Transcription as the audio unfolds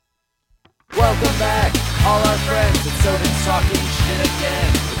Welcome back, all our friends. It's Odin's talking shit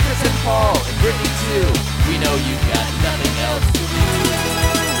again. With Chris and Paul and Brittany too. We know you've got nothing else to do.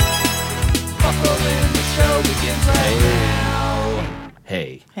 Buckle in, the show begins right now.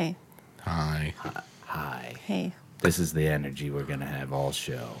 Hey. Hey. Hi. Hi. Hey. This is the energy we're gonna have all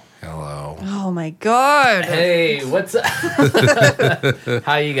show. Hello. Oh my God. Hey, what's up?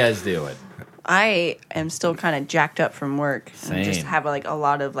 How you guys doing? I am still kind of jacked up from work. Same. And just have a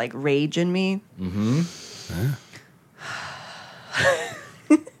lot of rage in me.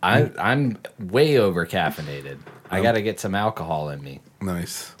 I'm way over caffeinated. I gotta get some alcohol in me.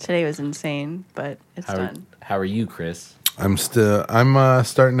 Nice. Today was insane, but it's done. How are you, Chris? I'm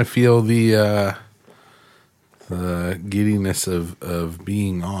starting to feel the giddiness of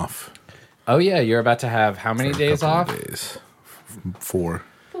being off. Oh yeah, you're about to have how many for a days couple off? of days. 4.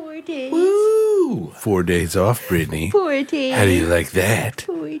 4 days. Woo! 4 days off, Brittany. 4 days. How do you like that?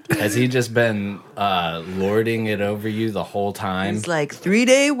 4 days. Has he just been lording it over you the whole time? It's like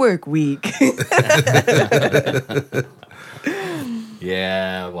 3-day work week.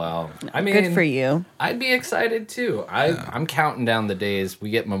 Yeah, well, I mean, Good for you. I'd be excited too. I'm counting down the days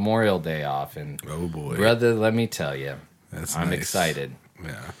we get Memorial Day off, and Oh boy, brother, let me tell you, I'm nice. excited.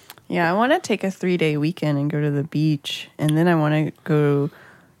 Yeah. Yeah, I want to take a 3-day weekend and go to the beach. And then I want to go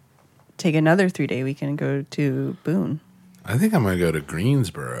take another 3-day weekend and go to Boone. I think I'm gonna go to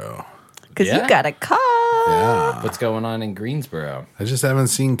Greensboro. Because Yeah. you got a car. Yeah. What's going on in Greensboro? I just haven't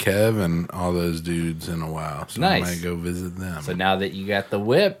seen Kev and all those dudes in a while, so Nice. I might go visit them. So now that you got the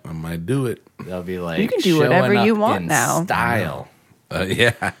whip, I might do it. they'll be like, You can do whatever showing you up want in now. Style.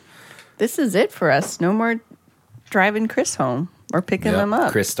 Yeah. This is it for us. No more driving Chris home or picking Yep. him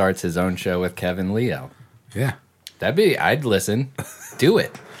up. Chris starts his own show with Kevin Leo. Yeah. I'd listen. Do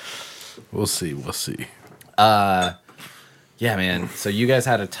it. We'll see. We'll see. Yeah, man. So you guys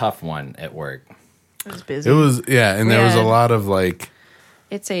had a tough one at work. It was busy. It was, yeah, and there was a Yeah. lot of like,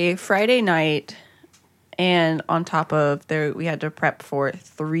 It's a Friday night, and on top of there, we had to prep for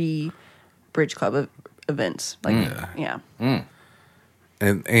 3 Bridge Club events. Yeah.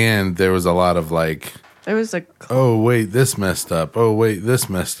 and there was a lot of like, There was oh wait, this messed up. Oh wait, this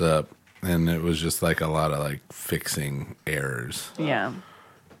messed up, and it was just like a lot of like fixing errors yeah,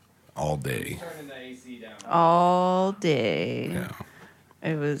 all day. Turning the AC down. all day. Yeah.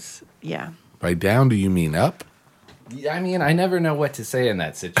 It was, yeah. By down, do you mean up? I mean, I never know what to say in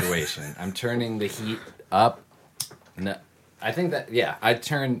that situation. I'm turning the heat up. No, I think that I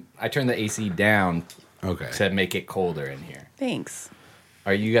turn the AC down Okay. to make it colder in here. Thanks.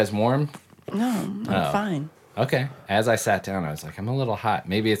 Are you guys warm? No, I'm Oh. fine. Okay. As I sat down, I was like, I'm a little hot.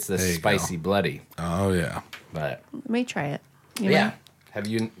 Maybe it's There this you spicy bloody, Oh yeah. but Let me try it. You yeah. know? Have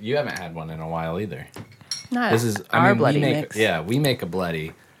you haven't had one in a while either. Not This is our we bloody make, mix. Yeah, we make a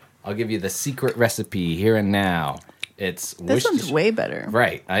bloody. I'll give you the secret recipe here and now. It's This one's way better.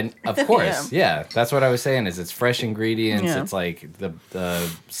 right. Of course, yeah. That's what I was saying. Is it's fresh ingredients. Yeah. It's like the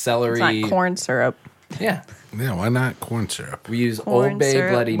It's celery. not corn syrup. Yeah, Yeah. Why not corn syrup? we use Corn Old Bay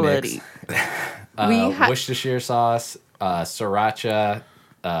syrup bloody bloody. mix, We had Worcestershire sauce, sriracha,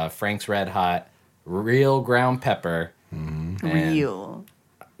 Frank's Red Hot, real ground pepper, and, real.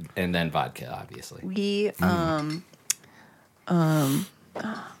 and then vodka, obviously. We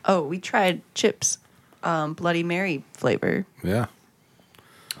we tried chips, Bloody Mary flavor. Yeah.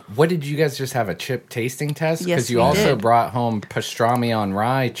 What did you guys just have a chip tasting test? Yes, Because you we also did. brought home pastrami on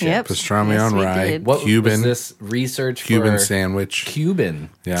rye chips. Yep. Pastrami Yes, on we rye. did. What Cuban. was this research Cuban for? sandwich. Cuban.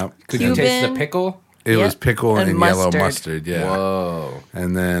 Yeah. Could you taste the Cuban. pickle? It was Yep. pickle And and yellow mustard. mustard. Yeah. Whoa.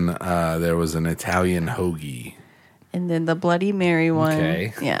 And then there was an Italian hoagie. And then the Bloody Mary one.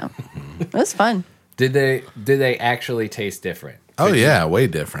 Okay. Yeah. It was fun. Did they actually taste different? Oh yeah, way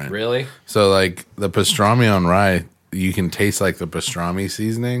different. Really? So like the pastrami on rye, you can taste like the pastrami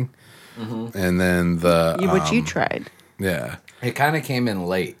seasoning, and then the What you tried. yeah. It kind of came in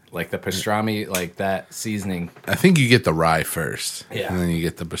late, like the pastrami, like that seasoning. I think you get the rye first, Yeah. and then you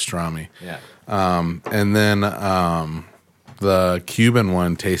get the pastrami, Yeah. and then the Cuban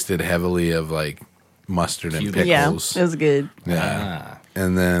one tasted heavily of like mustard and Cuban. pickles. Yeah, it was good. Yeah. Ah.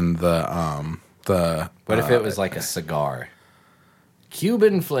 And then the What if it was like a cigar?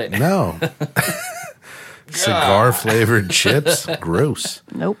 Cuban flavor. no cigar flavored chips? Gross.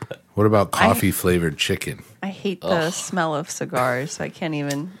 Nope. What about coffee flavored chicken? I hate the smell of cigars, so I can't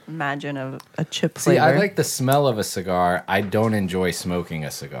even imagine a chip See, flavor. I like the smell of a cigar. I don't enjoy smoking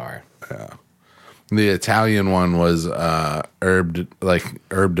a cigar. The Italian one was herb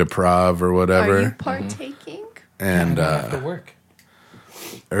de Prave or whatever, Are you partaking? and After work.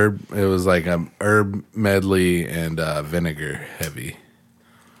 herb. It was like a herb medley and vinegar heavy.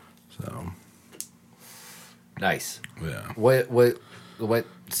 So Nice. Yeah. What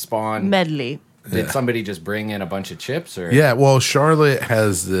spawned? Medley. Did somebody just bring in a bunch of chips or Yeah, well, Charlotte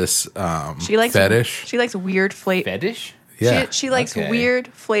has this She likes fetish. She likes weird flavor. fetish? Yeah. She likes Okay. weird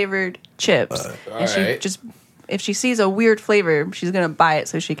flavored chips, and she alright. just if she sees a weird flavor, she's gonna buy it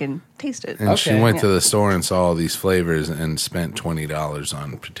so she can taste it. And she Okay. went to Yeah. the store and saw all these flavors and spent $20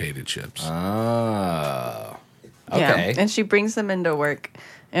 on potato chips. Oh. Yeah, Okay. and she brings them into work,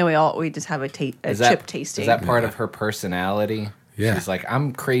 and we just have a Is chip tasting. Is that part of her personality? Yeah. She's like,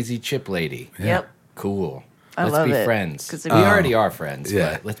 I'm crazy chip lady. Yep. Cool. I Let's love be it. friends. 'Cause We if you- already are friends,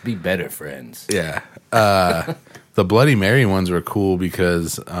 Yeah. but let's be better friends. Yeah. The Bloody Mary ones were cool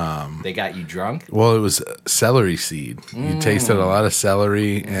because, They got you drunk? well, it was celery seed. You tasted a lot of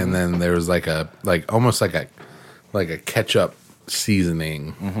celery, and then there was almost like a ketchup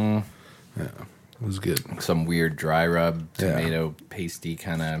seasoning. Mm-hmm. Yeah, it was good. Some weird dry rub, Yeah. tomato pasty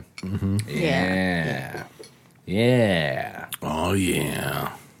kind of. Yeah. Yeah. Oh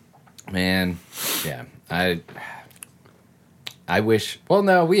yeah. Man. Yeah. I wish. Well,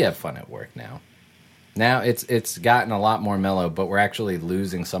 no, we have fun at work now. Now it's gotten a lot more mellow, but we're actually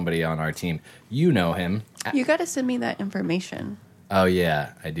losing somebody on our team. You know him. You got to send me that information. Oh yeah,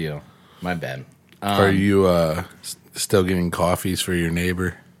 I do. My bad. Are you still getting coffees for your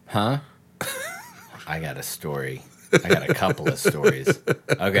neighbor? Huh? I got a story. I got a couple of stories.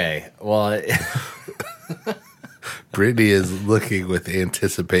 Okay. Well, Brittany is looking with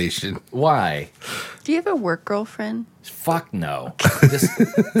anticipation. why? Do you have a work girlfriend? Fuck no.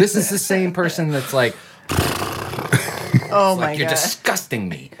 This is the same person that's like, Oh my like you're god! disgusting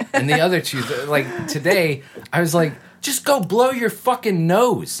me. And the other two, like today, I was like, just go blow your fucking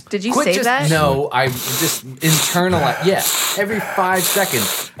nose. Did you Quit say just, that? No, I just internalize. Yeah, every 5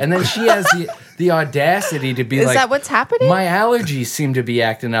 seconds, and then she has the audacity to be Is like, that what's happening? my allergies seem to be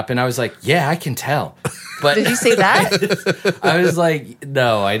acting up, and I was like, yeah, I can tell. But Did you say that? I was like,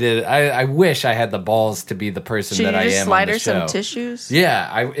 no, I did. I wish I had the balls to be the person Should that you I just am slide on the her show. some tissues?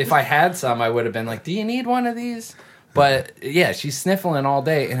 Yeah, if I had some, I would have been like, do you need one of these? But yeah, she's sniffling all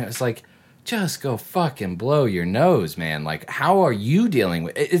day, and it was like, just go fucking blow your nose, man. Like, how are you dealing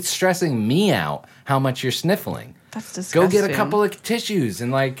with it? It's stressing me out how much you're sniffling. That's Go disgusting. get a couple of tissues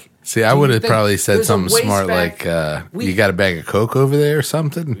and like. See, I do would you have think probably said there's a something waste smart bag? like, "You got a bag of Coke over there or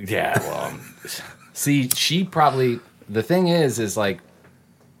something?" Yeah, well, see, she probably. The thing is like,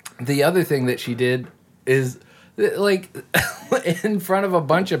 the other thing that she did is like, in front of a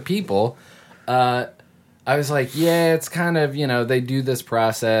bunch of people. I was like, yeah, it's kind of, they do this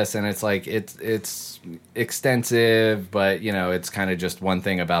process and it's like, it's extensive, but, it's kind of just one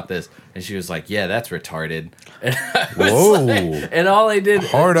thing about this. And she was like, yeah, that's retarded. And I was Whoa. like- and all I did,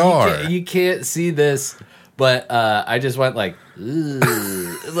 Hard R. you can't see this, but I just went like,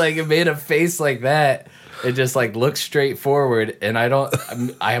 "Ugh." Like it made a face like that. It just like looked straight forward. And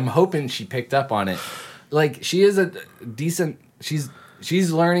I'm hoping she picked up on it. Like she is a decent, she's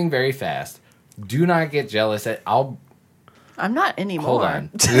learning very fast. Do not get jealous. I'm not anymore. Hold on.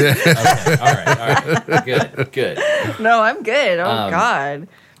 Okay. All right. Good. No, I'm good. Oh god,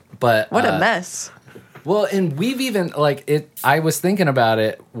 But what a mess. Well, and we've even like it. I was thinking about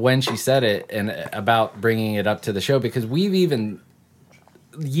it when she said it, and about bringing it up to the show because we've even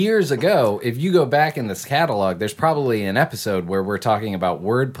years ago. If you go back in this catalog, there's probably an episode where we're talking about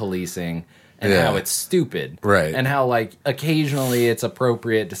word policing. And Yeah. how it's stupid, Right. And how like occasionally it's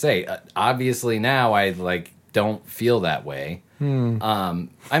appropriate to say. Obviously now I like don't feel that way. I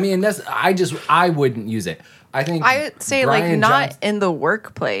mean I wouldn't use it. I think I would say like Brian not Johnson- in the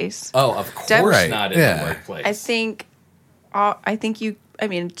workplace. Oh, of course Right. not in Yeah. the workplace. I think you. I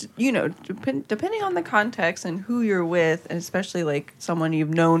mean, depending on the context and who you're with, and especially like someone you've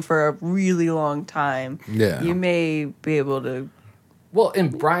known for a really long time, Yeah. you may be able to. Well,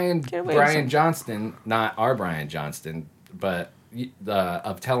 and Brian away with some- Johnston, not our Brian Johnston, but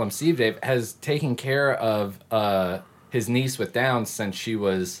of Tell 'em Steve Dave, has taken care of his niece with Downs since she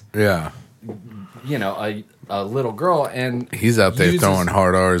was, Yeah. a little girl, and He's out there uses- throwing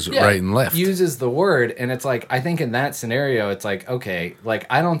hard R's yeah, right and left. Uses the word, and it's like I think in that scenario, it's like okay, like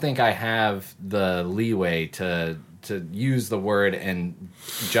I don't think I have the leeway to use the word and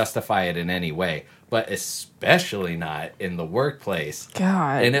justify it in any way, but especially not in the workplace.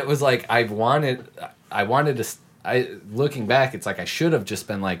 God. And it was like I wanted to. Looking back, it's like I should have just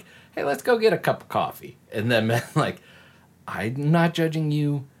been like, "Hey, let's go get a cup of coffee," and then like, I'm not judging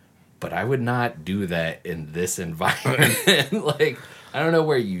you, but I would not do that in this environment. Like, I don't know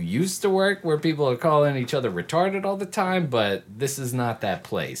where you used to work, where people are calling each other retarded all the time, but this is not that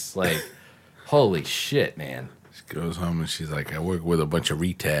place. Like, holy shit, man. She goes home and she's like, "I work with a bunch of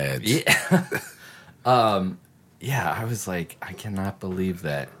retards." Yeah. yeah, I was like, I cannot believe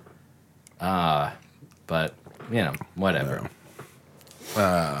that. But you know, whatever.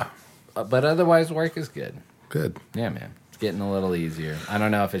 But otherwise, work is good. Good. Yeah, man. It's getting a little easier. I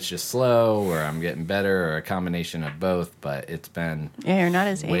don't know if it's just slow or I'm getting better or a combination of both, but it's been Yeah, you're not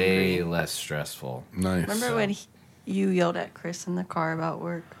as way angry. less stressful. Nice. Remember when you yelled at Chris in the car about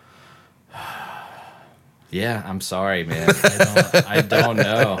work? Yeah, I'm sorry, man. I don't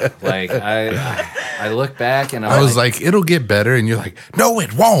know. Like I look back and I was like, it'll get better, and you're like, no,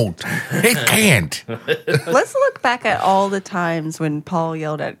 it won't. It can't. Let's look back at all the times when Paul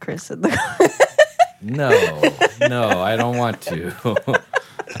yelled at Chris in the car. no, I don't want to.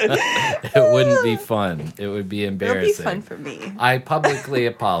 It wouldn't be fun. It would be It'll be embarrassing. fun for me. I publicly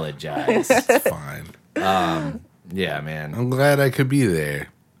apologize. It's fine. Yeah, man. I'm glad I could be there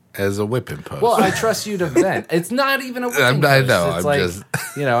as a whipping post. Well, I trust you to vent. It's not even a whipping I post. know, It's I'm like, just-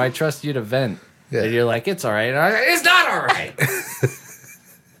 you know, I trust you to vent. Yeah. And you're like, it's all right. And I'm like, it's not all right.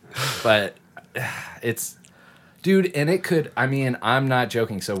 But it's, dude, and it could, I mean, I'm not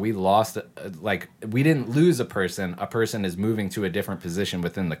joking. So we lost, like, we didn't lose a person. A person is moving to a different position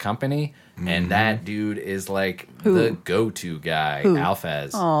within the company. And that dude is like the go-to guy, Who?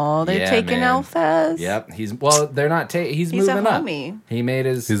 Alfaz. Oh, they're Yeah, taking man. Alfaz. Yep. They're not he's He's a moving up. homie. He made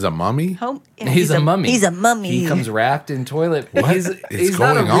his, He's a mummy? he's a mummy. He's a mummy. He comes wrapped in toilet. He's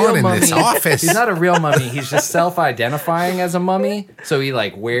going not a real on in mummy. this office? He's not a real mummy. He's just self-identifying as a mummy. So he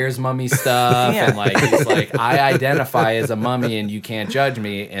like wears mummy stuff Yeah. and like he's like, I identify as a mummy and you can't judge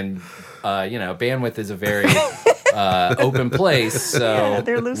me. And you know, Bandwidth is a very open place, Yeah, so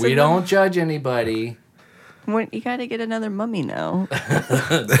they're losing we don't them. judge anybody. You got to get another mummy now.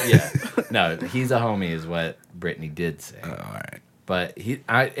 Yeah, no, he's a homie, is what Brittany did say. All right. But he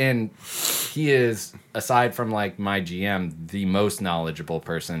is, aside from like my GM, the most knowledgeable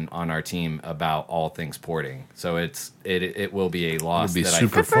person on our team about all things porting. So it will be a loss It'd be that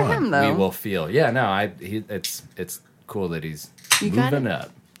super Good for fun. him, though. we will feel. Yeah, no, it's cool that he's You got moving it.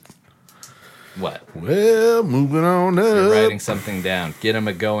 up. What? Well, moving on You're up. writing something down. Get him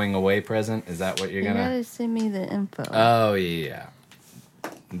a going away present. Is that what you're You gonna? got to send me the info. Oh yeah.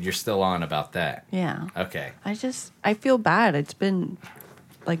 You're still on about that. yeah. Okay. I feel bad. It's been,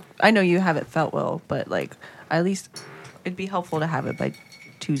 like, I know you haven't felt well, but, like, at least it'd be helpful to have it by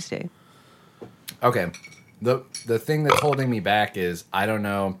Tuesday. Okay. The thing that's holding me back is I don't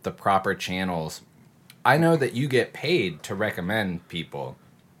know the proper channels. I know that you get paid to recommend people.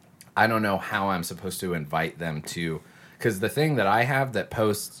 I don't know how I'm supposed to invite them to, because the thing that I have that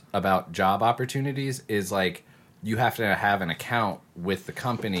posts about job opportunities is like you have to have an account with the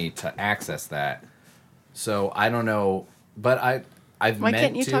company to access that. So I don't know, but I've Why meant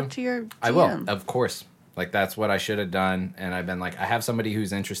can't you to. talk to your GM? I will, of course. Like that's what I should have done, and I've been like, I have somebody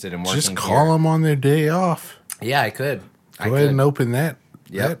who's interested in working. Just call here. them on their day off. Yeah, I could. Go ahead and open that,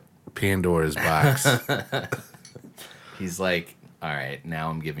 Yep. that Pandora's box. He's like, all right, now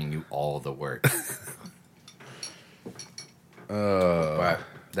I'm giving you all the work. But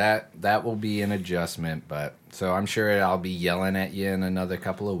that will be an adjustment. But so I'm sure I'll be yelling at you in another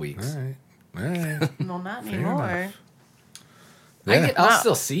couple of weeks. All right. All right. Well, not anymore. enough. I'll Wow.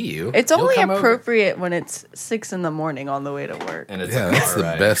 still see you. It's You'll only come over. appropriate when it's 6 a.m. on the way to work. And it's Yeah, like, that's all the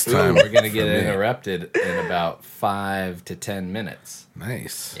right. best Ooh, time we're gonna get for me. interrupted in about 5 to 10 minutes.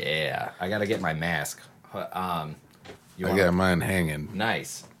 Nice. Yeah, I gotta get my mask. You I want got mine hanging.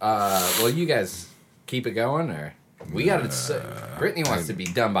 Nice. Well, you guys keep it going, or we got to. Brittany wants to be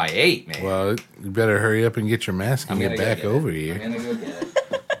done by 8, man. Well, you better hurry up and get your mask and I'm get gonna go back get over it. here. I'm gonna go get it.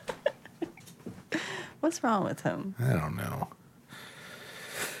 What's wrong with him? I don't know.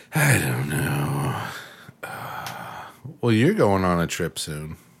 Well, you're going on a trip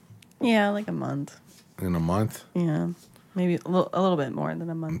soon. Yeah, like a month. In a month, Yeah, maybe a little bit more than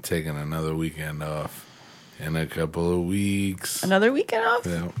a I'm month. taking another weekend off. In a couple of weeks. Another weekend off?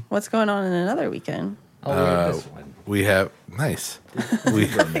 Yeah. What's going on in another weekend? I'll wear this one. We have nice. We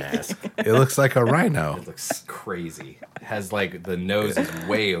The mask. it looks like a rhino. It looks crazy. It has like the nose is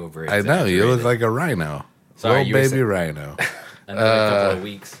way over. I know you look exaggerated. like a rhino. Sorry, Little you were baby saying- rhino. Another couple of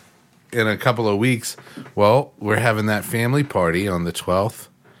weeks. In a couple of weeks, well, we're having that family party on the 12th.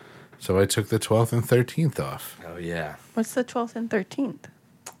 So I took the 12th and 13th off. Oh yeah. What's the 12th and 13th?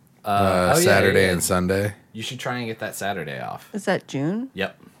 Oh, yeah, Saturday yeah. and Sunday. You should try and get that Saturday off. Is that June?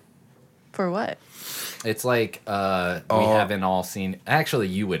 Yep. For what? It's like we haven't all seen. Actually,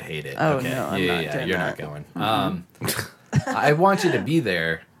 you would hate it. Oh, okay. no, I'm yeah, not yeah, doing you're that. not going. I want you to be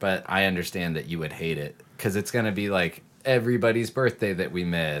there, but I understand that you would hate it because it's gonna be like everybody's birthday that we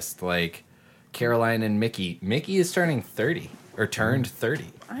missed. Like Caroline and Mickey. Mickey is turning 30 or turned 30.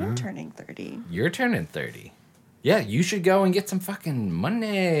 I'm turning 30. You're turning 30. Yeah, you should go and get some fucking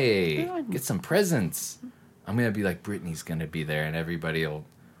money. Good. Get some presents. I'm going to be like, Brittany's going to be there and everybody will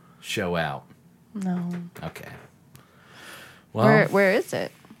show out. No. Okay. Well, Where is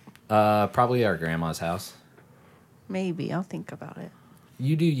it? probably our grandma's house. Maybe. I'll think about it.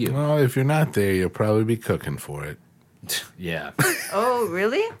 You do you. Well, if you're not there, you'll probably be cooking for it. Yeah. Oh,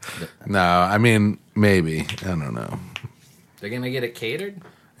 really? No, I mean, maybe. I don't know. They're going to get it catered?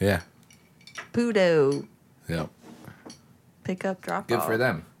 Yeah. Pudo. Yep. Pick up, drop Good off. for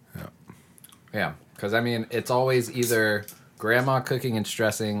them. Yep. Yeah. Because, I mean, it's always either grandma cooking and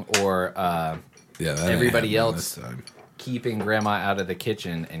stressing or Yeah. That ain't everybody happening else this time. keeping grandma out of the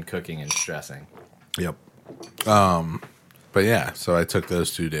kitchen and cooking and stressing. Yep. But yeah, so I took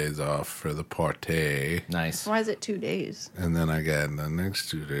those 2 days off for the party, Nice. Why is it 2 days? and then I got the next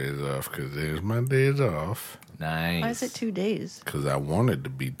 2 days off because there's my days off Nice. Why is it 2 days? because I wanted to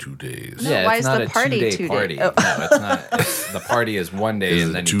be 2 days. No, Yeah, why it's is not the a party 2-day 2 days? party. Oh. No, it's not. It's, the party is one day, This and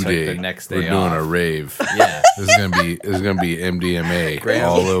is then a you took 2 day. the next day We're doing off. a rave. Yeah. This is gonna be MDMA Graham.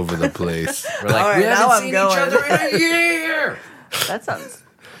 all over the place. We're like, All right, we now haven't I'm seen each going." other in a year. That sounds.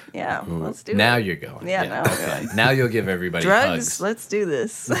 Yeah, let's do Now it. you're going. Yeah, now I'm okay. going. Now you'll give everybody Drugs. hugs. Let's do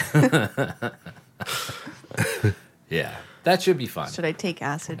this. Yeah. That should be fun. Should I take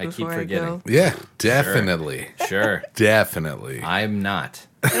acid I keep before I forgetting. go? Yeah, definitely, Sure. definitely. I'm not.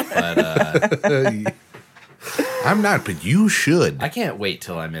 But I'm not, but you should. I can't wait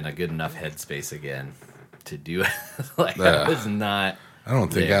till I'm in a good enough headspace again to do it. Like, Yeah. I was not. I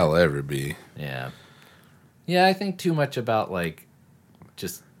don't think Yeah. I'll ever be. Yeah. Yeah, I think too much about, like,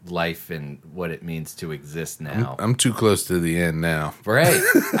 just life and what it means to exist now. I'm too close to the end now. Right.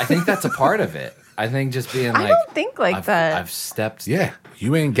 I think that's a part of it. I think just being I like, don't think like I've, that. I've stepped. Yeah,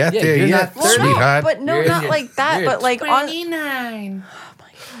 you ain't got Yeah, there you're yet, not well, no, sweetheart. but no, You're- not you're- like that. you're But like on. 29.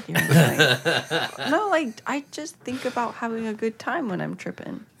 You're annoying. No, like I just think about having a good time when I'm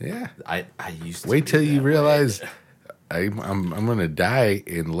tripping. Yeah. I used to Wait be till you that way. realize I'm gonna die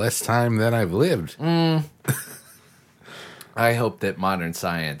in less time than I've lived. I hope that modern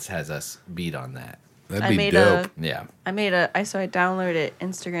science has us beat on that. That'd I be made dope. Yeah. I downloaded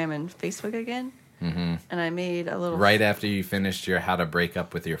Instagram and Facebook again, and I made a little Right after you finished your How to Break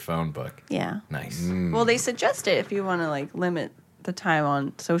Up with Your Phone book. Yeah. Nice. Well, they suggest it if you want to like limit the time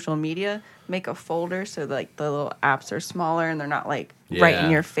on social media. Make a folder so like the little apps are smaller and they're not like right Yeah.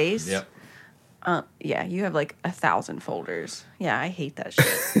 in your face. Yep. Yeah, you have like 1,000 folders. Yeah, I hate that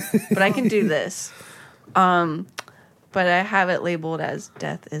shit. But I can do this. But I have it labeled as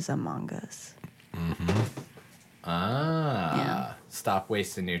 "Death is Among Us." Yeah. Stop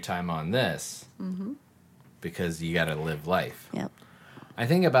wasting your time on this. Because you got to live life. Yep. I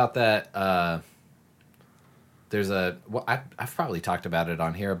think about that. There's I've probably talked about it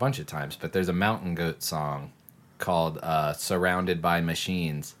on here a bunch of times, but there's a Mountain Goat song called "Surrounded by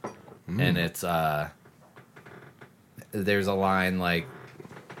Machines," and it's there's a line like,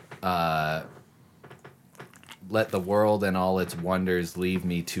 "Let the world and all its wonders leave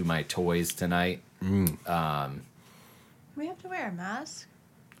me to my toys tonight." We have to wear a mask.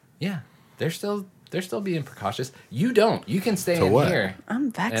 Yeah, they're still being precautious. You don't. You can stay To in what? here. I'm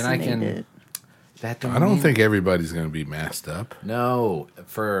And I vaccinated. can. That don't I don't mean- think everybody's gonna be masked up. No,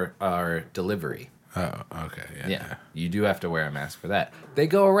 for our delivery. Oh, okay. Yeah, you do have to wear a mask for that. They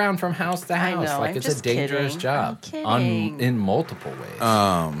go around from house to I house know, like I'm it's a just dangerous kidding. job I'm kidding. in multiple ways.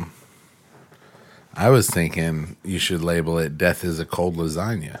 I was thinking you should label it "Death is a cold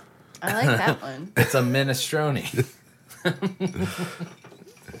lasagna." I like that one. It's a minestrone.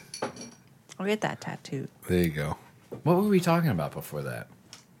 I'll get that tattooed. There you go. What were we talking about before that?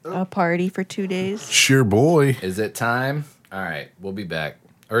 A party for 2 days? Sure, boy. Is it time? All right, we'll be back.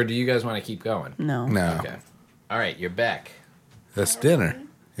 Or do you guys want to keep going? No. No, Okay. All right, you're back. that's dinner,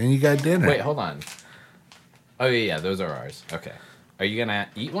 and you got dinner. Wait, hold on. Oh yeah, those are ours. Okay. Are you gonna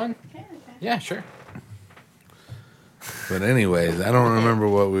eat one? Yeah, sure. But anyways, I don't remember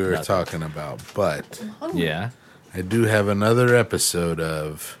what we were Nothing. talking about, but Yeah. I do have another episode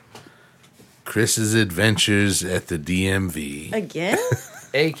of Chris's Adventures at the DMV. Again?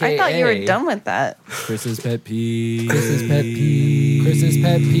 AKA. I thought you were done with that. Chris's pet peeve. Chris's pet peeve. Chris's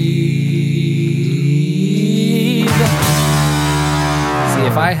pet peeve. See,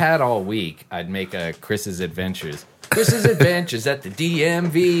 if I had all week, I'd make a Chris's Adventures. Chris's Adventures at the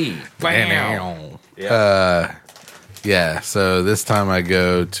DMV. Bam. Yeah, so this time I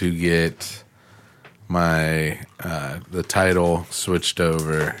go to get my the title switched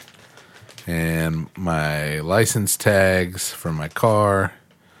over and my license tags for my car.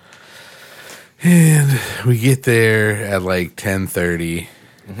 And we get there at like 10:30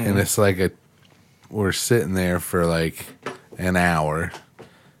 and it's like a we're sitting there for like an hour.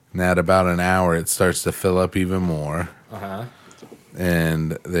 And at about an hour, it starts to fill up even more. Uh-huh.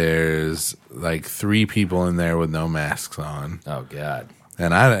 And there's like 3 people in there with no masks on. Oh, God.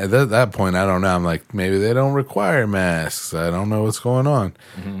 And at that point, I don't know. I'm like, maybe they don't require masks. I don't know what's going on.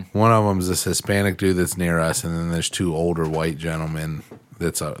 Mm-hmm. One of them is this Hispanic dude that's near us, and then there's 2 older white gentlemen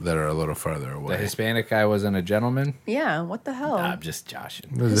that are a little farther away. The Hispanic guy wasn't a gentleman? Yeah, what the hell? I'm just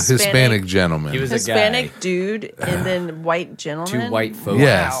joshing. It was a Hispanic gentleman. He was Hispanic a guy. dude and then white gentleman. 2 white folks.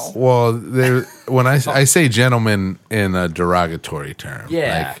 Yes. Well, when I say gentleman in a derogatory term,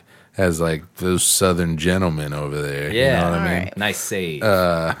 Yeah. like as like those Southern gentlemen over there. Yeah. You know what I mean? Alright. Nice save.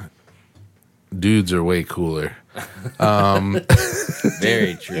 Dudes are way cooler.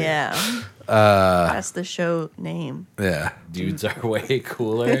 Very true. Yeah. That's the show name. Yeah. Dudes are way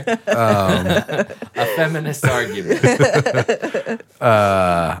cooler. A feminist argument.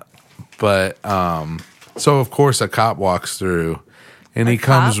 But so of course a cop walks through and he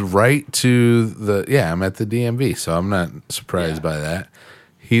comes cop? right to I'm at the DMV, so I'm not surprised by that.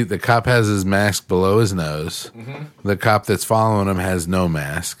 The cop has his mask below his nose. Mm-hmm. The cop that's following him has no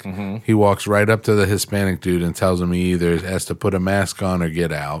mask. Mm-hmm. He walks right up to the Hispanic dude and tells him he either has to put a mask on or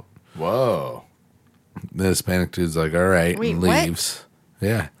get out. Whoa. The Hispanic dude's like, all right, Wait, and what? leaves.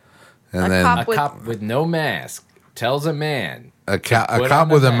 Yeah. And A then cop A cop with no mask tells a man. a cop on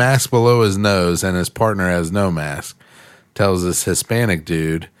with the a mask below his nose and his partner has no mask tells this Hispanic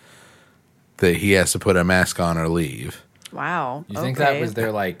dude that he has to put a mask on or leave. Wow. You think that was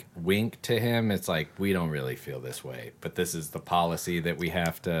their like wink to him? It's like, we don't really feel this way, but this is the policy that we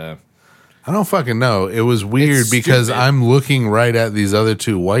have to. I don't fucking know. It was weird It's because stupid. I'm looking right at these other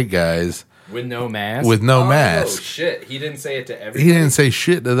 2 white guys. With no mask? With no Oh, mask. shit. He didn't say it to everybody? He didn't say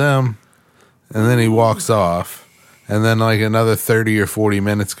shit to them. And then he walks off. And then like another 30 or 40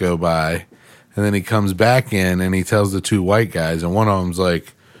 minutes go by. And then he comes back in and he tells the 2 white guys. And one of them's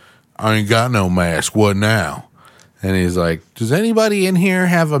like, I ain't got no mask. What now? And he's like, does anybody in here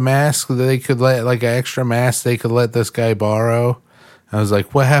have a mask that they could let, like an extra mask they could let this guy borrow? I was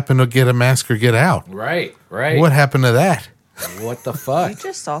like, what happened to get a mask or get out? Right. What happened to that? What the You fuck?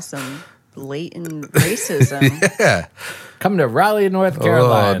 just saw some blatant racism. Yeah. Come to Raleigh, North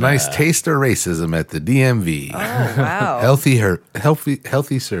Carolina. Oh, nice taste of racism at the DMV. Oh, wow. Healthy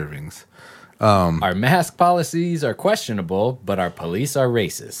servings. Our mask policies are questionable, but our police are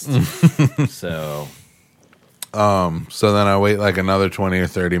racist. So So then I wait like another 20 or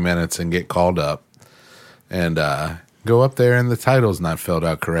 30 minutes and get called up and go up there and the title's not filled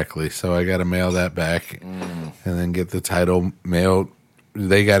out correctly. So I got to mail that back and then get the title mailed.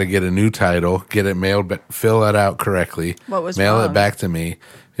 They got to get a new title, get it mailed, fill that out correctly. What was mail wrong? it back to me.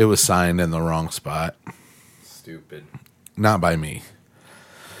 It was signed in the wrong spot. stupid. Not by me.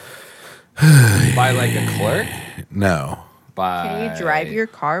 By like a clerk? No. By Can you drive your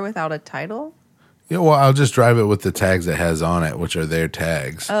car without a title? Yeah, well, I'll just drive it with the tags it has on it, which are their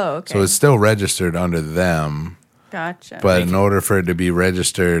tags. Oh, okay. So it's still registered under them, Gotcha. but in order for it to be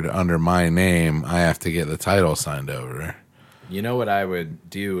registered under my name, I have to get the title signed over. You know what I would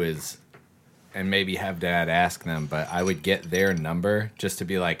do is, and maybe have Dad ask them, but I would get their number just to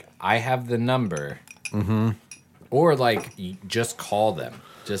be like, I have the number. Mm-hmm. Or like, you just call them.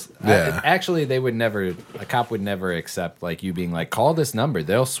 Just Yeah. actually, they would never. A cop would never accept like you being like, call this number.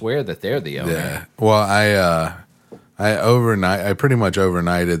 They'll swear that they're the owner. Yeah. Well, I pretty much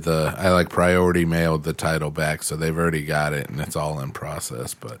overnighted I like priority mailed the title back, so they've already got it and it's all in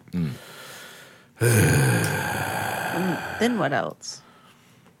process. But Then what else?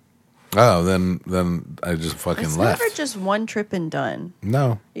 then I just fucking It's left. never just one trip and done.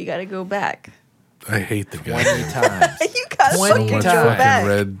 No, You got to go back. I hate the guy. 20 times. You got to 20 fucking times. go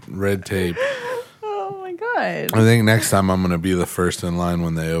back. Red tape. Oh my god. I think next time I'm gonna be the first in line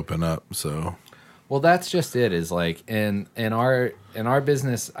when they open up. So Well, that's just it. Is like in our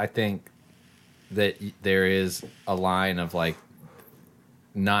business, I think that there is a line of like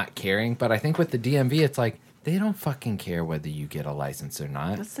not caring, but I think with the DMV, it's like they don't fucking care whether you get a license or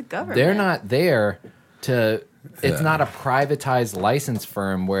not. That's the government. They're not there to. It's not a privatized license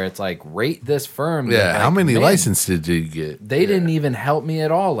firm where it's like rate this firm. that, yeah, like, how many man, licenses did you get? They didn't even help me at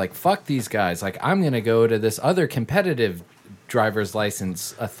all. Like, fuck these guys. Like, I'm going to go to this other competitive driver's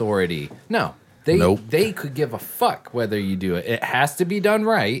license authority. No, they could give a fuck whether you do it. It has to be done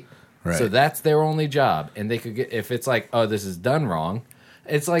right. Right. So that's their only job. And they could get, if it's like, oh, this is done wrong.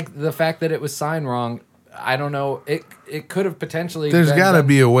 It's like the fact that it was signed wrong. I don't know. It could have potentially. There's been got to done-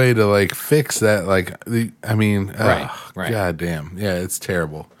 be a way to like fix that. Like, Right. God damn. Yeah, it's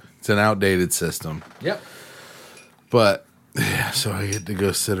terrible. It's an outdated system. Yep. But Yeah, so I get to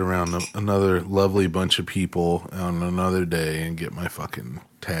go sit around another lovely bunch of people on another day and get my fucking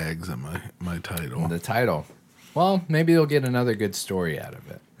tags and my title. The title. Well, maybe you'll get another good story out of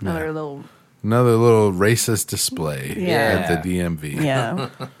it. Another little. Another little racist display Yeah. at the DMV. Yeah.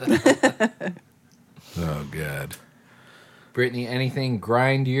 Oh, God. Brittany, anything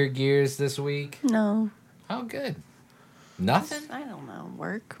grind your gears this week? No. Oh, good. Nothing? I don't know.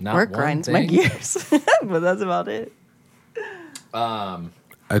 Work. Not Work one grinds thing? my gears. But that's about it.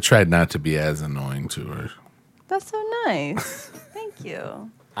 I tried not to be as annoying to her. That's so nice. Thank you.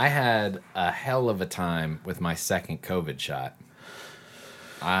 I had a hell of a time with my second COVID shot.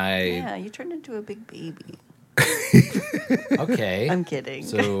 Yeah, you turned into a big baby. Okay. I'm kidding.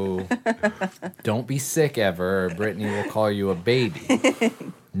 So don't be sick ever, or Brittany will call you a baby.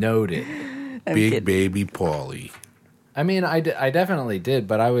 Noted. I'm Big kidding. baby Paulie. I mean, I definitely did,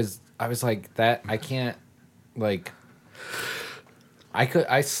 but I was like that. I can't like.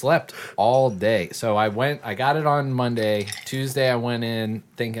 I slept all day, so I got it on Monday. Tuesday, I went in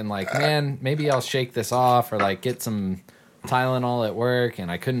thinking like, man, maybe I'll shake this off or like get some Tylenol at work,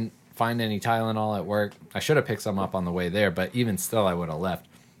 and I couldn't find any Tylenol at work. I should have picked some up on the way there, but even still, I would have left.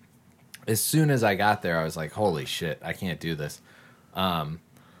 As soon as I got there, I was like, holy shit, I can't do this.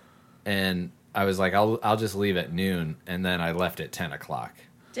 And I was like, I'll just leave at noon, and then I left at 10 o'clock.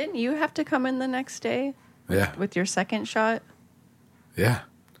 Didn't you have to come in the next day Yeah. with your second shot? Yeah.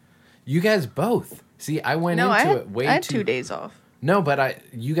 You guys both. See, I went No, into I it way had too 2 days off. No, but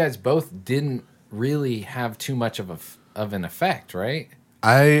you guys both didn't really have too much of an effect, right?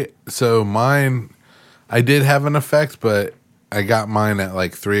 So mine, I did have an effect, but I got mine at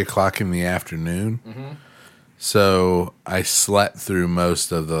like 3 o'clock in the afternoon. Mm-hmm. So I slept through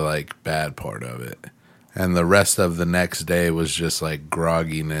most of the like bad part of it. And the rest of the next day was just like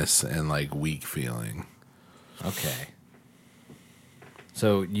grogginess and like weak feeling. Okay.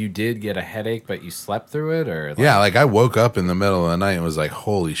 So you did get a headache, but you slept through it, or Yeah, like I woke up in the middle of the night and was like,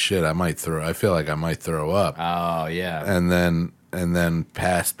 holy shit, I feel like I might throw up. Oh yeah. And then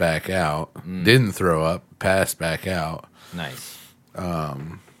passed back out. Didn't throw up, passed back out. Nice.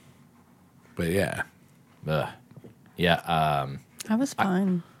 But yeah. Ugh. Yeah. I was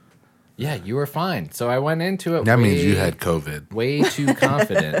fine. Yeah, you were fine. So I went into it. That means you had COVID. way too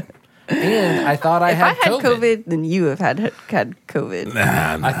confident, and I thought I If had I had COVID, then you have had COVID.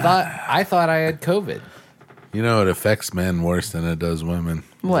 Nah. I thought I had COVID. You know, it affects men worse than it does women.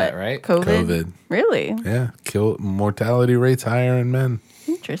 What? that right? COVID? COVID. Really? Yeah, mortality rates higher in men.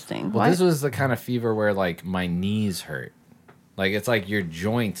 Interesting. Well, Why? this was the kind of fever where like my knees hurt. Like it's like your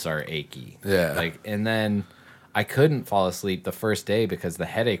joints are achy. Yeah. Like and then I couldn't fall asleep the first day because the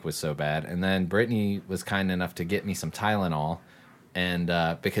headache was so bad. And then Brittany was kind enough to get me some Tylenol, and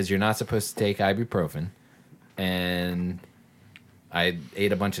because you're not supposed to take ibuprofen, and I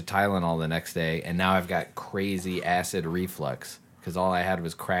ate a bunch of Tylenol the next day, and now I've got crazy acid reflux because all I had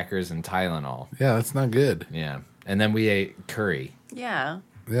was crackers and Tylenol. Yeah, that's not good. Yeah, and then we ate curry. yeah.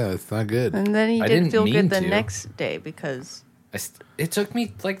 Yeah, it's not good. And then he I didn't didn't feel mean good the to. next day because. It took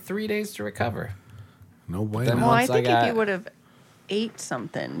me like 3 days to recover. No way. Then Well, I once I think if got- you would have ate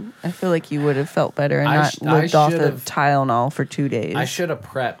something, I feel like you would have felt better and I not sh- I lived off should've- of Tylenol for 2 days. I should have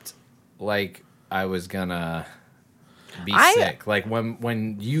prepped like I was gonna be I- sick. Like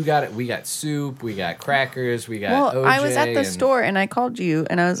when you got it, we got soup, we got crackers, we got. Well, I was OJ at the and- store and I called you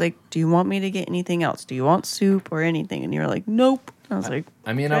and I was like, "Do you want me to get anything else? Do you want soup or anything?" And you were like, "Nope." I was like,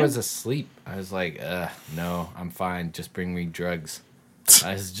 I mean, I "Okay." was asleep. I was like, no, I'm fine. Just bring me drugs.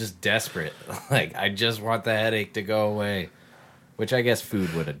 I was just desperate. Like, I just want the headache to go away, which I guess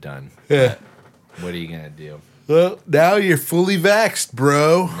food would have done. Yeah. What are you gonna do? Well, now you're fully vaxxed,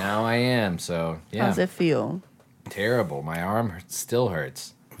 bro. Now I am. So yeah, How's it feel? terrible. My arm still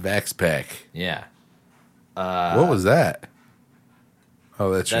hurts. Vax pack. Yeah, What was that?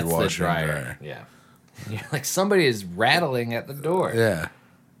 Oh, that's your that's the washer and dryer. dryer. Yeah, you're like somebody is rattling at the door. Yeah.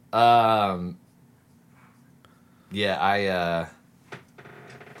 Yeah,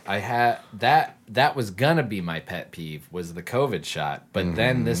 I had that was gonna be my pet peeve was the COVID shot, but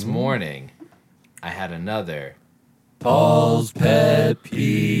then this morning I had another Paul's pet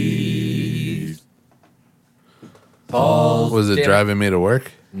peeve. Paul's Was it Damn driving me to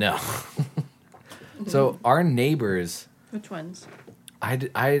work? No. So our neighbors, Which ones?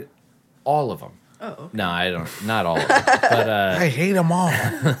 I all of them. Oh, okay. No, I don't. Not all of them. But I hate them all.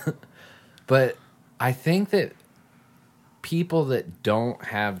 But I think that people that don't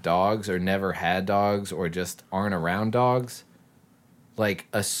have dogs or never had dogs or just aren't around dogs, like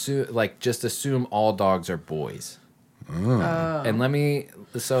just assume all dogs are boys. Oh. And let me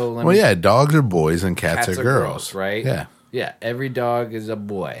Well, yeah, dogs are boys and cats, Cats are are girls. girls, right? Yeah. Yeah, every dog is a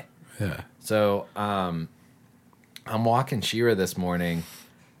boy. Yeah. So, I'm walking Shira this morning,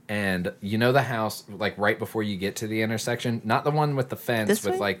 and you know the house, like right before you get to the intersection, not the one with the fence This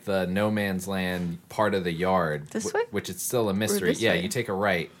with way? like the no man's land part of the yard, This way? which is still a mystery. this Yeah, way? you take a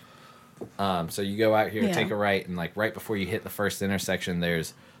right. So you go out here, Yeah. take a right, and like right before you hit the first intersection,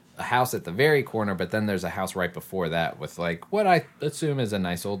 there's a house at the very corner, but then there's a house right before that with like what I assume is a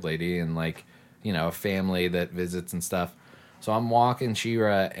nice old lady and like, you know, a family that visits and stuff. So I'm walking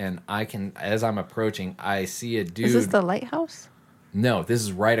Shira, and I can, as I'm approaching, I see a dude. Is this the lighthouse? No, this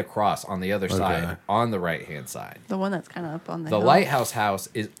is right across on the other side, on the right hand side. The one that's kind of up on the The hill? lighthouse house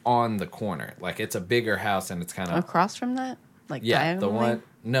is on the corner. Like it's a bigger house, and it's kind of Across from that? Like yeah. The diagonally?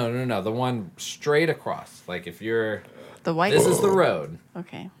 one, no, the one straight across. Like if you're, The white this is the road,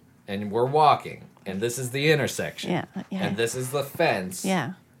 Okay. and we're walking, and this is the intersection. Yeah. Yeah. And this is the fence.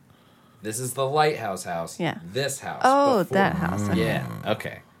 yeah. This is the lighthouse house. Yeah. This house. Oh, before. that house. Okay. Yeah.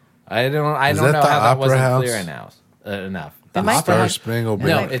 Okay. I don't Is know that how the that wasn't Opera clear House? enough. It The might Opera be. Star House- Spangled No,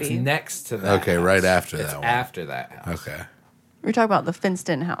 Banner. might it's be. next to that. Okay, house. right after It's that one. after that house. Okay. We're talking about the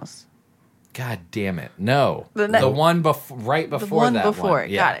fenced-in house. God damn it! No, The the, ne- one right The before one that before. one.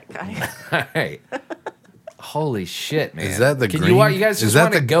 Yeah. Got it. All right. Holy shit, man! Is that the Can green- You guys is just that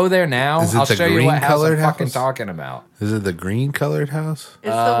want to the- go there now? is it I'll the show you what house I'm green-colored fucking house? talking about. Is it the green colored house?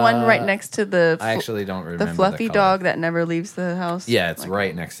 It's the one right next to the I actually don't remember the fluffy color. dog that never leaves the house. Yeah, it's Like,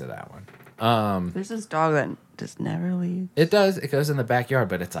 right next to that one. There's this dog that just never leaves. It does. It goes in the backyard,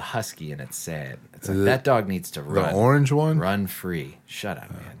 but it's a husky and it's sad. It's like, Is it that dog needs to The run. orange one? Run free. Shut up,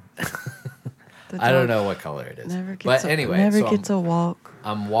 man. The I don't dog know what color it is. Never gets But a, anyway, never so gets a walk.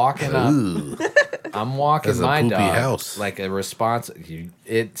 I'm walking up. Ooh. I'm walking That's a my poopy dog house. like a response.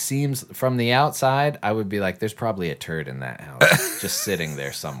 It seems from the outside, I would be like, "There's probably a turd in that house, just sitting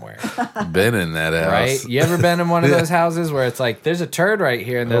there somewhere." Been in that house. Right? You ever been in one of those houses where it's like, "There's a turd right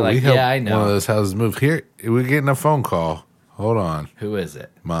here," and they're Oh, we like, helped "Yeah, I One of know." those houses move. Here, we're getting a phone call. Hold on. Who is it?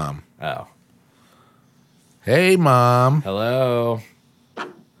 Mom. Oh, Hey, Mom. hello.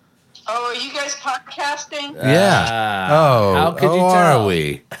 Oh, are you guys podcasting? Yeah. Ah, Oh, how could you how tell? are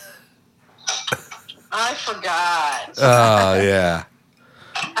we? I forgot. Oh, yeah.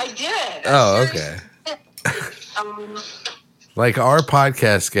 I did. Oh, okay. Um, Like our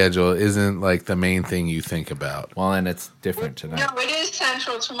podcast schedule isn't like the main thing you think about. Well, and it's different tonight. no, it is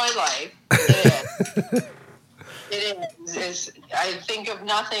central to my life. It is. It is. I think of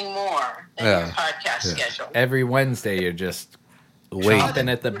nothing more than your Yeah. podcast Yeah. schedule. Every Wednesday, you're just Wait, chomping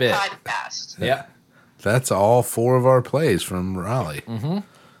at the Your bit. Podcast. Yep. that's all 4 of our plays from Raleigh.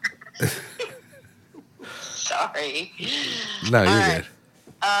 Sorry. No, you're All right.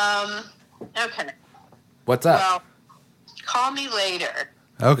 good. Okay. What's up? Well, call me later.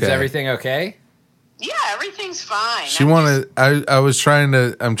 Okay. Is everything okay? Yeah, everything's fine. She I'm wanted.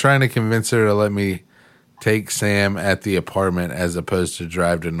 I'm trying to convince her to let me take Sam at the apartment as opposed to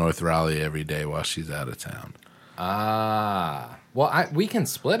drive to North Raleigh every day while she's out of town. Ah. Well, we can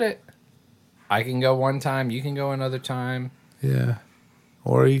split it. I can go one time. You can go another time. Yeah.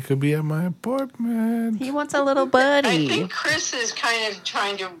 Or you could be at my apartment. He wants a little I buddy. think Chris is kind of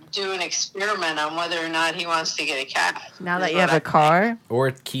trying to do an experiment on whether or not he wants to get a cat. Now that is you what have I a car,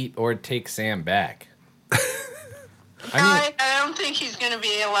 Or take Sam back. I don't think he's going to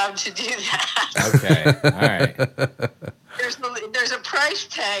be allowed to do that. Okay. All right. There's a price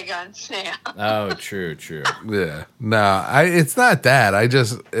tag on Sam. Oh, true. Yeah. No, it's not that. I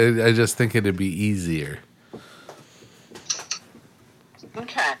just think it'd be easier.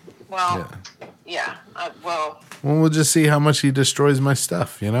 Okay. Well, yeah. Well, We'll just see how much he destroys my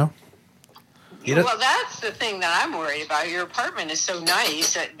stuff, you know? well, that's the thing that I'm worried about. Your apartment is so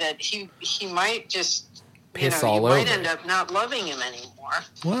nice that he might just Piss you all might over end up not loving him anymore.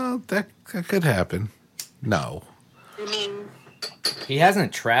 Well, that could happen. No. I mean, He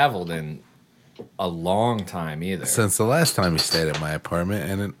hasn't traveled in a long time either. Since the last time he stayed at my apartment,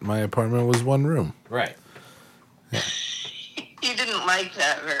 and my apartment was 1 room. Right. he didn't like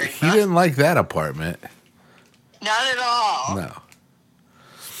that very He much. didn't like that apartment. Not at all. No.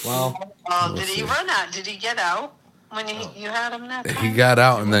 Well, Did he run out? Did he get out when you had him that time? He got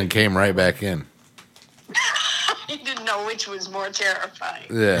out and then came right back in. He didn't know which was more terrifying.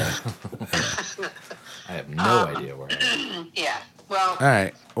 Yeah. I have no idea where. Yeah. Well, All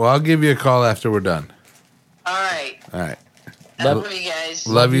right. Well, I'll give you a call after we're done. all right. All right. I love you guys.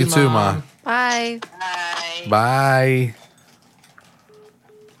 Love you too, Mom. Mom. bye. Bye. Bye.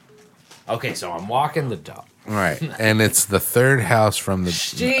 Okay, so I'm walking the dog. All right. And it's the 3rd house from the.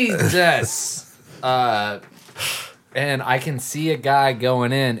 Jesus. And I can see a guy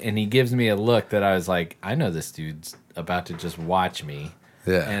going in, and he gives me a look that I was like, I know this dude's about to just watch me.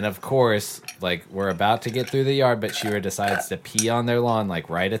 Yeah. And of course, like, we're about to get through the yard, but Shira decides to pee on their lawn, like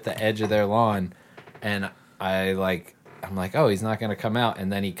right at the edge of their lawn. And I'm like, oh, he's not going to come out.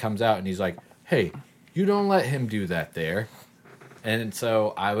 And then he comes out and he's like, hey, you don't let him do that there. And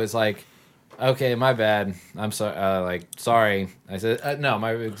so I was like, okay, my bad. I'm sorry. Sorry. I said, no,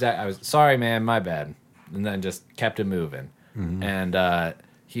 I was sorry, man, my bad. And then just kept it moving. Mm-hmm. And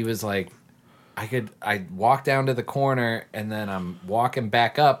he was like, I walk down to the corner, and then I'm walking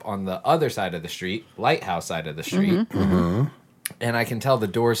back up on the other side of the street, lighthouse side of the street. And I can tell the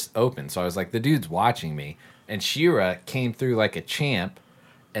door's open. So I was like, the dude's watching me. And Shira came through like a champ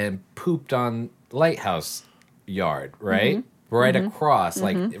and pooped on lighthouse yard, right? Right across.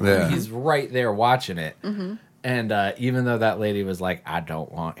 Like, he's right there watching it. And even though that lady was like, I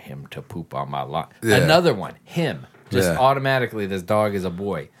don't want him to poop on my lawn. Yeah. Another one, him. Just Yeah. automatically, this dog is a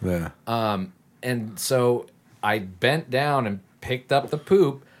boy. Yeah. And so I bent down and picked up the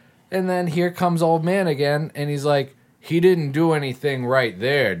poop. And then here comes old man again. And he's like, he didn't do anything right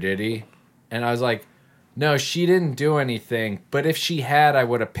there, did he? And I was like, no, she didn't do anything. But if she had, I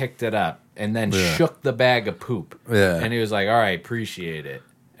would have picked it up. And then shook the bag of poop. Yeah. And he was like, all right, appreciate it.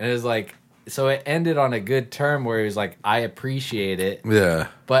 And it was like, so it ended on a good term where he was like, I appreciate it. Yeah.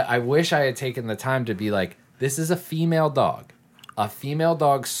 But I wish I had taken the time to be like, this is a female dog. A female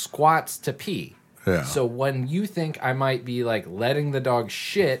dog squats to pee. Yeah. So when you think I might be like letting the dog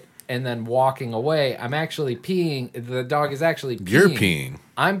shit and then walking away, I'm actually peeing. The dog is actually peeing. You're peeing.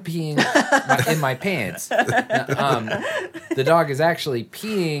 I'm peeing in my pants. The dog is actually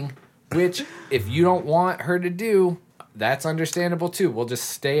peeing, which if you don't want her to do, that's understandable too. We'll just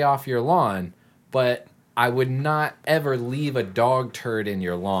stay off your lawn. But I would not ever leave a dog turd in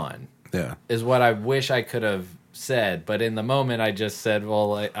your lawn, Yeah. is what I wish I could have said. But in the moment, I just said,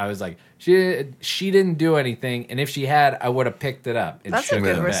 well, I was like, she didn't do anything. And if she had, I would have picked it up. And That's a shook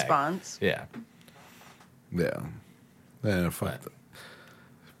good it back. response. Yeah. Yeah. Yeah. Fuck that.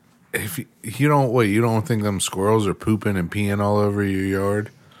 If you don't think them squirrels are pooping and peeing all over your yard?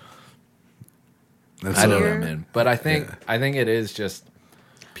 That's I don't Here- know, man. But I think it is just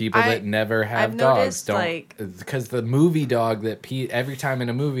people that never have I've dogs noticed, don't, like- because the movie dog that pee every time in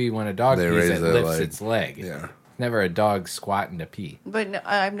a movie when a dog They pees, raise it their lifts leg. its leg. Yeah. Never a dog squatting to pee. But no,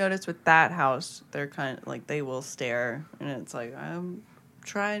 I've noticed with that house, they're kind of like they will stare, and it's like I'm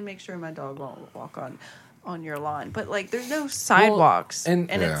trying to make sure my dog won't walk on your lawn. But like, there's no sidewalks, and-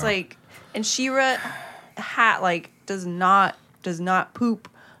 and Yeah. it's like, and Shira does not poop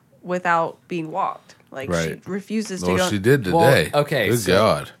without being walked. Like Right. she refuses to Well, go. she did Well, today. okay, Good so-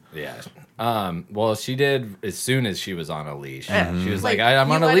 God. Yeah. Well, she did as soon as she was on a leash. Yeah. She was Like, like, I'm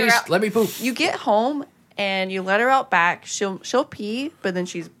you on a let her leash. out- Let me poop. You get home and you let her out back. She'll pee, but then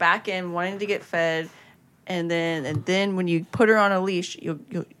she's back in wanting to get fed, and then when you put her on a leash, you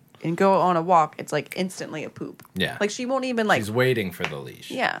and go on a walk, it's like instantly a poop. Yeah. Like she won't even like. She's waiting for the leash.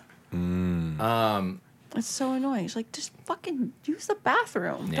 Yeah. It's so annoying. She's like, just fucking use the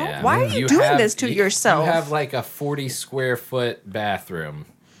bathroom. Yeah. Don't. Why are you doing this to yourself? You have like a 40 square foot bathroom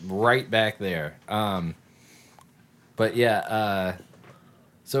right back there. But yeah,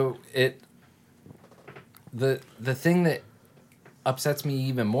 so the thing that upsets me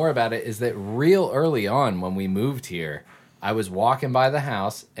even more about it is that real early on when we moved here, I was walking by the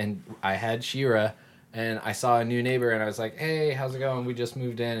house and I had Shira and I saw a new neighbor and I was like, hey, how's it going? We just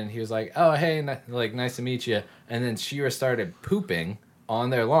moved in. And he was like, oh, hey, like, nice to meet you. And then Shira started pooping on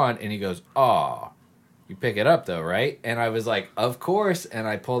their lawn and he goes, oh, you pick it up though, right? And I was like, of course. And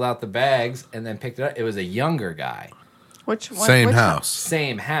I pulled out the bags and then picked it up. It was a younger guy. Which one? Same which house.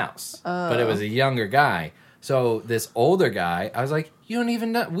 Same house, but it was a younger guy. So this older guy, I was like, you don't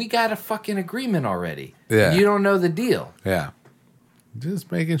even know. We got a fucking agreement already. Yeah. You don't know the deal. Yeah.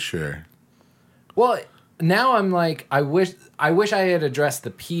 Just making sure. Well, now I'm like, I wish I had addressed the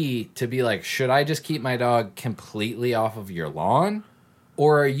pee to be like, should I just keep my dog completely off of your lawn?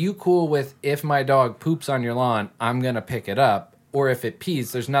 Or are you cool with if my dog poops on your lawn, I'm going to pick it up? Or if it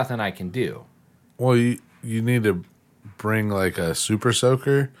pees, there's nothing I can do. Well, you need to bring like a super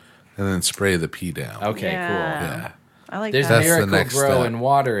soaker and then spray the pee down. Okay, Yeah. cool. Yeah. I like There's that. That's the Miracle next Grow step. and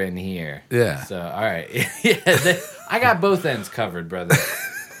water in here. Yeah. So, all right. I got both ends covered, brother.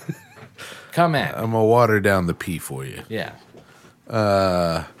 Come at me. I'm going to water down the pee for you. Yeah.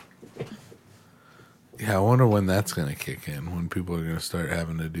 Yeah, I wonder when that's going to kick in, when people are going to start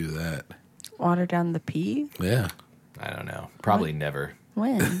having to do that. Water down the pee? Yeah. I don't know. Probably never.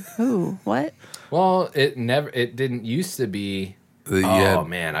 When? Who? What? Well, it didn't used to be that you Oh had.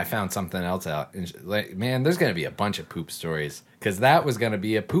 man, I found something else out. And like, man, there's gonna be a bunch of poop stories because that was gonna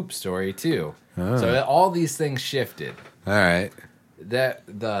be a poop story too. So all these things shifted. All right.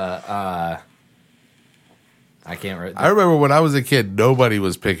 I can't. I remember when I was a kid, nobody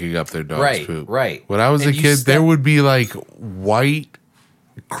was picking up their dog's Right, poop. right. When I was And a you kid, there step- would be like white,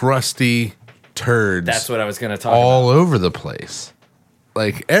 crusty turds That's what I was gonna talk all over the place,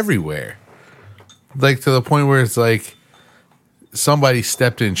 like everywhere. Like to the point where it's like somebody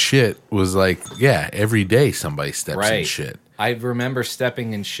stepped in shit was like, yeah, every day somebody steps about. in Right. shit. I remember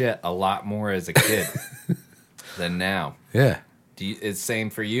stepping in shit a lot more as a kid than now. Yeah. Is same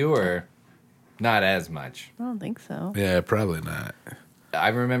for you or not as much? I don't think so. Yeah, probably not. I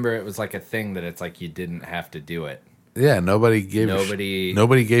remember it was like a thing that it's like you didn't have to do it. Yeah, nobody gave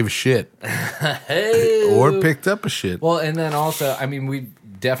nobody gave a shit Hey, or picked up a shit. Well, and then also, I mean, we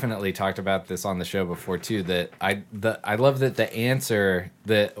definitely talked about this on the show before too. That I love that the answer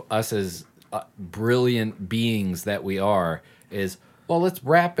that us as brilliant beings that we are is, well, let's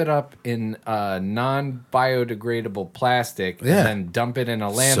wrap it up in non-biodegradable plastic Yeah. and then dump it in a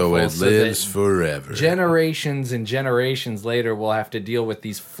landfill So it that lives forever. generations and generations later we'll have to deal with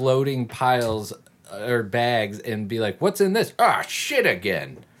these floating piles or bags and be like, what's in this? Ah, shit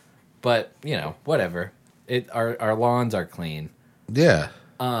again. But, you know, whatever. Our lawns are clean. Yeah.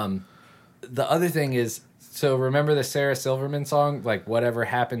 The other thing is, so remember the Sarah Silverman song, like whatever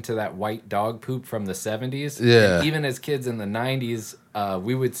happened to that white dog poop from the 70s? Yeah. And even as kids in the 90s,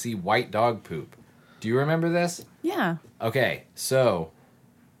 we would see white dog poop. Do you remember this? Yeah. Okay, so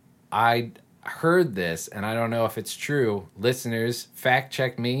I heard this, and I don't know if it's true. Listeners, fact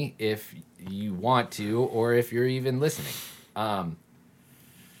check me if you want to, or if you're even listening.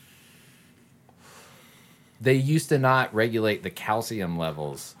 They used to not regulate the calcium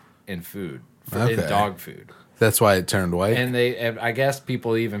levels in food, in Okay. dog food. That's why it turned white. And I guess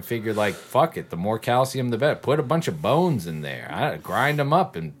people even figured like, fuck it, the more calcium, the better. Put a bunch of bones in there, grind them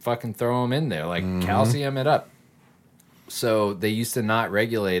up, and fucking throw them in there, like calcium it up. So they used to not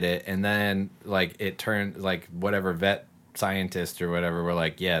regulate it, and then like it turned like whatever vet scientist or whatever were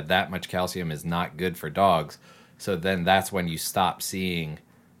like, yeah, that much calcium is not good for dogs. So then that's when you stop seeing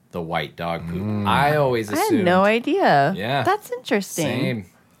the white dog poop. I always I assumed. had no idea. Yeah. That's interesting. Same.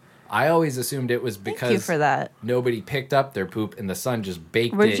 I always assumed it was Thank because you for that. nobody picked up their poop and the sun just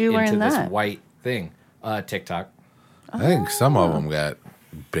baked Where'd it you into learn this that? white thing. TikTok. I think some of them got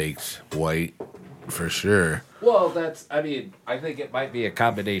baked white for sure. Well, I think it might be a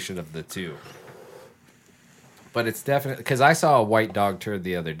combination of the two. But it's definitely, because I saw a white dog turd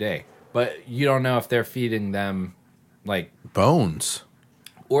the other day, but you don't know if they're feeding them, like, Bones.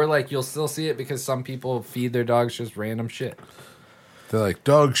 or like you'll still see it because some people feed their dogs just random shit. They're like,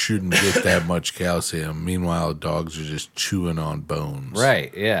 dogs shouldn't get that much calcium. Meanwhile, dogs are just chewing on bones.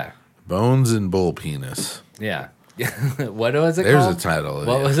 Right, yeah. Bones and bull penis. Yeah. What was it There's called? a title. of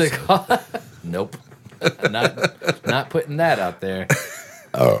What the was it episode. called? Nope. not putting that out there.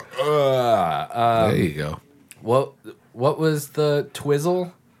 There you go. What was the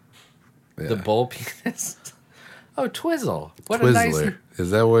Twizzle? Yeah. The bull penis? Oh, Twizzle. What a nice. Twizzler. Is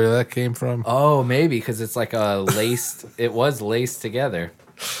that where that came from? Oh, maybe because it's like a laced. It was laced together.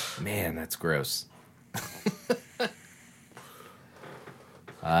 Man, that's gross.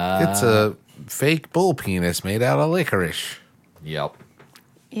 It's a fake bull penis made out of licorice. Yep.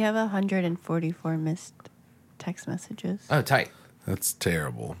 You have 144 missed text messages. Oh, tight. That's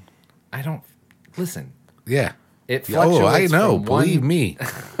terrible. I don't listen. Yeah. It Oh, fluctuates. I know. From Believe me.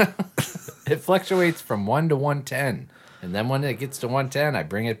 It fluctuates from 1 to 110, and then when it gets to 110, I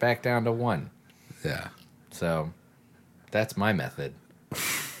bring it back down to 1. Yeah. So that's my method.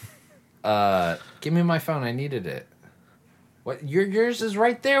 Give me my phone. I needed it. What? Yours is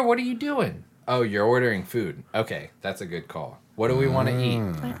right there. What are you doing? Oh, you're ordering food. Okay, that's a good call. What do we want to eat?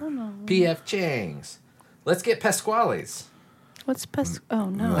 I don't know. P.F. Chang's. Let's get Pasquale's. What's Oh,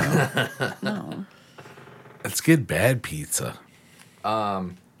 no. No. Let's get bad pizza.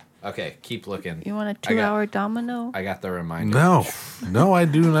 Okay, keep looking. You want a I got- 2-hour domino? I got the reminder. No, I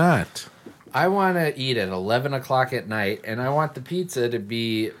do not. I want to eat at 11 o'clock at night, and I want the pizza to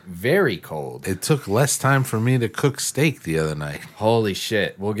be very cold. It took less time for me to cook steak the other night. Holy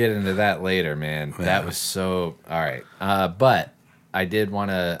shit. We'll get into that later, man. Yeah. That was so... All right. But I did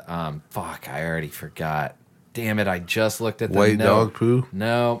want to... fuck, I already forgot. Damn it, I just looked at the White note. dog poo?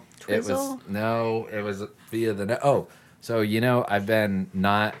 No. Twizzle? It was via the... Oh, so, I've been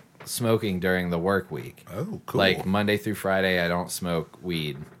not smoking during the work week. Oh, cool. Like, Monday through Friday, I don't smoke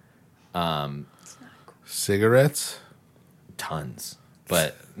weed. Cigarettes? Tons.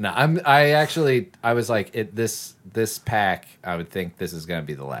 But no, I was like, this pack, I would think this is gonna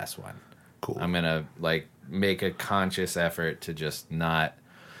be the last one. Cool. I'm gonna like make a conscious effort to just not.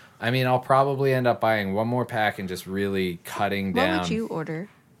 I mean, I'll probably end up buying one more pack and just really cutting down. What would you order?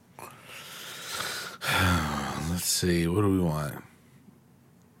 Let's see. What do we want?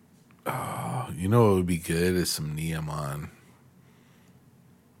 Oh, you know what would be good is some Neomon.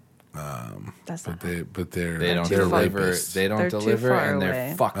 That's But not. they're They don't too deliver. rapists. They don't They're too deliver, far and they're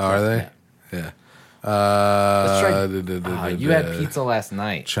away. fucked. Are up. they? Yeah. Let's try. You had pizza last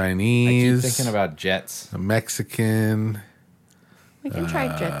night. I keep Chinese. thinking about Jets. Mexican. We can try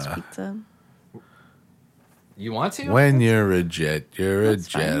Jet's pizza. You want to? When you're a jet, you're That's a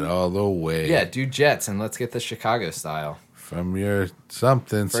jet fine. all the way. Yeah, do Jets, and let's get the Chicago style. From your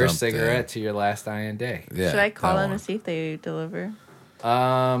something. First something. cigarette to your last dying day. Yeah. Should I call that them one. to see if they deliver?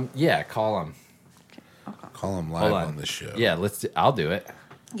 Yeah, call them. Call them live Hold on. on the show. Yeah, I'll do it.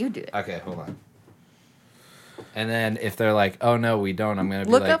 You do it. Okay, hold on. And then if they're like, "Oh no, we don't," I'm gonna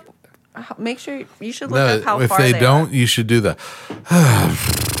be Look like, up. Make sure you should look up how No, if far they they don't, are. you should do the.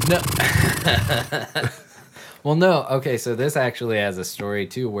 "No." Well, no. Okay, so this actually has a story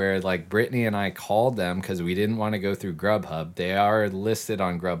too, where like Brittany and I called them because we didn't want to go through Grubhub. They are listed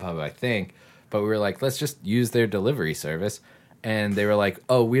on Grubhub, I think, but we were like, let's just use their delivery service. And they were like,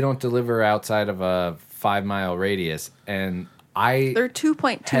 "Oh, we don't deliver outside of a 5-mile radius." And I They're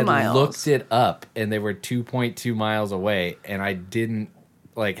 2.2 had miles. looked it up, and they were 2.2 miles away, and I didn't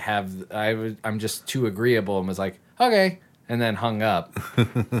like have. I'm just too agreeable and was like, okay, and then hung up.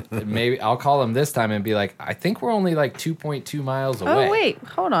 Maybe I'll call them this time and be like, I think we're only like 2.2 miles away. Oh wait,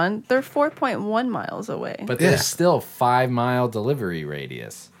 hold on. They're 4.1 miles away. But Yeah. there's still 5-mile delivery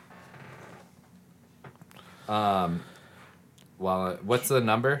radius. Well, what's the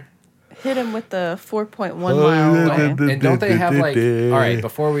number? Hit him with the 4.1 mile away. And don't they have like? All right,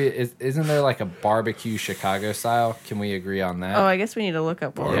 before isn't there like a barbecue Chicago style? Can we agree on that? Oh, I guess we need to look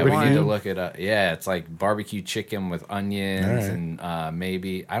up what Yeah, we we want. need to look it up. Yeah, it's like barbecue chicken with onions All right. and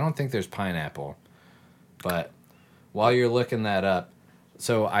maybe I don't think there's pineapple. But while you're looking that up,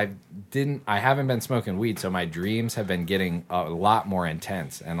 so I haven't been smoking weed, so my dreams have been getting a lot more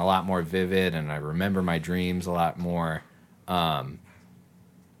intense and a lot more vivid, and I remember my dreams a lot more.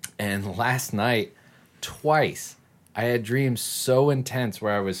 And last night, twice, I had dreams so intense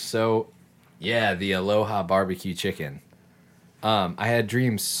where I was the Aloha barbecue chicken. I had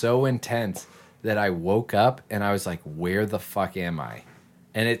dreams so intense that I woke up and I was like, where the fuck am I?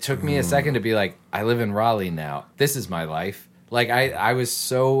 And it took me a second to be like, I live in Raleigh now. This is my life. Like, I was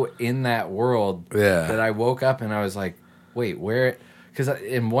so in that world that I woke up and I was like, wait, where? Because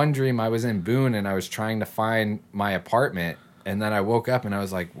in one dream, I was in Boone and I was trying to find my apartment. And then I woke up and I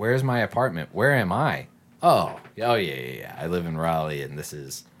was like, where's my apartment? Where am I? Oh, yeah. I live in Raleigh and this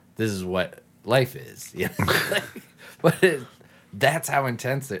is what life is. You know? But that's how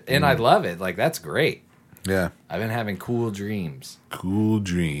intense it is. And I love it. Like, that's great. Yeah. I've been having cool dreams. Cool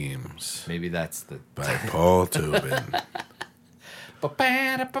Dreams Maybe that's the... by Paul Tobin.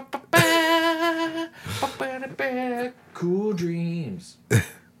 Cool dreams.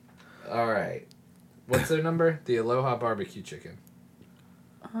 All right. What's their number? The Aloha barbecue chicken.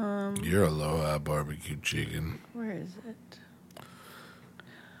 Your Aloha barbecue chicken. Where is it?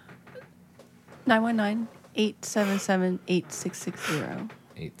 919-877-8660.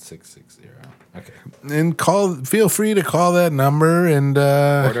 8660. Okay. And feel free to call that number and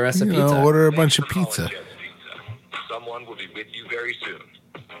Order us a pizza. Order a Thanks bunch of for calling pizza. Jet's Pizza. Someone will be with you very soon.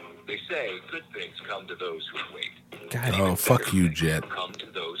 They say good things come to those who wait. God, Oh, fuck Better you, things Jet. Come to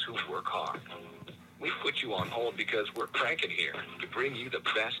those who work hard. We put you on hold because we're cranking here to bring you the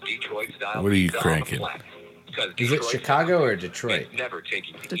best Detroit style. What are you pizza on the cranking? planet. 'Cause Is it Detroit Chicago or is Detroit? never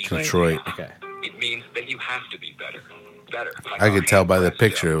taking the easy Detroit. way. Okay. It means that you have to be better. Better. Like I our could tell by the hand-pressed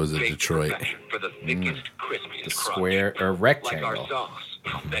picture dough, it was a baked to Detroit. perfection For the thickest, crispiest The crunch. square or Like rectangle. our sauce,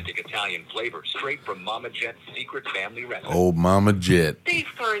 authentic Italian flavor, straight from Mama Jet's secret family recipe. Old Mama Jet. Thanks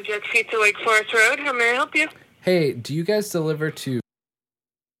for calling Jet's Pizza, Lake Forest Road. How may I help you? Hey, do you guys deliver to...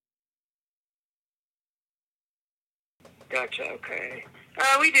 Gotcha, okay.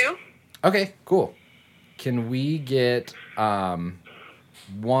 We do. Okay, cool. Can we get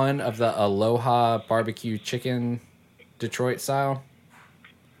one of the Aloha barbecue chicken Detroit style?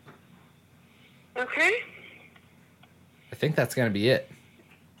 Okay. I think that's going to be it.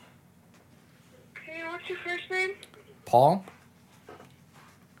 Okay, what's your first name? Paul?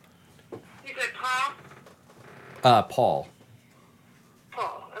 You said Paul? Paul.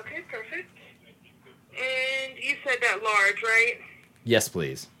 Paul. Okay, perfect. And you said that large, right? Yes,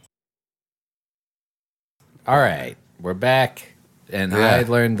 please. All right, we're back. And Yeah. I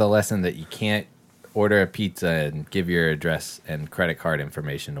learned the lesson that you can't order a pizza and give your address and credit card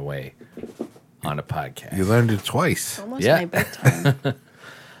information away on a podcast. You learned it twice. Almost Yeah. my bedtime.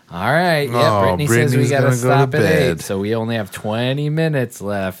 All right. Yeah, Oh, Brittany says we Brittany's got to gonna go stop to at 8, bed. so we only have 20 minutes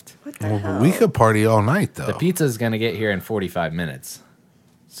left. What the Well, hell? but we could party all night though. The pizza's going to get here in 45 minutes.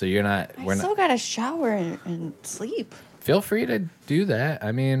 So you're not, I we're still not, gotta shower and sleep. feel free to do that.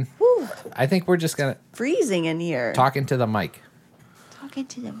 I mean, Whew, I think we're just going to freezing in here. talking to the mic. Talking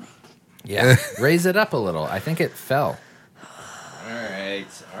to the mic. Yeah. Raise it up a little. I think it fell. All right.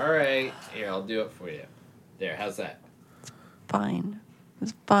 All right. Here, I'll do it for you. There. How's that? Fine. It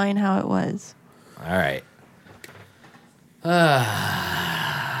was fine how it was. All right.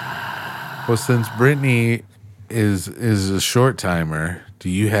 Well, since Brittany is a short timer, do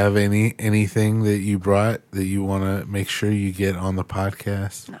you have anything that you brought that you want to make sure you get on the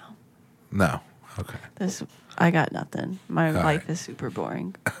podcast? No. No. Okay. I got nothing. My All life right. is super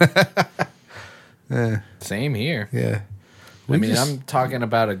boring. Same here. Yeah. I mean, I'm talking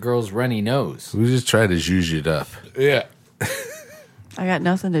about a girl's runny nose. We just try to zhuzh it up. Yeah. I got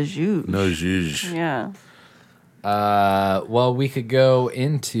nothing to shoot. No zhuzh. Yeah. Well, we could go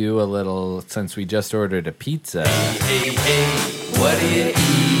into a little, since we just ordered a pizza. What do you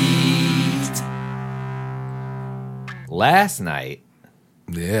eat? Last night,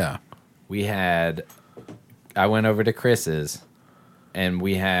 Yeah. I went over to Chris's, and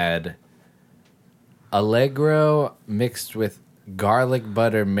we had Allegro mixed with garlic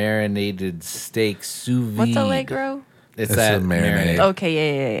butter marinated steak sous vide. What's Allegro? It's It's that a marinade.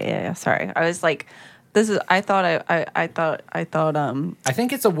 Okay, yeah. Sorry. I was like, this is, I thought, I I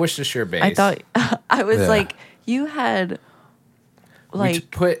think it's a Worcestershire base. I thought, I was Yeah. like, you had, we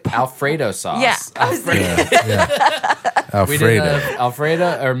like, put Alfredo sauce. yeah. I was thinking, Yeah. We did Alfredo.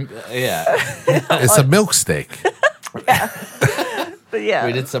 Alfredo, or yeah, It's a milk steak. but yeah.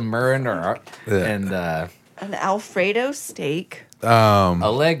 we did some meringue and an Alfredo steak.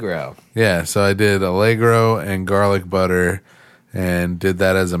 Allegro. Yeah, so I did Allegro and garlic butter and did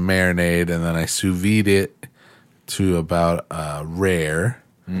that as a marinade, and then I sous vide it to about rare.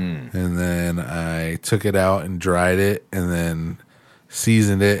 And then I took it out and dried it, and then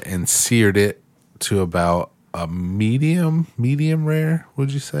seasoned it and seared it to about a medium rare,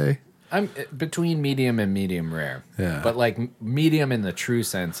 would you say? I'm between medium and medium rare. Yeah. But like medium in the true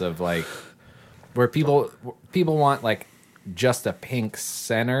sense of like where people want like just a pink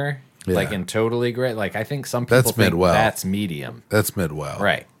center, Yeah. like in totally gray. Like I think some people That's think mid-well. that's medium. That's mid-well.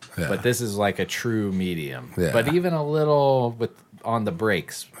 Right. Yeah. But this is like a true medium. Yeah. But even a little with on the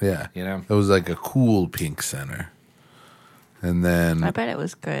brakes. Yeah. You know? It was like a cool pink center. And then I bet it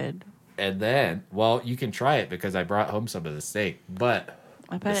was good. And then, well, you can try it because I brought home some of the steak, but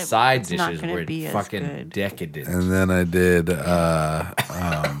I bet the side it's not dishes gonna were be as fucking good. decadent. I did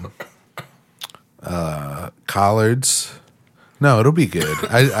collards. No, it'll be good.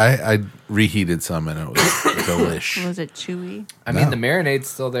 I reheated some and it was delish. Was it chewy? I mean, No. the marinade's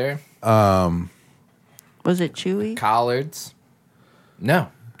still there. Was it chewy? Collards. No.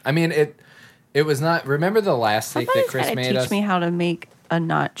 I mean, it was not. Remember the last steak that Somebody's Chris gotta made teach us? me how to make a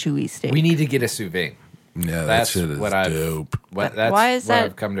not chewy steak. We need to get a sous vide. Yeah, that That's shit is what I've dope. That's Why is what that-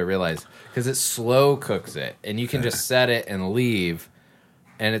 I've come to realize because it slow cooks it, and you can just set it and leave.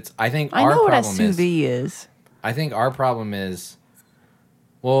 And it's. I think I our know what a problem sous is. vide is. I think our problem is.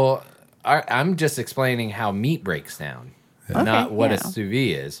 Well, I'm just explaining how meat breaks down, not Okay, what a yeah. sous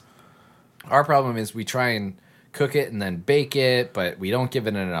vide is. Our problem is we try and cook it and then bake it, but we don't give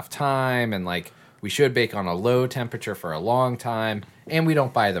it enough time, and like we should bake on a low temperature for a long time, and we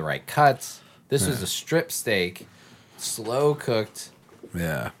don't buy the right cuts. This was a strip steak, slow cooked.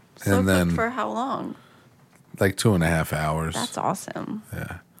 Yeah. So and then cooked for how long? like 2.5 hours. That's awesome.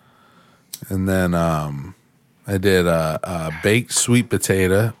 And then I did a baked sweet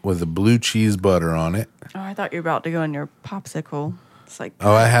potato with a blue cheese butter on it. Oh, I thought you were about to go on your popsicle. It's like,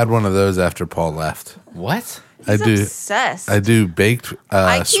 Oh, I had one of those after Paul left. What? I he's do. obsessed. I do baked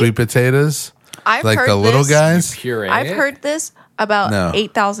I keep- sweet potatoes, I've like heard the little this- guys. Puree. I've it? heard this about No.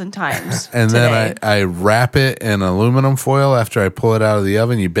 8,000 times. And today. then I wrap it in aluminum foil after I pull it out of the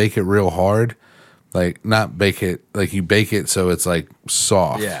oven. You bake it real hard. Like, not bake it, like you bake it so it's like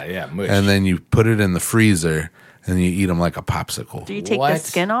soft. Yeah, mush. And then you put it in the freezer and you eat them like a popsicle. Do you take the What?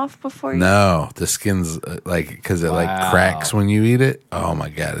 skin off before you? No, the skin's like, because it like Wow. cracks when you eat it. Oh my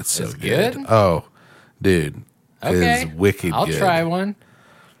God, it's so It's good. good? Oh, dude. Okay. It's wicked I'll good. try one.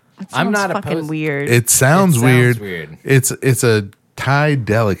 It I'm sounds not fucking opposed- weird. It sounds, It sounds weird. weird. It's a Thai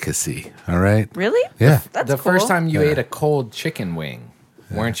delicacy. All right. Really? Yeah. That's The cool. first time you Yeah. ate a cold chicken wing,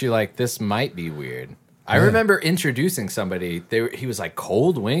 weren't you like, this might be weird? I remember introducing somebody. He was like,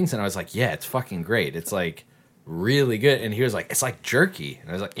 cold wings, and I was like, yeah, it's fucking great. It's like really good. And he was like, it's like jerky. And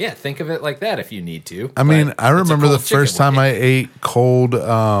I was like, yeah, think of it like that if you need to. I mean, But I it's a remember the cold chicken first time wing. I ate cold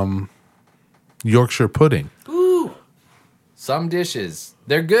Yorkshire pudding. Ooh. Some dishes,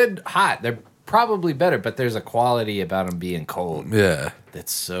 they're good hot. They're probably better, but there's a quality about them being cold. Yeah.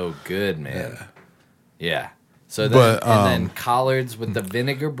 That's so good, man. Yeah. So then, But, and then collards with the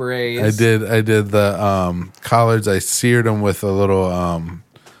vinegar braise. I did the collards. I seared them with a little.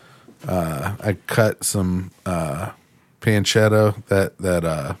 I cut some pancetta,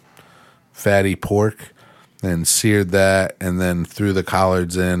 that fatty pork, and seared that, and then threw the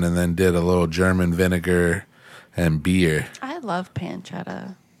collards in, and then did a little German vinegar and beer. I love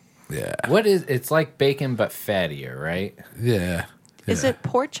pancetta. Yeah, It's like bacon but fattier, right? yeah. Is it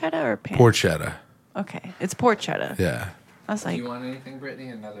porchetta or pan? Porchetta? Okay, it's porchetta. Yeah. I was like, want anything, Brittany?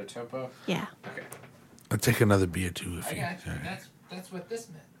 Another topo? yeah. Okay. I'll take another beer too if you. That's what this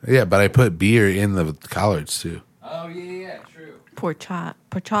meant. Yeah, but I put beer in the collards too. Oh yeah, true.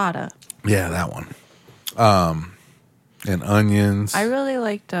 Porchata. Yeah, that one. And onions. I really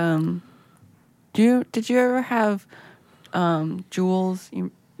liked. Did you ever have Jules,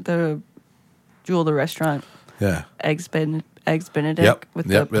 the Jewel the restaurant, Yeah. eggs Benedict Yep. with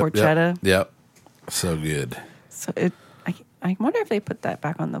yep, the yep, porchetta? Yep. So good. So I wonder if they put that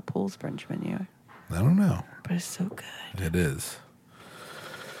back on the Pools brunch menu, I don't know. but it's so good. It is.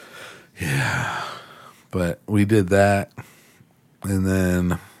 Yeah. But we did that. And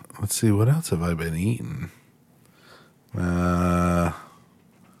then let's see, what else have I been eating?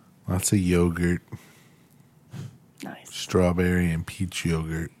 Lots of yogurt, Nice, strawberry and peach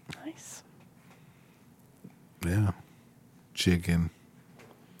yogurt. nice. Yeah. Chicken.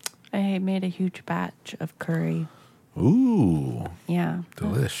 I made a huge batch of curry. Ooh. Yeah.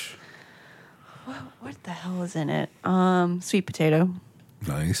 Delish. What the hell is in it? Sweet potato,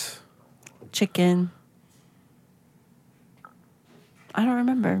 Nice. chicken. I don't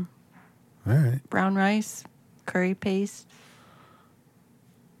remember. All right. Brown rice, curry paste.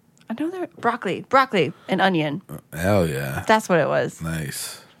 I know there broccoli, and onion. Hell yeah. That's what it was.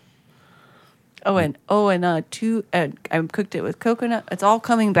 Nice. I cooked it with coconut. It's all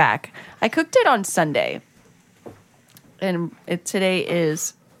coming back. I cooked it on Sunday, and today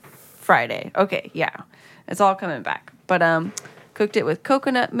is Friday. Okay, yeah, it's all coming back. But cooked it with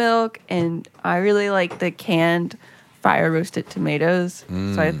coconut milk, and I really like the canned fire roasted tomatoes.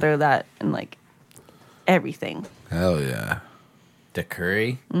 So I throw that in like everything. Hell yeah. The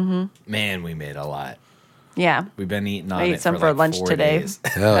curry? Mm-hmm. Man, we made a lot. Yeah, We've been eating on I it ate some for for like lunch 4 today, days.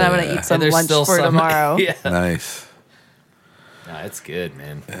 Hell and I'm yeah. gonna eat some And there's lunch still for some- tomorrow. yeah. Nice. No, it's good,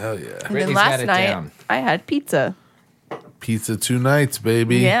 man. Hell yeah. And then Brittany's got last it night down. I had pizza. Pizza 2 nights,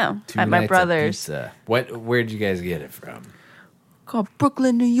 baby. Yeah, 2 at my nights of brother's. pizza. Where'd you guys get it from? Called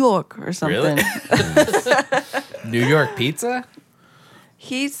Brooklyn, New York, or something. Really? New York pizza?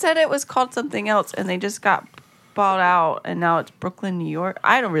 He said it was called something else, and they just got bought out, and now it's Brooklyn, New York.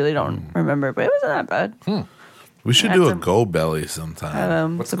 I don't remember, but it wasn't that bad. We should Had do a some- gold belly sometime.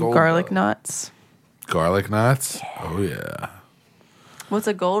 Had What's some gold garlic belly? nuts. Garlic knots? Oh, yeah. What's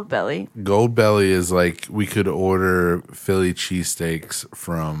a gold belly? Gold belly is like we could order Philly cheesesteaks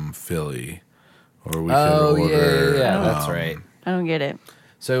from Philly. Or we could order. yeah, that's right. I don't get it.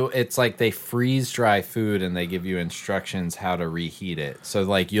 So it's like they freeze dry food and they give you instructions how to reheat it. So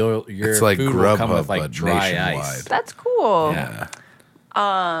like your It's like food will come Grubhub, with like but dry nationwide. ice. That's cool. Yeah.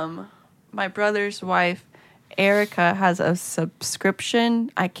 My brother's wife, Erica, has a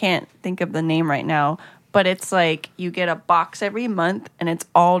subscription. I can't think of the name right now, but it's like you get a box every month, and it's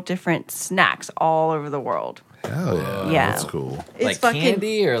all different snacks all over the world. Hell yeah. Yeah. That's cool. It's Like fucking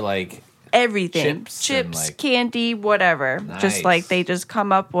candy or like everything, chips and, like- candy, whatever. Just Nice. like they just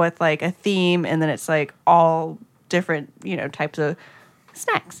come up with like a theme, and then it's like all different, types of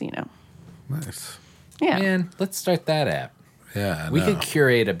snacks. Nice. Yeah. man, let's start that app. Yeah. I We know. could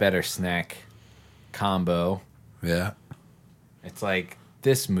curate a better snack combo. Yeah. It's like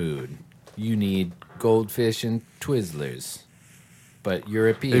this mood. You need goldfish and Twizzlers, but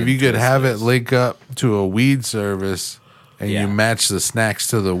European. If you could have it Twizzlers. link up to a weed service and Yeah. you match the snacks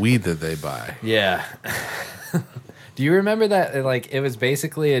to the weed that they buy. Yeah. Do you remember that? Like, it was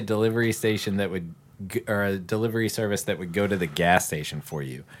basically a delivery station that would, or a delivery service that would go to the gas station for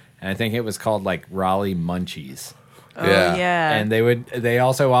you. And I think it was called like Raleigh Munchies. Oh, Yeah. yeah. And they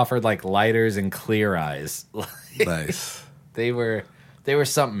also offered like lighters and clear eyes. Nice. They were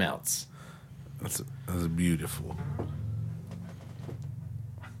something else. That's beautiful.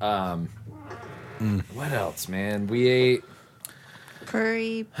 What else, man? We ate.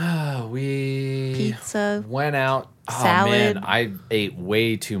 Curry, We pizza. went out. Oh Salad. man, I ate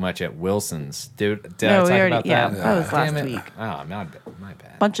way too much at Wilson's. Did No, I we talk already- about yeah, that? that was Damn last it. week. Oh, my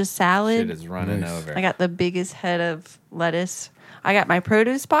bad. Bunch of Shit salad. is running Nice. over. I got the biggest head of lettuce. I got my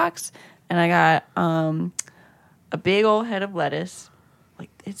produce box, and I got a big old head of lettuce. Like,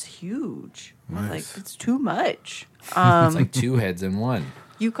 it's huge. Nice. Like, it's too much. It's like two heads in one.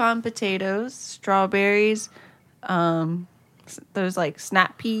 Yukon potatoes, strawberries, those like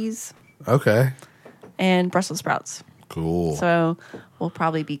snap peas, Okay. and Brussels sprouts. Cool. So we'll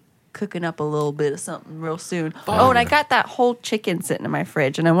probably be cooking up a little bit of something real soon. Oh, and I got that whole chicken sitting in my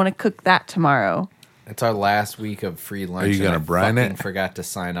fridge, and I want to cook that tomorrow. It's our last week of free lunch. Are you and gonna I brine fucking it? Forgot to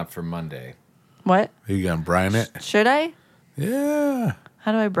sign up for Monday. What? Are you gonna brine it? Should I? Yeah.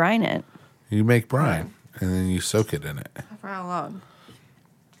 How do I brine it? You make brine and then you soak it in it. For how long?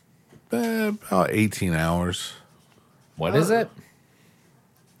 About 18 hours. What is it?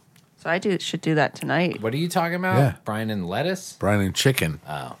 So I should do that tonight. What are you talking about? Yeah. Brine and lettuce? Brine and chicken.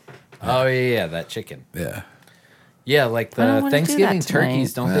 Oh yeah, that chicken. Yeah. Yeah, like I don't the wanna do Thanksgiving that tonight.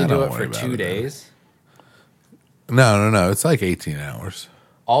 turkeys, don't Nah, they do don't it for worry about 2 it, days? No. It's like 18 hours.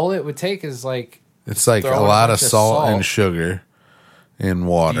 All it would take is like It's like Throw a in a lot of bunch of salt and salt. sugar in do you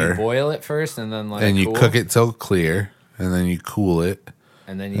water. boil it first and then let And it you cool, cook it till clear. And then you cool it.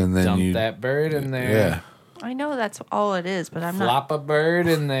 and then you and then dump you- that bird in there. Yeah. I know that's all it is, but I'm not. Flop a bird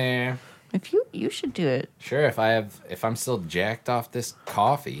in there. If you should do it. Sure, if I'm still jacked off this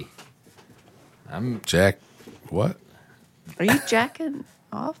coffee, I'm Jack, what? Are you jacking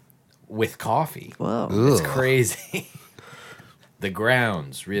off? with coffee. Whoa. It's Ugh. crazy. The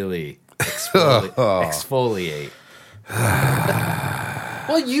grounds really exfoliate.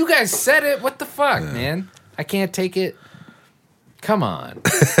 Well, you guys said it. What the fuck, man? I can't take it. Come on.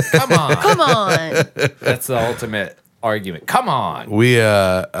 Come on. Come on. That's the ultimate argument. Come on. We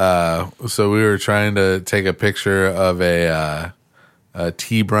so we were trying to take a picture of a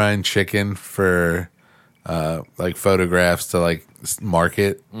tea brine chicken for like photographs to like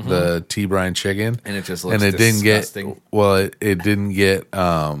market the tea brine chicken, And it just looks and it didn't disgusting. get well. It didn't get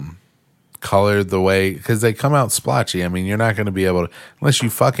colored the way because they come out splotchy. I mean, you're not going to be able to unless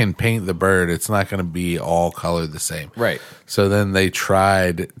you fucking paint the bird. It's not going to be all colored the same, Right. So then they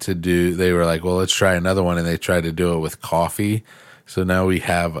tried to do. They were like, "Well, let's try another one," and they tried to do it with coffee. So now we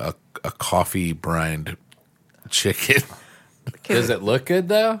have a coffee brined chicken. Does it look good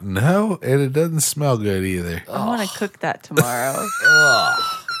though? No, and it doesn't smell good either. I want to cook that tomorrow.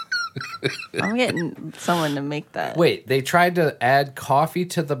 I'm getting someone to make that. Wait, they tried to add coffee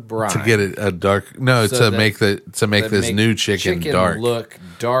to the brine To get it a dark, no, So to that- make this make new chicken dark. look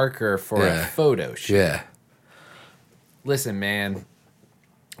darker for Yeah. a photo shoot. Yeah, Listen, man,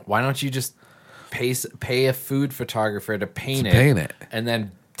 why don't you just pay a food photographer to paint it, it. and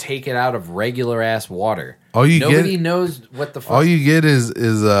then take it out of regular ass water? All you Nobody get- knows what the fuck. all you get is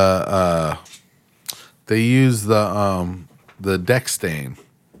they use the deck stain.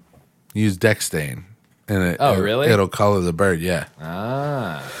 Use deck stain, and Really? it'll color the bird. Yeah,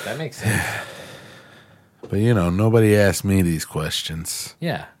 That makes sense. but nobody asked me these questions.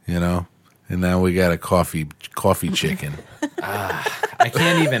 Yeah, And now we got a coffee chicken. I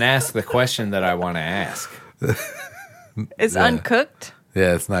can't even ask the question that I want to ask. It's uncooked.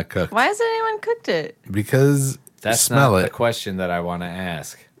 Yeah, it's not cooked Why hasn't anyone cooked it? because That's smell not it. the question that I want to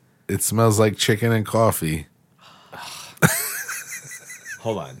ask. It smells like chicken and coffee.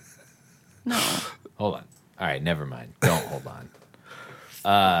 Hold on. No. Hold on. All right, never mind. Don't hold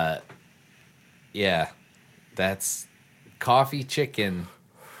on. Yeah, that's coffee chicken.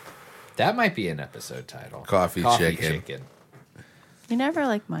 That might be an episode title. Coffee chicken. You never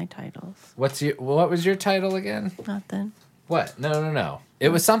like my titles. What was your title again? Nothing. What? No. It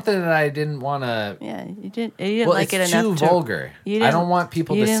was something that I didn't want to. Yeah, you didn't Well, like it's it enough too to, vulgar. You I didn't- don't want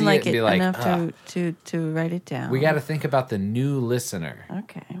people you to didn't see like it and be like, enough "Ugh." to write it down. We got to think about the new listener.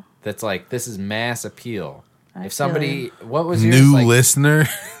 Okay. That's like, this is mass appeal. I If feel somebody, you. what was yours? New like, listener.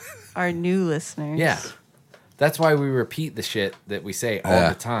 Our new listeners. Yeah. That's why we repeat the shit that we say all Yeah.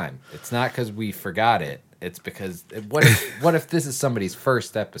 the time. It's not because we forgot it. It's because what if this is somebody's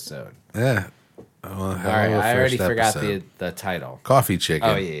first episode? Yeah. Well, All right, I already forgot the title. coffee chicken.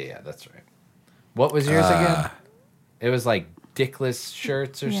 Oh yeah, that's right. What was yours again? It was like dickless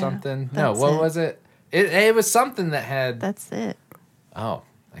shirts or Yeah, something. No, that's what it. was it? It was something that had. That's it. Oh,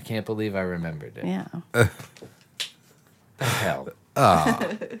 I can't believe I remembered it. Yeah. The hell.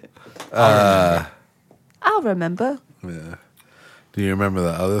 I'll remember. Yeah. Do you remember the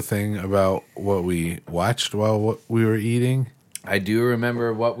other thing about what we watched while we were eating? I do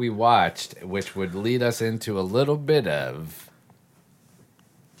remember what we watched, which would lead us into a little bit of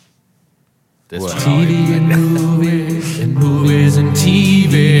This What? one TV and movies and movies and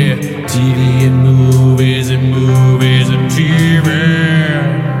TV. TV and movies and movies and TV.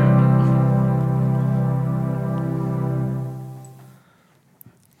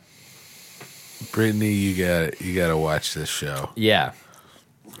 Brittany, you got to watch this show. Yeah.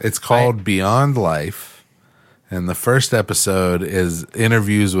 It's called Beyond Life, and the first episode is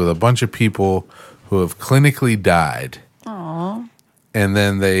interviews with a bunch of people who have clinically died. Aw. And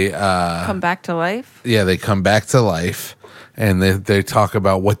then they Come back to life. they come back to life, and they talk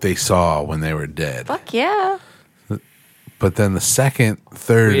about what they saw when they were dead. Fuck yeah. But then the second,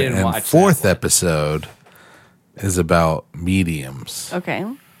 third, We didn't and watch fourth that one. episode is about mediums, Okay.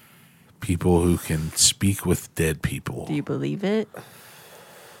 people who can speak with dead people. Do you believe it?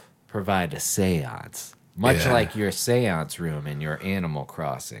 Provide a seance. Much Yeah. like your seance room in your Animal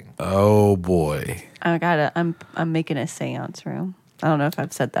Crossing. Oh boy. I'm making a seance room. I don't know if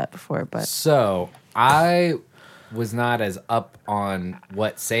I've said that before, but So I was not as up on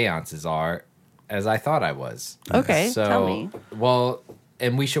what seances are as I thought I was. okay. So, Tell me. Well,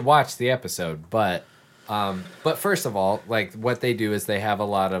 and we should watch the episode, but first of all, like what they do is they have a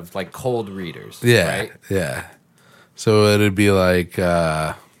lot of like cold readers. Yeah. Right? Yeah. So it'd be like,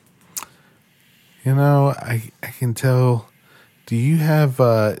 I can tell. Do you have,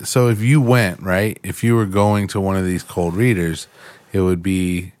 so if you went, right, if you were going to one of these cold readers, it would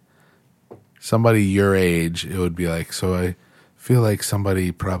be somebody your age. It would be like, so I feel like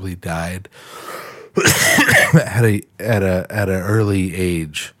somebody probably died at an early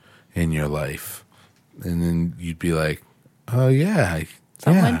age in your life. And then you'd be like, oh yeah.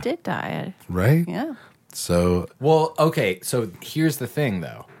 Someone yeah, did die. right? Yeah. So Well, okay, so here's the thing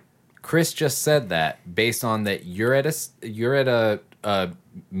though. Chris just said that based on that you're at a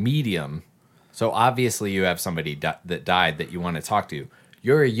medium. So obviously you have somebody that died that you want to talk to.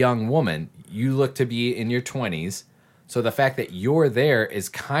 You're a young woman. You look to be in your 20s. So the fact that you're there is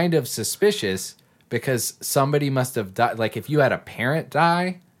kind of suspicious because somebody must have died. Like if you had a parent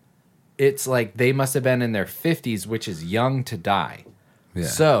die, it's like they must have been in their 50s, which is young to die. yeah.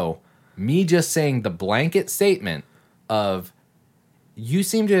 So, me just saying the blanket statement of you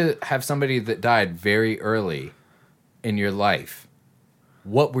seem to have somebody that died very early in your life.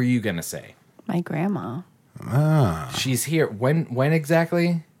 What were you going to say? My grandma. She's here. When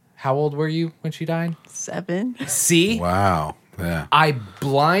exactly? How old were you when she died? 7. See? Wow. Yeah. I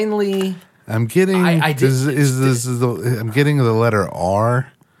blindly I'm getting I did- I'm getting the letter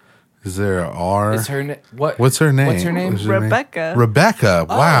R. Is there a R? is her what What's her name? What's her name? What's her name? Rebecca. Rebecca.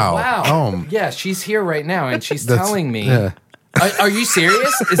 Oh, Wow. wow. Oh, Yeah, she's here right now and she's that's- telling me yeah. Are you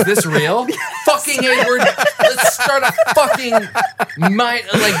serious? Is this real? Fucking Edward, let's start a fucking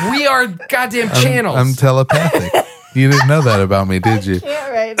we are goddamn channels. I'm telepathic. You didn't know that about me, did you? Yeah,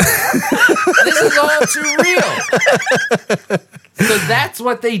 right. This is all too real. So that's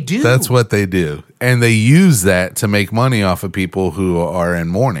what they do. That's what they do. And they use that to make money off of people who are in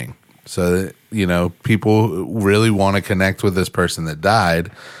mourning. So, that, people really want to connect with this person that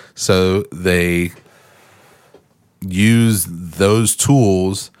died. So they use those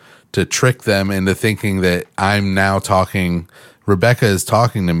tools to trick them into thinking that I'm now talking, Rebecca is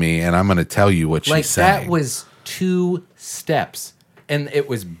talking to me, and I'm going to tell you what she's saying. that was 2 steps. And it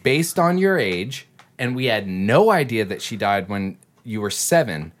was based on your age. And we had no idea that she died when you were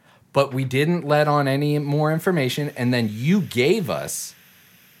 7. But we didn't let on any more information. And then you gave us,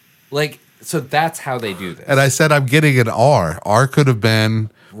 so that's how they do this. And I said, I'm getting an R. R could have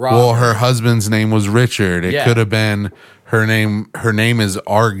been, Robert. well, her husband's name was Richard. It Yeah. could have been her name. Her name is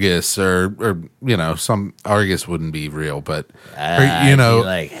Argus, or some Argus wouldn't be real, but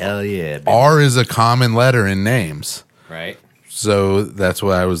hell yeah. Baby. R is a common letter in names. Right? So that's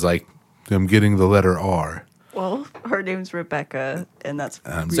why I was like, I'm getting the letter R. Well, her name's Rebecca, and that's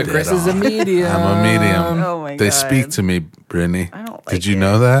So dead Chris is a on. medium. I'm a medium. Oh my They God. speak to me, Brittany. I don't Did like you it.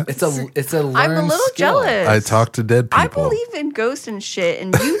 know that? It's a learned I'm a little skill. jealous. I talk to dead I people. believe in ghosts and shit,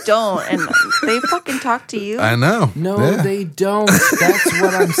 and you don't, and they fucking talk to you. I know. No, Yeah. they don't. That's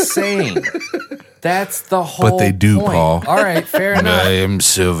what I'm saying. That's the whole they do, point. Paul. All right, fair enough. I am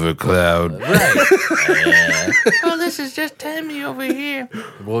Silver Cloud. Right. Oh, this is just Tammy over here.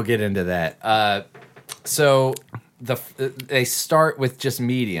 We'll get into that. So they start with just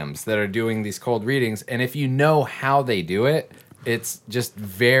mediums that are doing these cold readings, and if you know how they do it, it's just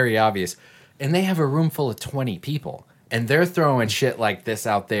very obvious. And they have a room full of 20 people, and they're throwing shit like this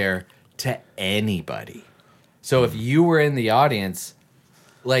out there to anybody. So if you were in the audience,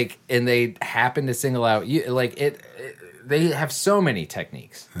 and they happen to single out you, they have so many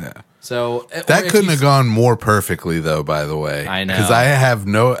techniques. Yeah. So That couldn't have gone more perfectly, though. By the way, I know. because I had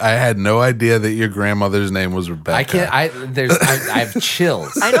no idea that your grandmother's name was Rebecca. I can't. I have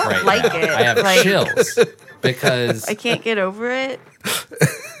chills. I don't right like now. it. I have Like- chills because I can't get over it.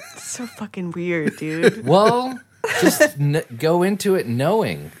 It's so fucking weird, dude. well, just go into it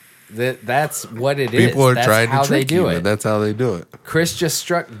knowing that that's what it is. People are That's trying how to they trick do you, it. but that's how they do it. Chris just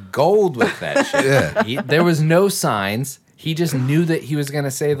struck gold with that shit. Yeah. There was no signs. He just knew that he was going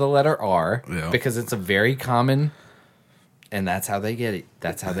to say the letter R Yeah. because it's a very common, and that's how they get it.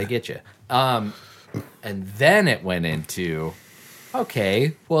 That's how they get you. And then it went into,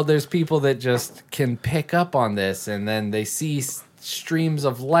 okay, well, there's people that just can pick up on this, and then they see streams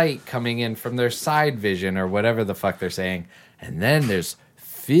of light coming in from their side vision or whatever the fuck they're saying. And then there's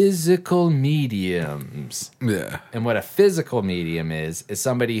physical mediums. Yeah. And what a physical medium is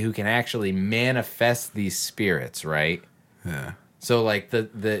somebody who can actually manifest these spirits, right? Yeah. So like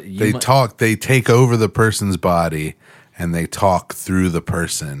They take over the person's body and they talk through the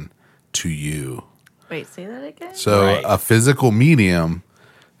person to you. Wait, say that again? So Right. a physical medium,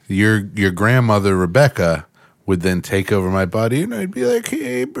 your grandmother Rebecca would then take over my body, and I'd be like,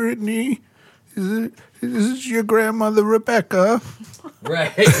 "Hey, Brittany, is this your grandmother Rebecca?"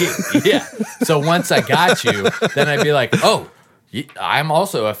 right, yeah. So once I got you, then I'd be like, oh, I'm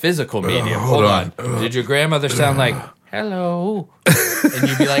also a physical medium. Hold on. Did your grandmother sound like hello? And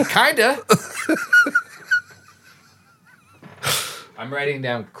you'd be like, kinda. I'm writing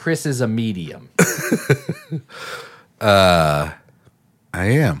down Chris is a medium. I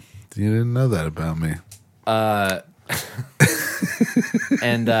am. You didn't know that about me.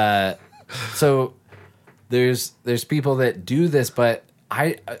 And so there's people that do this, but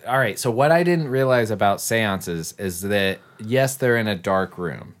all right, so what I didn't realize about seances is that yes, they're in a dark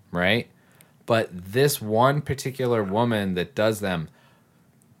room, right? But this one particular woman that does them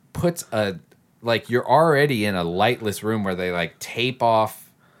puts you're already in a lightless room where they like tape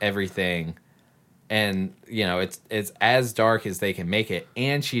off everything, and it's as dark as they can make it,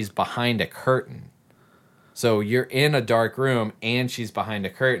 and she's behind a curtain. So you're in a dark room and she's behind a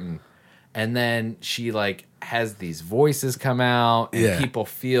curtain, and then she like has these voices come out, and people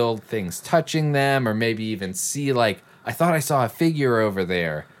feel things touching them, or maybe even see like, I thought I saw a figure over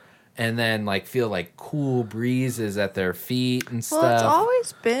there, and then like feel like cool breezes at their feet and stuff. Well, it's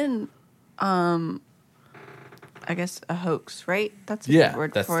always been, I guess, a hoax, right? That's a good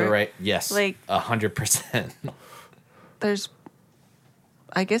word that's for the it. right. Yes, Like 100%. There's,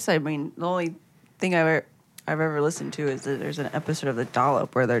 I guess, I mean, the only thing I've ever listened to is that there's an episode of The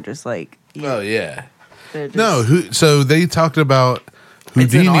Dollop where they're just like, Oh yeah. they're just, No, so they talked about It's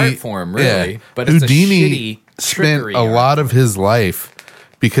Houdini. an art form, really, but it's Houdini a shitty spent trickery a art lot of his life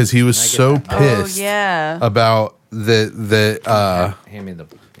because he was so oh pissed yeah, about that Hand me the.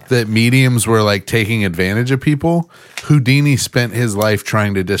 that mediums were like taking advantage of people. Houdini spent his life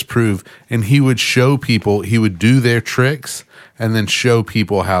trying to disprove, and he would show people, he would do their tricks and then show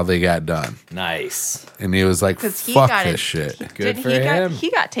people how they got done. Nice. And he was like, because he fuck got this it. shit. Good for he him.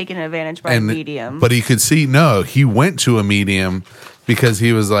 He got taken advantage by a medium. But he could see, no, he went to a medium because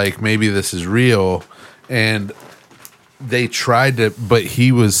he was like, maybe this is real. And they tried to, but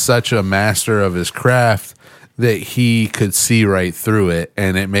he was such a master of his craft that he could see right through it.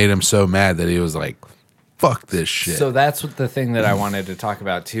 And it made him so mad that he was like, fuck this shit. So that's what the thing that I wanted to talk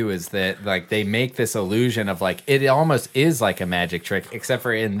about too, is that like they make this illusion of like it almost is like a magic trick, except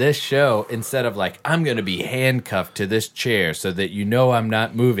for in this show, instead of like I'm gonna be handcuffed to this chair so that you know I'm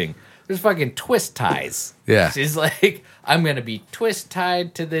not moving, there's fucking twist ties. Yeah. She's like, I'm gonna be twist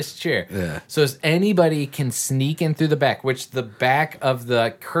tied to this chair. Yeah. So as anybody can sneak in through the back, which the back of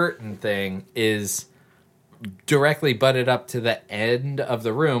the curtain thing is directly butted up to the end of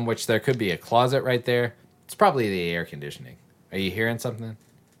the room, which there could be a closet right there. It's probably the air conditioning. Are you hearing something?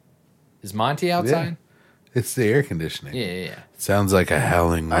 Is Monty outside? It's the air conditioning. Yeah. Sounds like a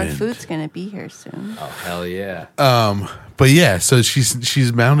howling Our wind. food's gonna be here soon. Oh, hell yeah. But yeah, so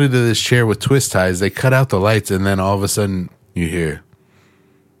she's mounted to this chair with twist ties. They cut out the lights, and then all of a sudden you hear,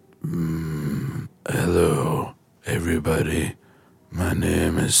 "Hello, everybody. My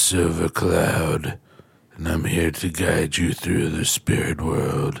name is Silver Cloud, and I'm here to guide you through the spirit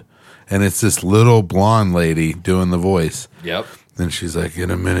world." And it's this little blonde lady doing the voice. Yep. Then she's like, "In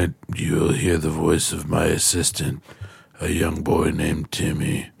a minute, you'll hear the voice of my assistant, a young boy named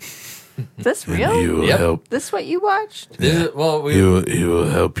Timmy. Is this And real? he will Yep. help. This what you watched? This is, well, He will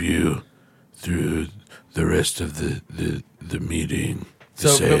help you through the rest of the meeting, the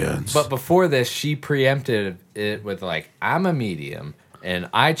seance." but before this, she preempted it with like, I'm a medium and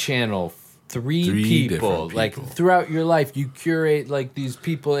I channel three Three people. different Like people. throughout your life, you curate like these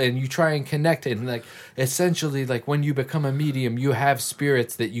people and you try and connect it. And like essentially, like when you become a medium, you have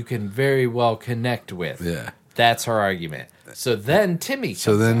spirits that you can very well connect with. Yeah. That's her argument. So then Timmy comes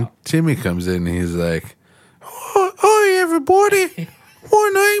So then out. Timmy comes in and he's like, "Hi everybody,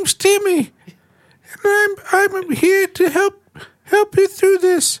 my name's Timmy, and I'm here to help you through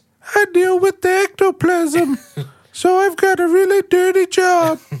this. I deal with the ectoplasm, so I've got a really dirty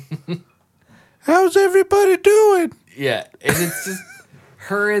job. How's everybody doing?" Yeah, and it's just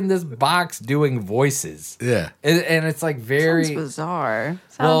her in this box doing voices. Yeah, And it's like very Sounds bizarre.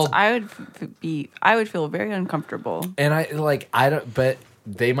 Well- I would feel very uncomfortable. and I don't but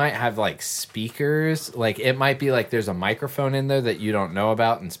they might have like speakers. Like it might be like there's a microphone in there that you don't know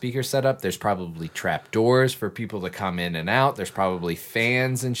about and speaker setup. There's probably trap doors for people to come in and out. There's probably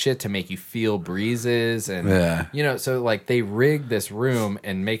fans and shit to make you feel breezes and Yeah. you know, so like they rig this room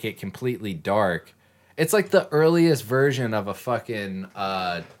and make it completely dark. It's like the earliest version of a fucking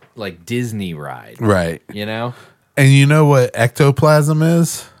like Disney ride. right. You know? And you know what ectoplasm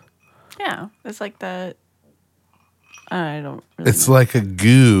is? Yeah, it's like that. I don't. Really It's like a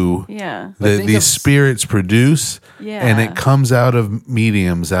goo Yeah. that think these of- spirits produce, Yeah. and it comes out of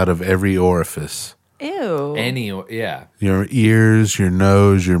mediums out of every orifice. Ew. Yeah. Your ears, your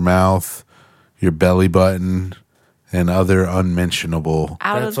nose, your mouth, your belly button, and other unmentionable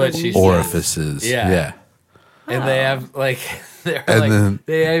Out That's of what the she said. orifices. Yeah. Yeah. And they have like they're And like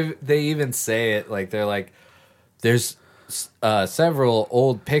then- they even say it like they're like there's several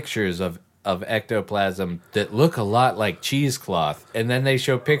old pictures of ectoplasm that look a lot like cheesecloth, and then they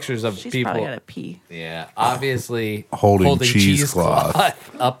show pictures of She's people probably gotta pee. yeah obviously Holding cheesecloth.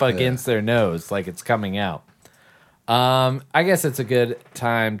 up against their nose like it's coming out. I guess it's a good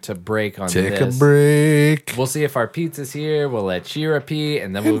time to break on Take this. a break. We'll see if our pizza's here. We'll let Shira pee,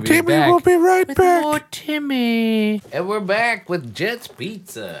 and then we'll And be Timmy back. will be right with back. more Timmy. And we're back with Jet's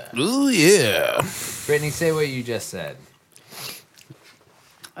Pizza. Ooh, yeah. Brittany, say what you just said.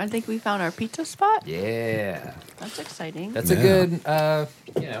 I think we found our pizza spot. Yeah. That's exciting. That's a Yeah.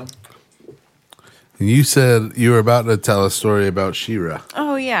 good, you know. You said you were about to tell a story about Shira.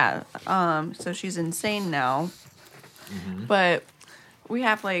 Oh yeah. So she's insane now. But we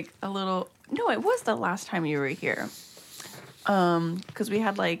have like a little. No, it was the last time you were here. Because we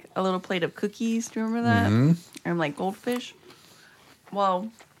had like a little plate of cookies. Do you remember that? And like goldfish.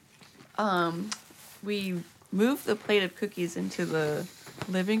 Well, we moved the plate of cookies into the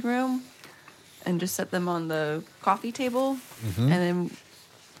living room and just set them on the coffee table. And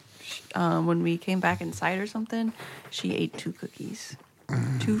then when we came back inside or something, she ate 2 cookies.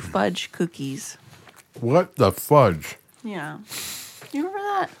 2 fudge cookies. What the fudge? Yeah. You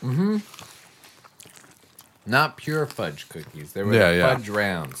remember that? Not pure fudge cookies. They were Yeah, the yeah. fudge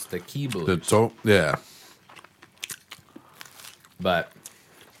rounds, the The Keeblers. yeah. But,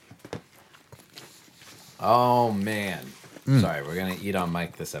 oh man. Sorry, we're going to eat on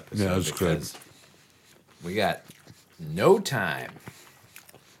mic this episode Yeah, that's good. because we got no time.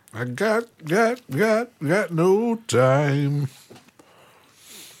 I got no time.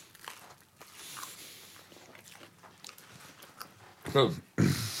 Good.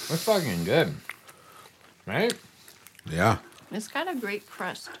 That's fucking good. Right? Yeah. It's got a great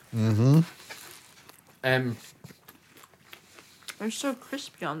crust. And They're so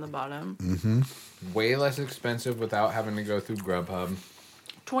crispy on the bottom. way less expensive without having to go through Grubhub.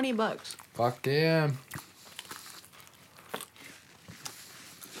 $20. Fuck yeah.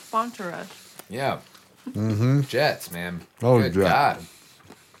 Sponsor us. Yeah. Jets, man. Oh, Good Jet. God.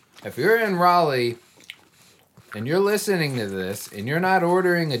 If you're in Raleigh and you're listening to this and you're not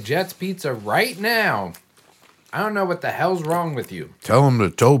ordering a Jets pizza right now, I don't know what the hell's wrong with you. Tell him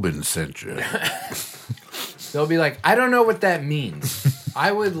that Tobin sent you. They'll be like, I don't know what that means.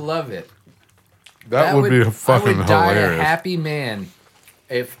 I would love it. That would be fucking I would die a hilarious. happy man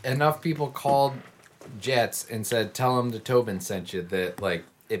if enough people called Jets and said, tell them the Tobin sent you, that like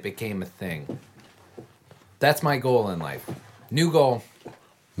it became a thing. That's my goal in life. New goal.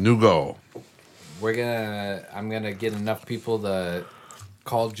 New goal. I'm gonna get enough people to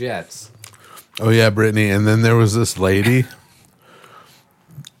call Jets. Oh yeah, Brittany. And then there was this lady.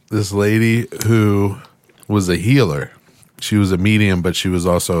 This lady who was a healer. She was a medium, but she was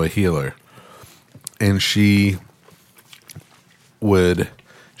also a healer. And she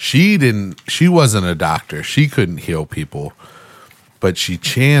wasn't a doctor. She couldn't heal people. But she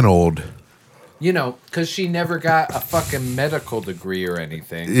channeled. You know, because she never got a fucking medical degree or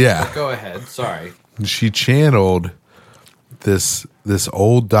anything. Yeah. But go ahead. Sorry. She channeled this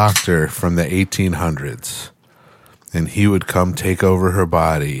old doctor from the 1800s, and he would come take over her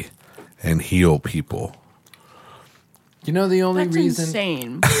body and heal people. You know, the only That's reason.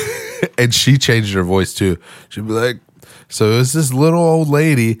 insane. And she changed her voice too. She'd be like, so it's this little old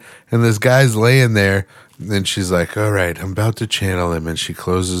lady, and this guy's laying there. And then she's like, all right, I'm about to channel him. And she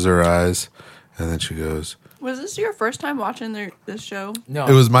closes her eyes, and then she goes, Was this your first time watching this show? No,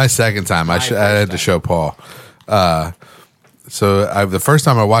 it was my second time. I first had to time. show Paul. So the first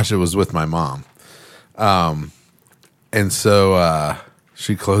time I watched it was with my mom. And so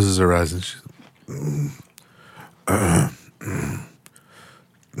she closes her eyes and she's,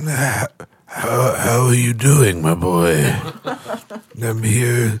 how are you doing, my boy? I'm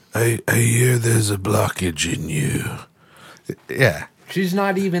here. I hear there's a blockage in you. Yeah. she's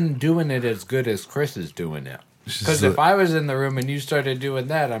not even doing it as good as Chris is doing it. She's Because if I was in the room and you started doing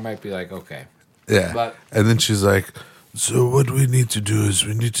that, I might be like, okay. Yeah. But- and then she's like, so what we need to do is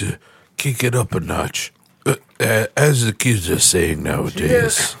we need to kick it up a notch. As the kids are saying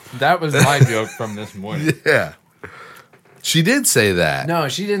nowadays. That was my joke from this morning. Yeah. She did say that. No,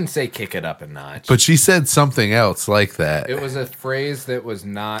 she didn't say kick it up a notch. But she said something else like that. it was a phrase that was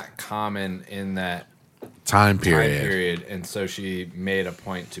not common in that time time period. period. And so she made a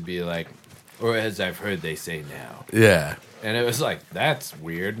point to be like, or as I've heard they say now. Yeah. And it was like, that's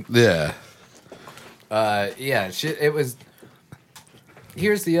weird. Yeah. Yeah, it was.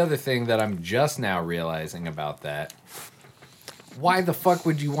 Here's the other thing that I'm just now realizing about that. Why the fuck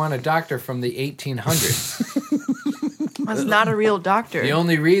would you want a doctor from the 1800s? That's not a real doctor. The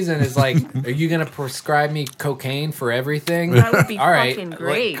only reason is like, are you gonna prescribe me cocaine for everything? That would be All right, fucking like,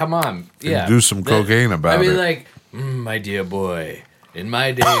 great. come on, yeah, do some cocaine about I'd be it. like, my dear boy, in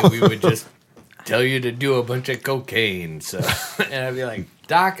my day we would just tell you to do a bunch of cocaine. So, and I'd be like,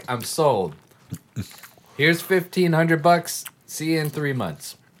 Doc, I'm sold. Here's $1,500. See you in 3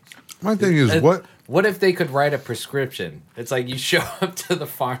 months. My thing is, And what? What if they could write a prescription? It's like you show up to the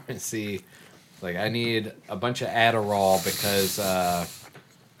pharmacy, like I need a bunch of Adderall because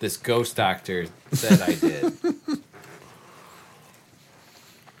this ghost doctor said I did.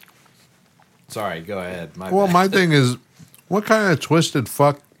 Sorry, go ahead. Well, bad. my thing is, what kind of twisted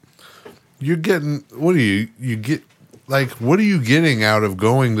fuck you're getting? What do you get? Like, what are you getting out of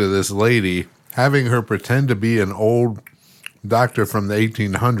going to this lady, having her pretend to be an old doctor from the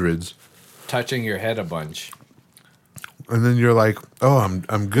 1800s, touching your head a bunch. and then you're like, "Oh,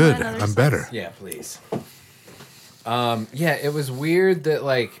 I'm good. another I'm slice? better." Yeah, please. Yeah, it was weird that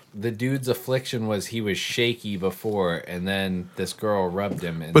like the dude's affliction was he was shaky before, and then this girl rubbed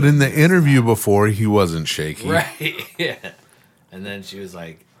him. And But in the interview before, he wasn't shaky. right, yeah, and then she was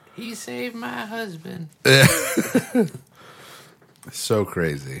like, "He saved my husband." So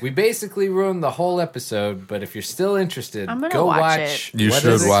crazy. We basically ruined the whole episode, but if you're still interested, I'm gonna go watch watch. You what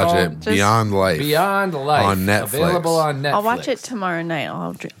should is it watch called? it. Beyond Life. Beyond Life On Netflix. Available on Netflix. I'll watch it tomorrow night.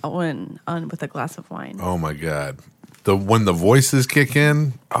 I'll drink on with a glass of wine. Oh my god. When the voices kick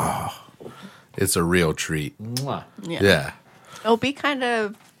in, it's a real treat. Mwah. Yeah. It'll be kind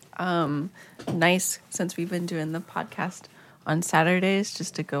of nice since we've been doing the podcast on Saturdays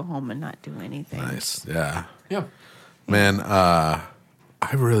just to go home and not do anything. Nice. Yeah. Yeah. Man,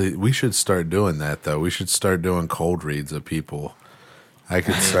 we should start doing that though. We should start doing cold reads of people. I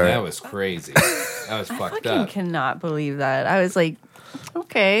could Man, start. that was crazy. That was I fucked fucking up. cannot believe that. I was like,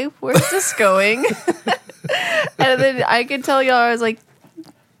 okay, where's this going? And then I could tell y'all, I was like,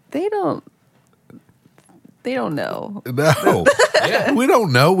 they don't know. No. Yeah, We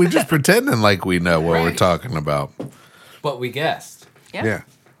don't know. We just pretending like we know what we're Right. talking about. but we guessed, Yeah.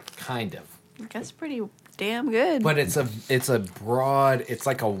 kind of. That's pretty damn good. But it's a broad. It's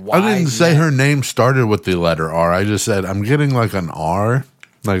like a wide. I didn't say net. her name started with the letter R. I just said I'm getting like an R.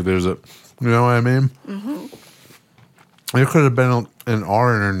 Like there's a, you know what I mean? Mm-hmm. There could have been an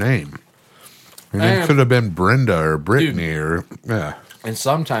R in her name. And it am- could have been Brenda or Brittany or yeah. And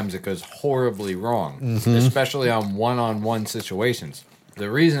sometimes it goes horribly wrong, Mm-hmm. especially on one-on-one situations. The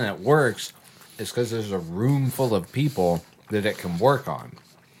reason it works is because there's a room full of people that it can work on.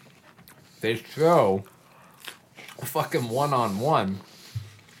 They show a fucking one-on-one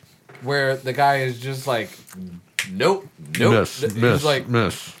where the guy is just like, nope. He's like,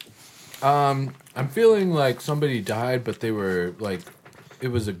 miss. I'm feeling like somebody died, but they were like, it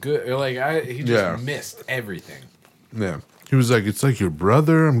was a good, he just Yeah. missed everything. Yeah. He was like, it's like your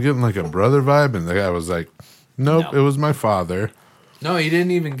brother. I'm getting like a brother vibe. And the guy was like, nope, No. it was my father. No, he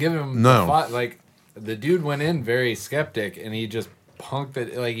didn't even give him No. the dude went in very skeptic and he just punked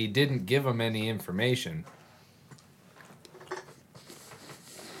it, like he didn't give him any information.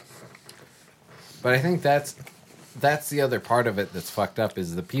 But I think that's the other part of it that's fucked up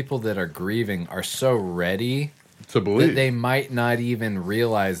is the people that are grieving are so ready to believe. they might not even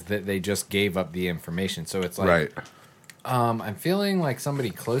realize that they just gave up the information. So it's like, Right. I'm feeling like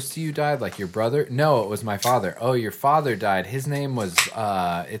somebody close to you died, like your brother. No, it was my father. Oh, your father died. His name was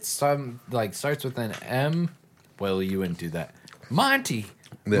it's some like starts with an M. Well, you wouldn't do that. Monty.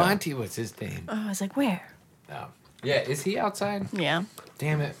 Yeah. Monty was his name. Oh, I was like, where? No. Yeah, is he outside? Yeah.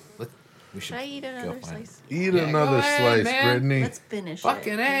 Damn it. We should Should I eat another find him. slice? Eat Yeah, another go ahead, slice, man. Brittany. Let's finish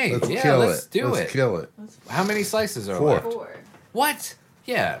Fucking it. A. Let's Yeah, kill let's it. do Let's it. kill it. How many slices are Four. left? 4. What?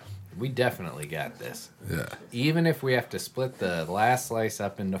 Yeah, we definitely got this. Yeah. Even if we have to split the last slice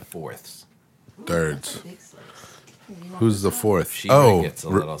up into fourths. Thirds. Big slice. Who's the fourth? She oh, gets a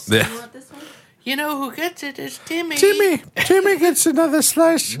little yeah. You want this one? You know who gets it is Timmy. Timmy gets another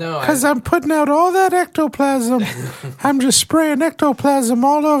slice No, because I'm putting out all that ectoplasm. I'm just spraying ectoplasm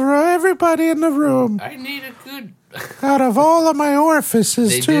all over everybody in the room, I need a good. out of all of my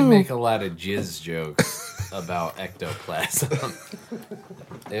orifices They too. did make a lot of jizz jokes about ectoplasm.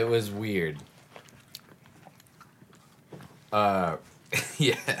 It was weird.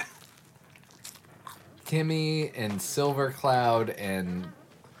 Yeah. Timmy and Silver Cloud and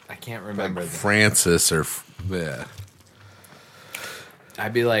I can't remember. Francis or yeah.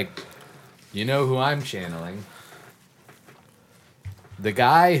 I'd be like, you know who I'm channeling? The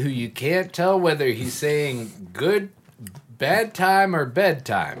guy who you can't tell whether he's saying bad time or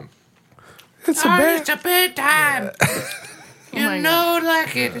bedtime. It's a bad. It's a bedtime. You my know,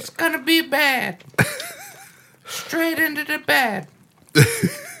 like it. It's gonna be bad. Straight into the bed.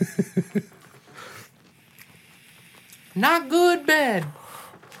 Not good bed.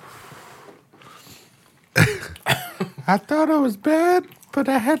 I thought it was bad, but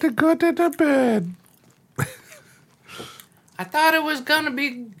I had to go to the bed. I thought it was gonna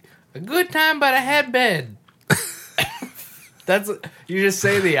be a good time, but I had bed. That's you just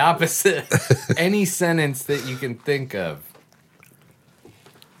say the opposite. Any sentence that you can think of.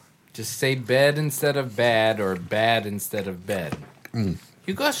 Just say bed instead of bad or bad instead of bed.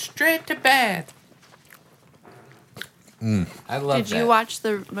 You go straight to bed. I love Did that. you watch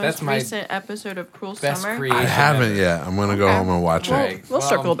the most That's my recent episode of Cruel best Summer? creation I haven't ever. yet. I'm gonna go home and watch We'll, it. we'll Well,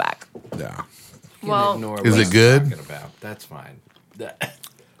 circle back. Yeah. You can Well, ignore Is what it I'm good? talking about. That's fine.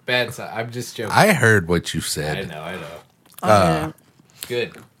 Bad side. I'm just joking. I heard what you I said. know. Oh,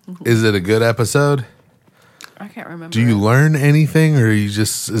 Good. Is it a good episode? I can't remember. Do you learn anything, or you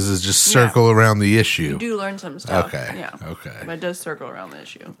just is it just Yeah. circle around the issue? You do learn some stuff. Okay. Yeah. Okay. But it does circle around the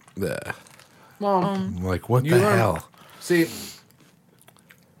issue. Yeah. Well, I'm like, what You the learn- hell? see,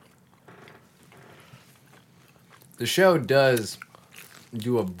 the show does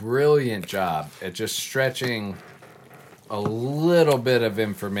do a brilliant job at just stretching a little bit of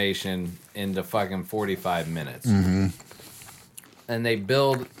information into fucking 45 minutes. And they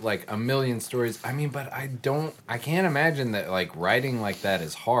build like a million stories. I mean, but I can't imagine that like writing like that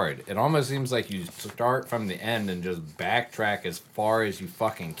is hard. It almost seems like you start from the end and just backtrack as far as you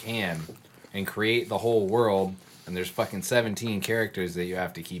fucking can and create the whole world. And there's fucking 17 characters that you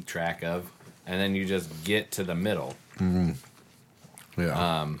have to keep track of. And then you just get to the middle.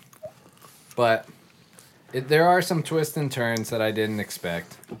 Yeah. But there are some twists and turns that I didn't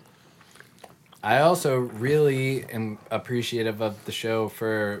expect. I also really am appreciative of the show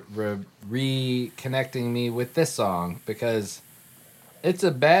for reconnecting me with this song because it's a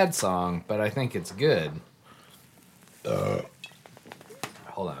bad song, but I think it's good.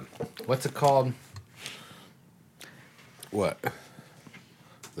 Hold on. What's it called? What?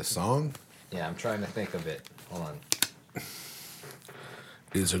 The song Yeah, I'm trying to think of it. Hold on.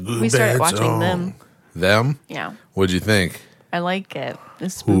 is a good We started bad watching song. them. Them? Yeah. What'd you think? I like it.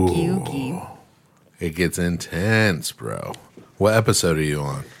 It's spooky Ooh. ooky. It gets intense, bro. What episode are you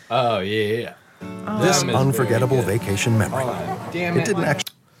on? Oh, yeah. This Them is unforgettable very good. vacation memory. Hold on. Damn It didn't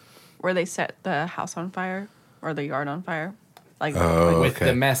actually. Where they set the house on fire or the yard on fire. Like, Oh, With okay.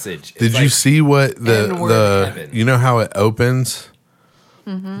 the message. Did It's you like- see what N-word the heaven. you know how it opens?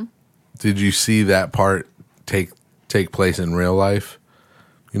 Mm-hmm. Did you see that part take place in real life?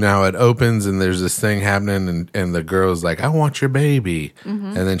 You know how it opens and there's this thing happening and the girl's like, I want your baby.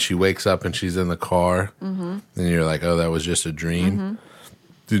 And then she wakes up and she's in the car. And you're like, oh, that was just a dream.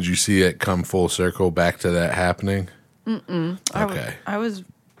 Did you see it come full circle back to that happening? Okay. I was.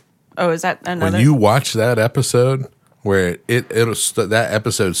 Oh, is that another? When you watch that episode where that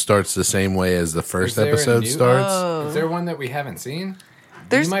episode starts the same way as the Is first there a episode new- starts. Is there one that we haven't seen?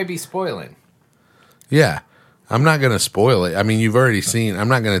 There's- You might be spoiling. Yeah. I'm not going to spoil it. I mean, you've already seen. I'm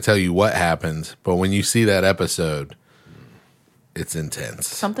not going to tell you what happens, but when you see that episode, it's intense.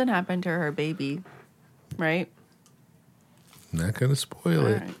 Something happened to her baby, right? Not going to spoil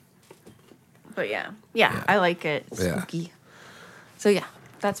it. Alright. But yeah, I like it. Yeah. Spooky. So yeah,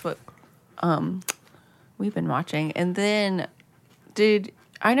 that's what we've been watching. And then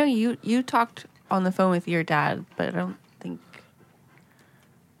I know you talked on the phone with your dad, but I don't think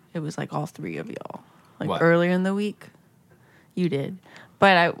it was like all three of y'all. Like What? earlier in the week. You did.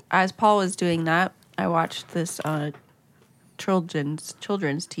 But as Paul was doing that, I watched this children's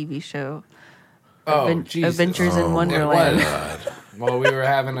TV show. Oh, Jesus. Adventures in Oh, my Wonderland. God. Well, we were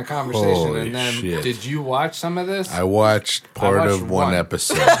having a conversation, Holy and then shit. did you watch some of this? I watched part watched of one one.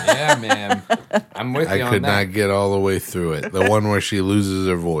 episode. Yeah, man. I'm with you I on could that. not get all the way through it. The one where she loses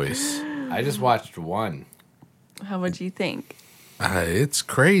her voice. I just watched one. How would you think? It's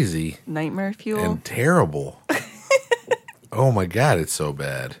crazy Nightmare Fuel? and terrible. Oh my God, it's so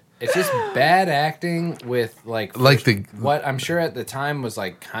bad. It's just bad acting with like The what I'm sure at the time was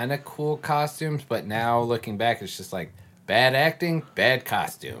like kind of cool costumes, but now looking back, it's just like bad acting, bad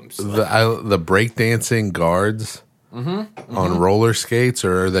costumes. the breakdancing guards on roller skates,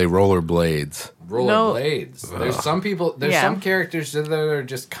 or are they roller blades? Rollerblades. There's some people. There's Yeah. some characters that are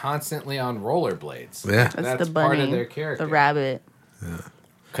just constantly on rollerblades. Yeah, That's the bunny. part of their character. The rabbit.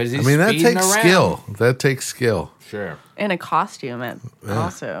 Because I mean that takes skill. That takes skill. Sure. And a costume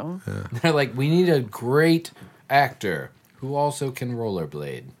also. They're like, we need a great actor who also can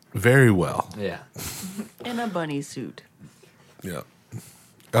rollerblade. Very well. Yeah. In a bunny suit. Yeah.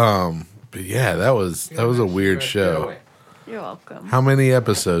 But yeah, that was a weird show. You're welcome. How many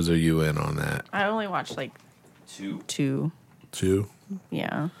episodes are you in on that? I only watched like two. 2?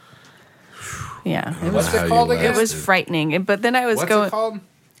 Yeah. Yeah. What's How it you called again? It was lasted. frightening. But then I was What's going it called?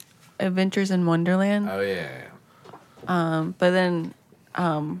 Adventures in Wonderland. Oh yeah. But then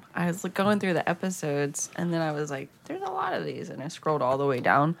I was going through the episodes, and then I was like, there's a lot of these. And I scrolled all the way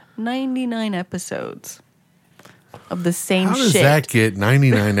down. 99 episodes of the same How does shit. that get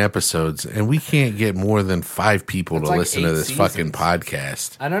 99 episodes and we can't get more than 5 people That's to like listen to 8 this fucking seasons.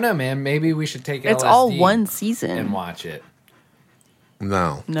 podcast? I don't know, man. Maybe we should take It's LSD all one season. and watch it.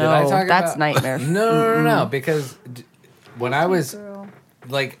 No. No, Did I talk that's about- Nightmare. No, because when I was Girl.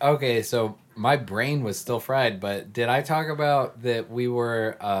 like, okay, so my brain was still fried, but did I talk about that we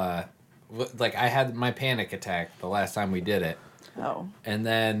were like I had my panic attack the last time we did it, Oh, and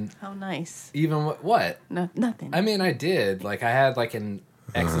then how nice. even what? No, nothing. I mean, I did. Like, I had like an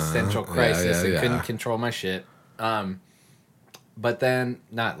existential crisis and couldn't control my shit. But then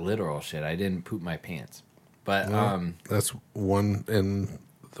not literal shit. I didn't poop my pants. But That's one in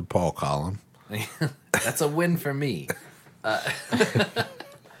the Paul column. that's a win for me.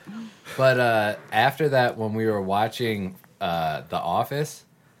 But after that, when we were watching The Office,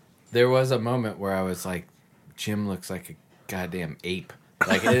 there was a moment where I was like, Jim looks like a goddamn ape.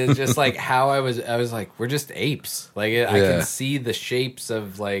 Like, it's just like how I was like, we're just apes. Like, I Yeah. can see the shapes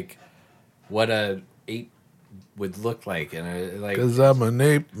of like what a ape would look like. And like, Because I'm an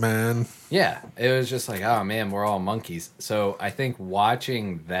ape, man. yeah, it was just like, oh man, we're all monkeys. So I think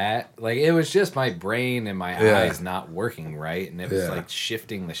watching that, like, it was just my brain and my Yeah. eyes not working right, and it was Yeah. like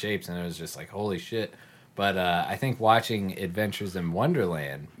shifting the shapes, and it was just like, holy shit. But I think watching Adventures in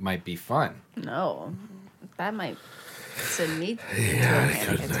Wonderland might be fun. No, that might send me. Yeah, to a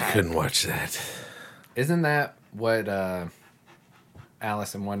panic I attack. couldn't watch that. Isn't that what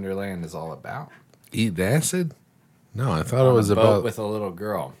Alice in Wonderland is all about? Eat acid? No, I thought On it was a boat about. with a little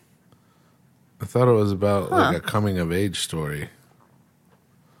girl. I thought it was about like a coming of age story.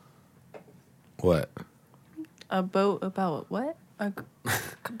 What? A boat about what?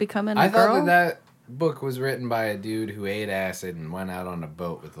 Becoming a I girl? thought that book was written by a dude who ate acid and went out on a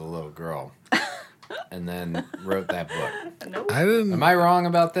boat with a little girl, and then wrote that book. Nope, I didn't. Am I wrong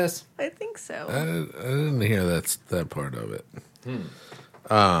about this? I think so. I didn't hear that part of it.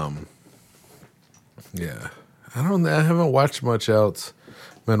 Yeah, I haven't watched much else.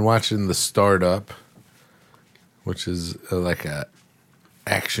 Been watching The Startup, which is like a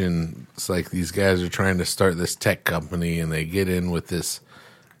action. It's like these guys are trying to start this tech company, and they get in with this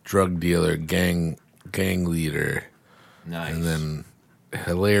drug dealer gang leader, Nice. and then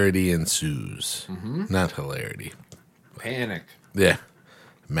hilarity ensues. Not hilarity. Panic. Yeah,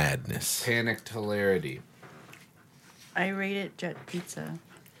 madness. Panicked hilarity. I rated Jet Pizza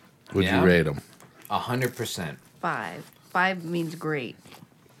Would Yeah. you rate them? 100%. 5. 5 means great.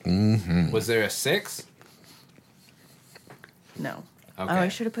 Was there a 6? No. Okay. Oh, I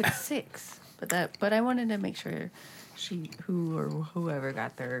should have put 6. But I wanted to make sure whoever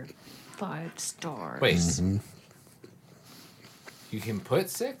got their 5 stars. Wait. You can put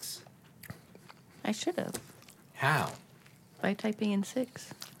 6? I should have How? by typing in 6.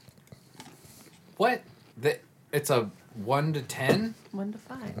 What? It's a 1 to 10? 1 to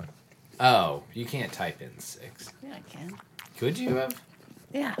 5. Oh, you can't type in 6. Yeah, I can. Could you have?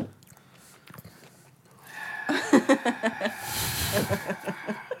 Yeah.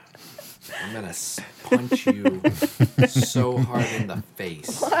 I'm gonna punch you so hard in the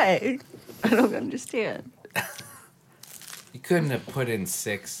face. Why? I don't understand. You couldn't have put in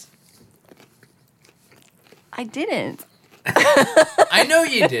 6. I didn't. I know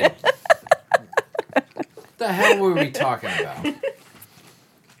you did. What the hell were we talking about?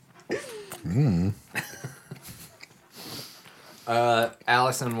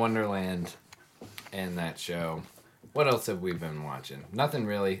 Alice in Wonderland and that show. What else have we been watching? Nothing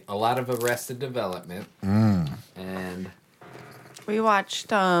really. A lot of Arrested Development. And We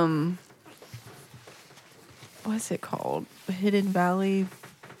watched what's it called? Hidden Valley,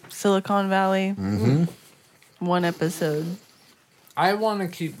 Silicon Valley. Mm-hmm. One episode. I want to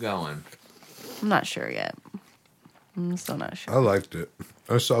keep going. I'm not sure yet. I'm still not I sure. liked it.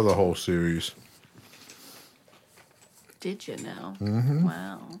 I saw the whole series. Did you know? Mm-hmm.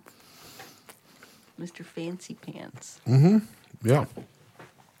 Wow. Mr. Fancy Pants. Yeah.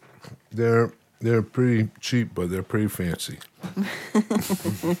 They're pretty cheap, but they're pretty fancy.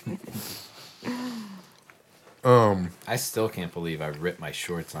 I still can't believe I ripped my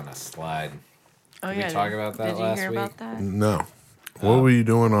shorts on a slide. Oh, Did we talk about that did last you hear week? about that? No. What were you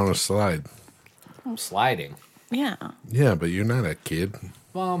doing on a slide? Sliding. Yeah. Yeah, but you're not a kid.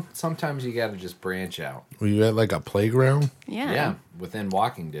 Well, sometimes you got to just branch out. Were you at like a playground? Yeah. Yeah, within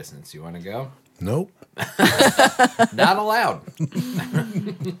walking distance. You want to go? Nope. Not allowed.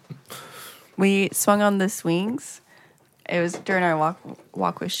 We swung on the swings. It was during our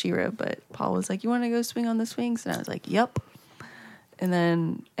walk with Shira, but Paul was like, "You want to go swing on the swings?" And I was like, "Yep." And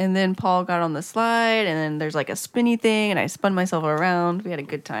then Paul got on the slide, and then there's like a spinny thing, and I spun myself around. We had a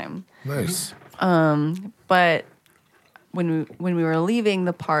good time. Nice. But when we were leaving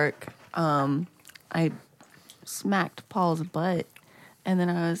the park, I smacked Paul's butt, and then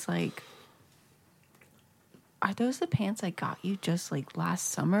I was like, "Are those the pants I got you just like last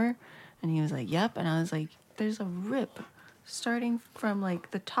summer?" And he was like, "Yep." And I was like, "There's a rip starting from like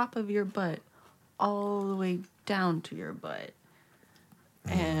the top of your butt all the way down to your butt."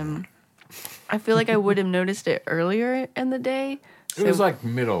 And I feel like I would have noticed it earlier in the day. It was like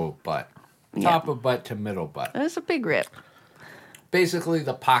middle butt. Yeah. Top of butt to middle butt. It was a big rip. Basically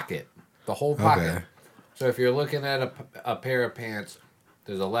the pocket. The whole pocket. Okay. So if you're looking at a pair of pants,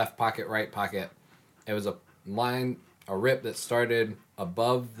 there's a left pocket, right pocket. It was a rip that started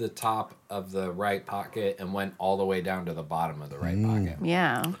above the top of the right pocket and went all the way down to the bottom of the right pocket.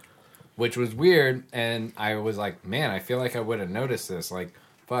 Yeah. Which was weird, and I was like, man, I feel like I would have noticed this. Like,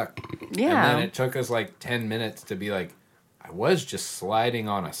 fuck. Yeah. And then it took us like 10 minutes to be like, I was just sliding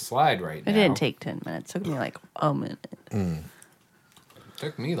on a slide right now. It didn't take 10 minutes. It took me like a minute. It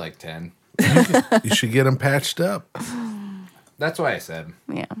took me like 10. You should get them patched up. That's why I said,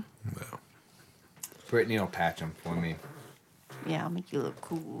 Yeah. Brittany will patch them for me. Yeah, I'll make you look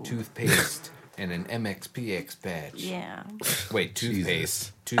cool. Toothpaste and an MXPX patch. Yeah. Wait,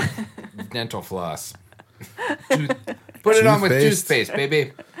 toothpaste. Dental floss. Put it on with Toothpaste? toothpaste,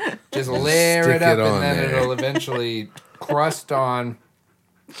 baby. Just layer Stick it up it on and then there. it'll eventually crust on.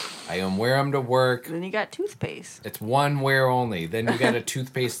 I can wear them to work. Then you got toothpaste. It's one wear only. Then you got to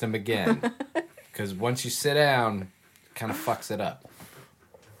toothpaste them again. Because once you sit down, it kind of fucks it up.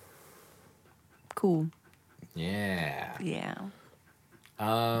 Cool. Yeah. Yeah.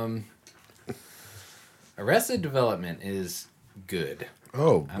 Arrested Development is good.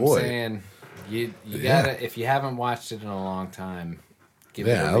 Oh I'm boy. saying you Yeah. gotta, if you haven't watched it in a long time, give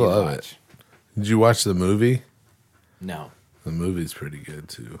Yeah, it I a love rewatch. it. Did you watch the movie? No. The movie's pretty good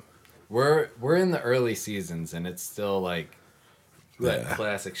too. We're in the early seasons and it's still like that Yeah.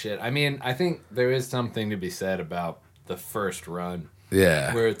 classic shit. I mean, I think there is something to be said about the first run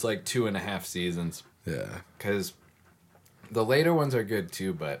Yeah. where it's like 2.5 seasons Yeah. because the later ones are good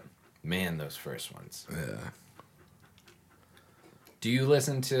too, but man, those first ones. Yeah. Do you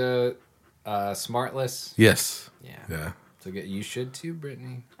listen to Smartless? Yes. Yeah. Yeah. So you should too,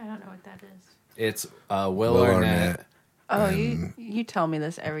 Brittany. I don't know what that is. It's Will Arnett. Oh, you tell me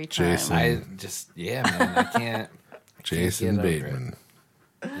this every time. Jason. I just, yeah, man, I can't. Jason get over Bateman.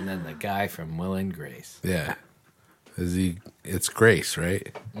 And then the guy from Will and Grace. Yeah. It's Grace,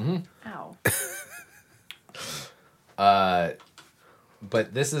 right? Ow.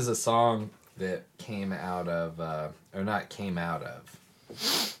 But this is a song that came out of, or not came out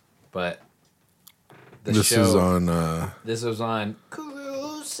of, but the This show. is on This was on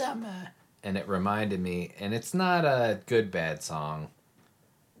Cruel Summer, and it reminded me. And it's not a good bad song.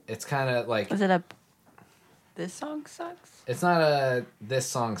 It's kind of like Was it a This song sucks. It's not a this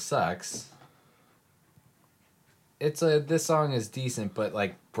song sucks. It's a this song is decent, but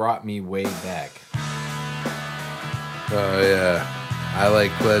like brought me way back. Oh yeah, I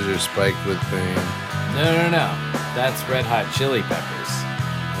like pleasure spiked with pain. No. That's Red Hot Chili Peppers.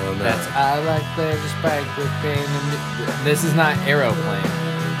 Oh no. That's I like pleasure spiked with pain. And this is not Aeroplane.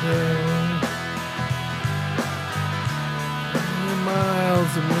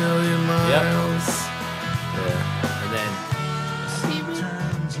 Miles, a million miles. And then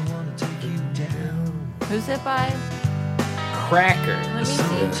Who's it by? Cracker. Let me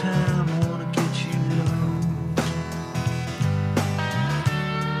see.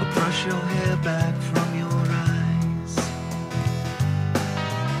 Brush your hair back from your eyes.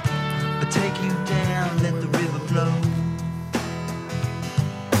 I take you down, let the river flow.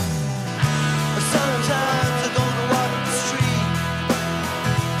 Sometimes I go to walk the street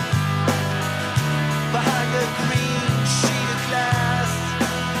behind a green sheet of glass.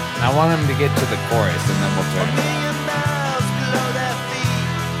 I want him to get to the chorus and then we'll A turn it. million miles below their feet.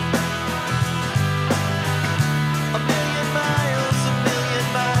 A million miles, a million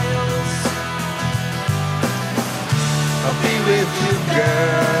miles. I'll be with you,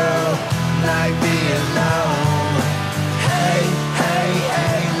 girl, like being alone. Hey, hey,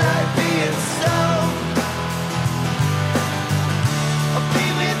 hey, like being stoned. I'll be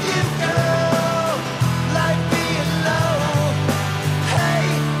with you, girl, like being alone. Hey,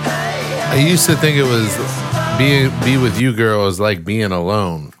 hey, hey. I used to think it was be with you, girl, is like being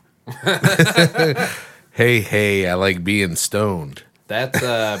alone. Hey, I like being stoned. That's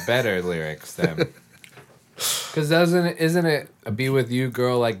better lyrics then. Because isn't it a be with you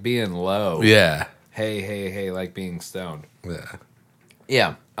girl like being low? Yeah, Hey, like being stoned. yeah.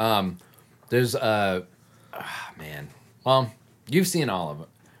 Yeah. There's man. Well, you've seen all of it.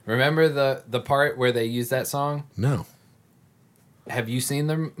 Remember the part where they use that song? No, Have you seen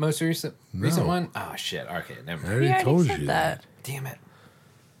the most recent No. one? Oh shit. Okay, never I mind. already We already told said you that. Damn it.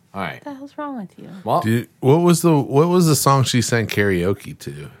 All right. What the hell's wrong with you? Well, Dude, what was the song she sang karaoke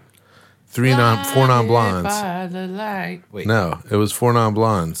to? Four non blondes. By the light. Wait. No, it was Four Non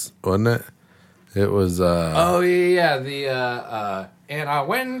Blondes, wasn't it? It was. Oh yeah. The and I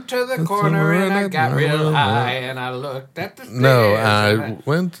went to the corner and I got real high and I looked at the stairs. No, and I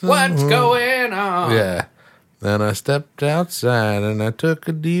went. To, What's going on? Yeah. Then I stepped outside and I took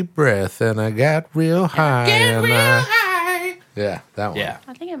a deep breath and I got real high. Get and real I, high. Yeah, that one. Yeah.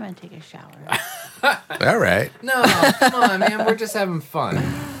 I think I'm gonna take a shower. All right. No, come on, man. We're just having fun.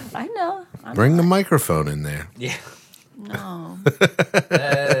 I know. Bring the microphone in there. Yeah. No.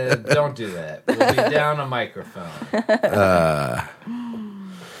 Don't do that. We'll be down a microphone.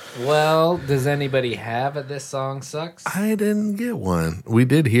 Well, does anybody have a This Song Sucks? I didn't get one. We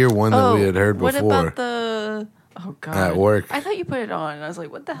did hear one that we had heard before. What about the? Oh God. At work. I thought you put it on. And I was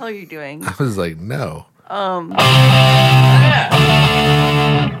like, what the hell are you doing? I was like, no.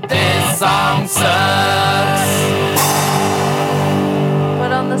 This song sucks.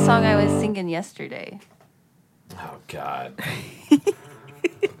 Put on the song I was singing yesterday. Oh, God.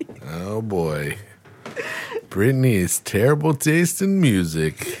 Oh boy. Brittany's terrible taste in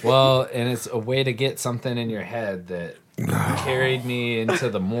music. Well, and it's a way to get something in your head that carried me into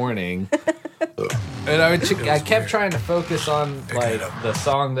the morning. And I kept trying to focus on like the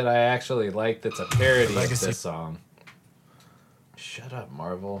song that I actually like that's a parody of this song. Shut up,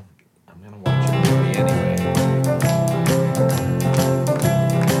 Marvel. I'm gonna watch your movie anyway.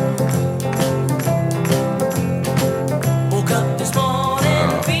 Woke up this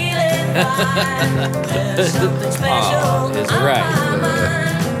morning feeling fine. There's something special Is on right. my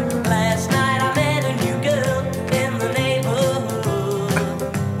mind. Last night I met a new girl in the neighborhood.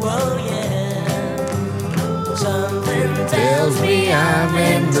 Whoa, yeah. Something tells me I'm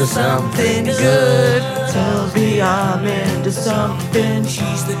into something good. Tells me I'm into something.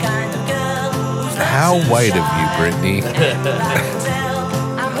 She's the kind of girl who's not How so white of shy. you, Brittany. I can tell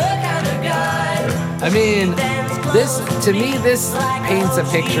I'm her kind of guy. I mean, this paints a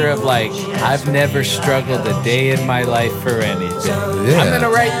picture of like I've never struggled a day in my life for anything. Yeah. I'm gonna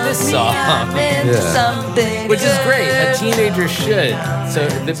write this song, Something which is great. A teenager should. So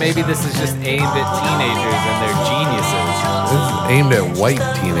that maybe this is just aimed at teenagers and their geniuses. This is aimed at white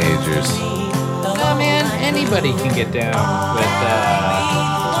teenagers. Oh man, anybody can get down with.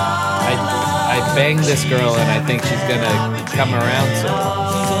 I banged this girl and I think she's gonna come around soon.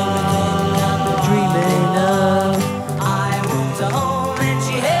 Dreaming of. I went to home and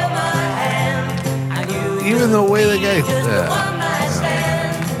she held my hand. I knew Even the way the guy. one night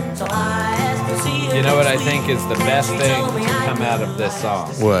stand. So I asked to see her. You know what I think is the best thing to come out of this song?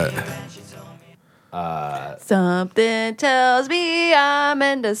 What? Something tells me I'm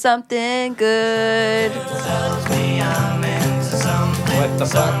into something good. What the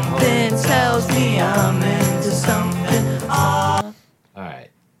fuck? Something tells me I'm into something. All right.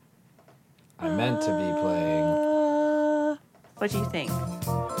 I meant to be playing. What do you think?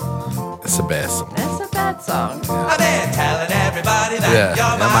 It's the best. That's a bad song. I've been telling everybody that Yeah,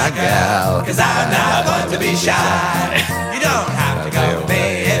 you're you're my gal. Cause I'm not one to be shy. You don't have to go with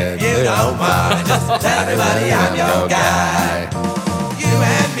me if you don't want. Just tell everybody I'm your guy. You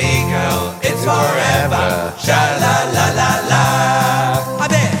and me, girl, it's forever. Sha la la la la. I've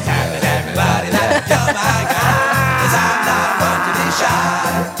been telling everybody that you're my guy. Cause I'm not one to be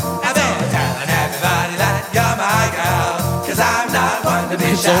shy. I've been telling everybody that you're my girl. Cause I'm not one to be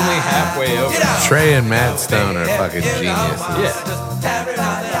It's shy. only halfway over. Trey and Matt Stone are fucking geniuses.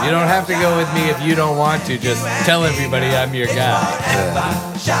 Yeah. You don't have to go with me if you don't want to. Just tell everybody I'm your guy.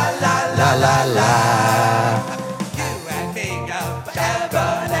 La la la.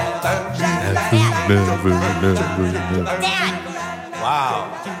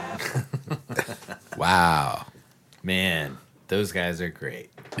 Wow. Wow. Man, those guys are great.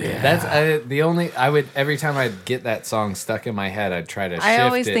 Yeah. That's the only. I would every time I'd get that song stuck in my head, I'd try to. I shift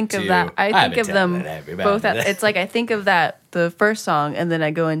always it think to, of that. I "I've think been of them telling everybody both. that." It's like I think of that the first song, and then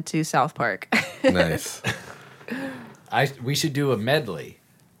I go into South Park. Nice. We should do a medley.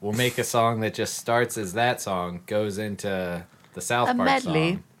 We'll make a song that just starts as that song, goes into the South A Park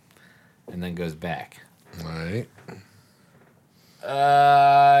medley. song, and then goes back. All right.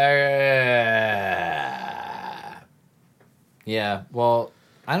 Yeah. Well,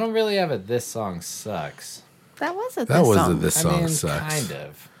 I don't really have a "This Song Sucks." That was a That this was song. a This I Song mean, Sucks. kind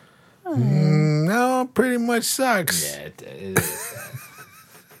of. No, pretty much sucks. Yeah, it is.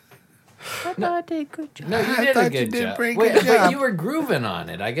 I thought I did a good job. No, you I did a thought you good did a job. pretty Wait, good but job. you were grooving on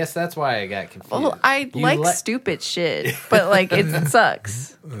it. I guess that's why I got confused. Well, I You like stupid shit, but like it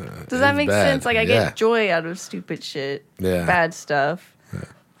sucks. Does that it's make bad. sense? Like I Yeah. get joy out of stupid shit, Yeah. bad stuff,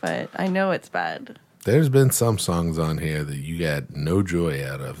 but I know it's bad. There's been some songs on here that you got no joy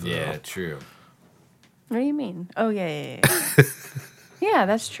out of. Though. Yeah, true. What do you mean? Oh yeah. Yeah,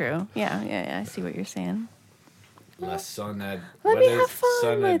 that's true. Yeah. I see what you're saying. La Sonad. Let what me is have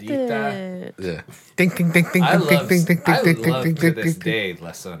fun with Sonadita? it. Yeah. Ding ding ding ding I ding love, ding ding I ding ding love ding to ding this ding. day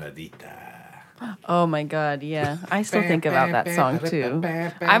La Sonadita. Oh my god, yeah. I still think about that song too.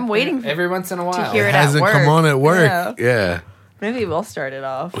 I'm waiting Every once in a while. to hear It it at hasn't work. come on at work. Yeah. Yeah. Maybe we'll start it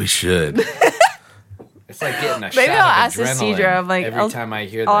off. We should. It's like getting a Maybe shot I'll of ask adrenaline Isidra. I'm like, every time I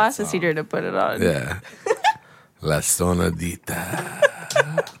hear I'll that ask song. Isidra to put it on. Yeah. La Sonadita.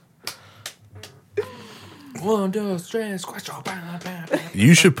 1, 2, 3, squash, bam, bam, bam.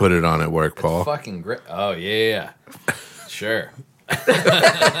 You should put it on at work, Paul. Fucking great. Oh, yeah. Sure.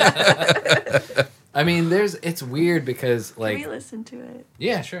 I mean, it's weird because, Can we like, listen to it?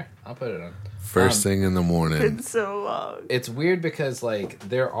 yeah, sure. I'll put it on. First thing in the morning. It's so long. It's weird because, like,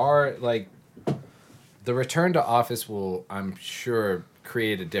 there are, like, the return to office will, I'm sure,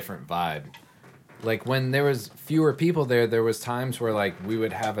 create a different vibe. Like, when there was fewer people there was times where, like, we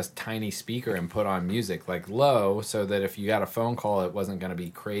would have a tiny speaker and put on music, like, low, so that if you got a phone call, it wasn't going to be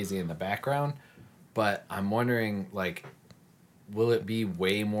crazy in the background. But I'm wondering, like, will it be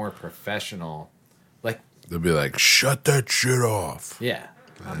way more professional? Like, They'll be like, shut that shit off. yeah.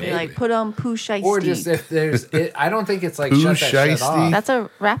 Be like, put on Pooh Shiesty. Or just if there's, I don't think it's like Pooh shut that shit Shiesty? off. That's a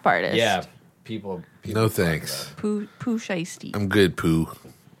rap artist. Yeah, people No talk thanks. about Pooh Shiesty. I'm good, Pooh.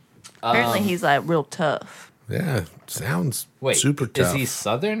 Apparently he's like real tough. Yeah, sounds it. Wait, super tough. is he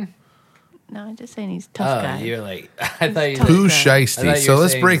Southern? No, I'm just saying he's a tough guy. You're like, I thought you tough. Pooh Okay. I Shiesty. thought you So were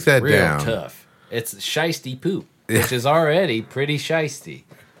let's saying break that real down. Tough. It's Shiesty Pooh, which is already pretty shiesty.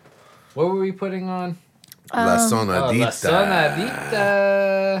 What were we putting on? La Oh, Sonadita. La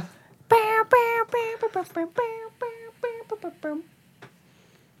Sonadita.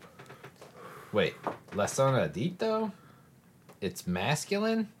 Wait, La Sonadito? It's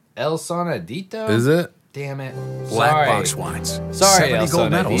masculine? El Sonadito? Is it? Damn it. Black Sorry. Box Wines. Sorry, 70 El gold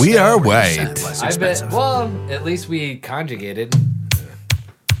Sonadito. medals. We are 40% white. less I bet. expensive. Well, at least we conjugated.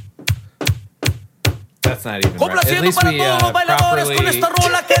 That's not even right. At least we properly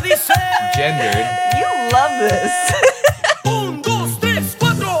gendered. You love this.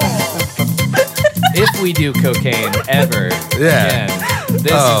 If we do cocaine ever Yeah. again,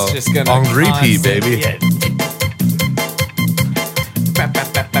 this Oh, is just gonna on repeat, constant- baby. Yeah.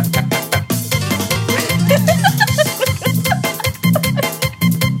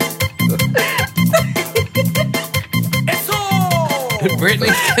 Brittany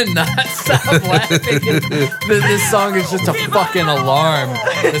cannot stop laughing. This song is just a fucking alarm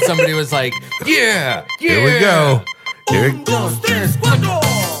that somebody was like, yeah. Here we go. Here it goes.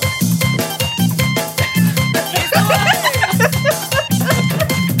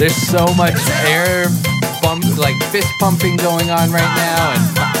 There's so much air bump, like fist pumping going on right now,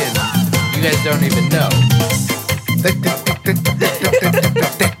 and fucking, you guys don't even know.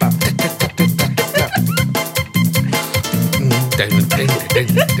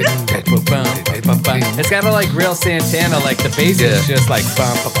 It's kind of like real Santana, like the bass is just like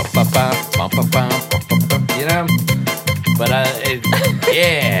bum, bum, bum, bum, bum, bum, bum, bum, you know? But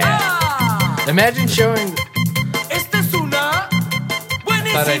yeah. Imagine showing.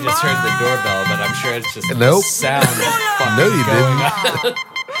 I thought I just heard the doorbell, but I'm sure it's just Nope. the sound. Fucking No, you going didn't.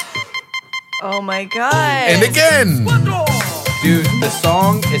 Oh my god. And again. Dude, the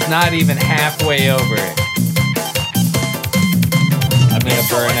song is not even halfway over it. I'm gonna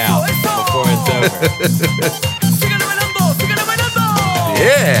burn out before it's over.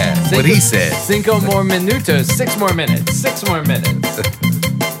 Yeah. What he said. 5 more minutos. 6 more minutes. 6 more minutes.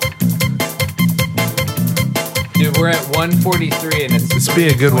 Dude, we're at 1:43 and it's. This would be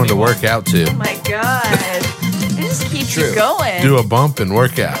a good one to work out to. Oh my god. It just keeps True. you going. Do a bump and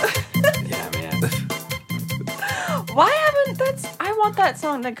work out. Yeah, man. Why haven't I want that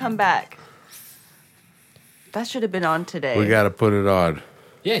song to come back. That should have been on today. We got to put it on.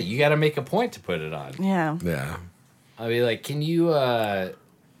 Yeah, you got to make a point to put it on. Yeah. Yeah. I'll be like, can you? All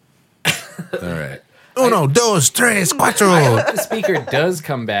right. Uno, dos, tres, cuatro. The speaker does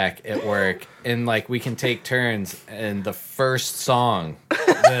come back at work, and like we can take turns. And the first song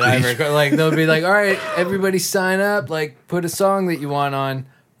that I record, like they'll be like, "All right, everybody sign up. Like, put a song that you want on."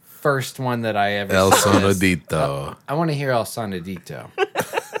 First one that I ever. El suggest. Sonidito. I want to hear El Sonidito.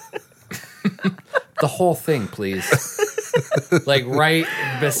 The whole thing, please. Like right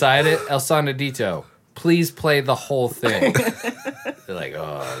beside it, El Sonidito. Please play the whole thing. They're like,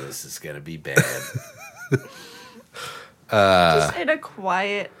 "Oh, this is gonna be bad." Just in a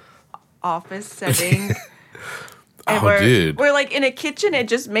quiet office setting. And dude. we're like in a kitchen. It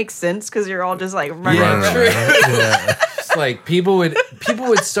just makes sense because you're all just like running Running around. around. Yeah. It's like people would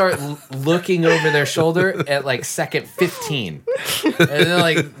start looking over their shoulder at like second 15, and they're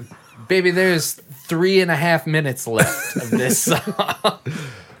like, "Baby, there's 3.5 minutes left of this song."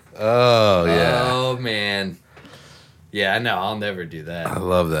 Oh, yeah. Oh man, yeah, I know. I'll never do I that.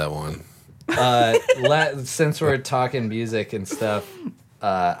 love that one. Since we're talking music and stuff,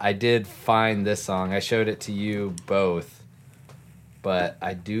 I did find this song. I showed it to you both, but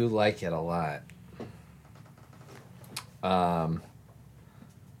I do like it a lot. I'll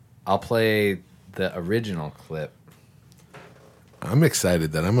play the original clip. I'm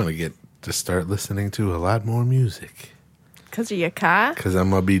excited that I'm going to get to start listening to a lot more music. Because of your car? Because I'm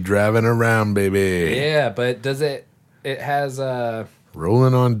going to be driving around, baby. Yeah, but does it has a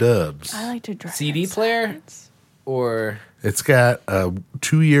Rolling on dubs. I like to drive. CD player? Or It's got a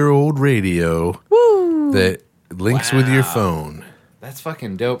 2-year-old radio that links with your phone. that's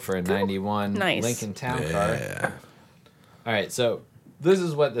fucking dope for a 91 Nice. Lincoln Town car. Yeah. All right, so this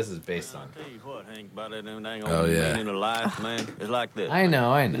is what this is based on. Tell you what, Hank, about that dang Oh, old yeah. meaning of life, man. It's like this. I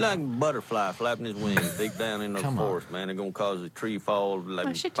know. It's like a butterfly flapping his wings deep down in the Come on. forest, man. They're gonna cause a tree fall I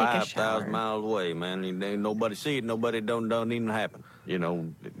like should take a 5,000 shower. miles away, man. And ain't nobody see it, nobody don't even happen. You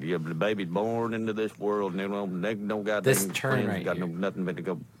know, the baby's born into this world, and they don't got This them turn friends, right got here. nothing but to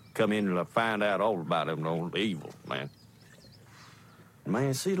go come in and find out all about them, no evil, man.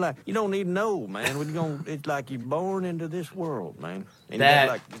 Man, see, like you don't need to know, man. When you gonna, it's like you're born into this world, man. And That-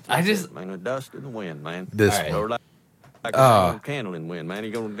 like, it's I like just- that, man, the dust and the wind, man. This All right. Or like a candle in wind, man.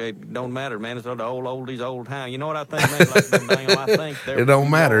 It don't matter, man. It's all the oldies, old time. You know what I think, man? Like, I think It don't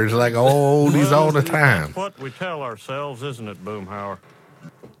matter. It's like oldies all the time. What we tell ourselves, isn't it, Boomhauer?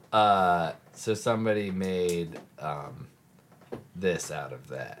 So somebody made this out of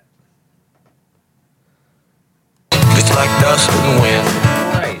that. It's like dust and wind.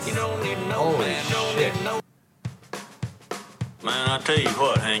 Christ. Holy shit. Man, I tell you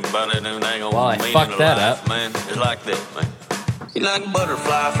what, Hank, about that dang old Well, I meaning fucked of that life, up. man. It's like that, man. You like a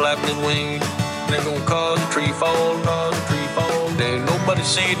butterfly flapping his wings. They're gonna cause a tree fall, There ain't nobody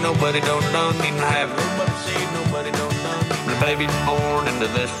see it, nobody don't even have it. Nobody see it, nobody don't The baby's born into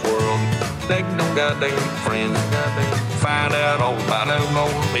this world. They don't got their friends. Find out all about them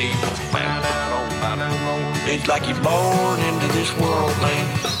old people. Find out all about them old people. It's like you're born into this world, man.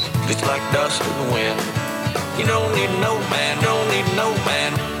 It's like dust in the wind. You don't need to know, man. Don't need to know,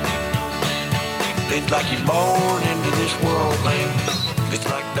 man. It's like you're born into this world, man. It's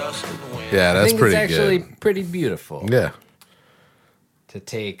like dust in the wind. Yeah, I that's think pretty it's actually good. pretty beautiful. Yeah. to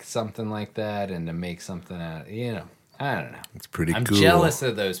take something like that and to make something out. You know, I don't know. It's pretty I'm cool. jealous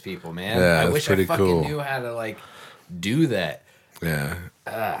of those people, man. Yeah, I that's wish I pretty fucking cool. knew how to like do that. Yeah.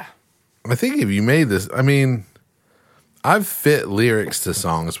 I think if you made this, I mean, I've fit lyrics to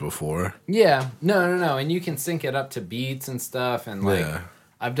songs before. Yeah, no, and you can sync it up to beats and stuff, and like Yeah.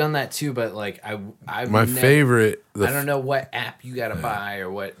 I've done that too. But like My favorite. I don't know what app you gotta buy or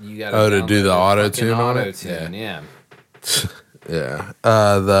what you gotta. Oh, to do the auto-tune on it? Auto-tune, yeah. Yeah.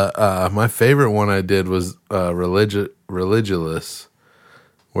 My favorite one I did was Religulous,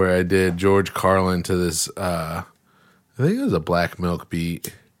 where I did George Carlin to this. I think it was a Black Milk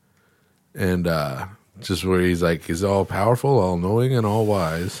beat, and just where he's like, he's all powerful, all knowing, and all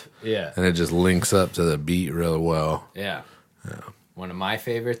wise. Yeah. And it just links up to the beat really well. Yeah. One of my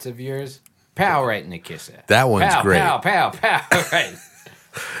favorites of yours, Pow right in the kisser. That one's Pow, great. Pow, pow, pow. Right.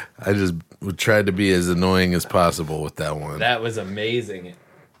 I just tried to be as annoying as possible with that one. That was amazing.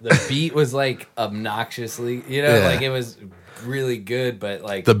 The beat was like obnoxiously, you know, Yeah. like it was really good, but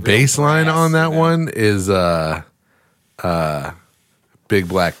like The real bass line brass, on that you know? one is Big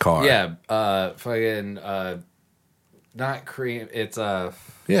Black Car. Yeah, fucking not Cream. It's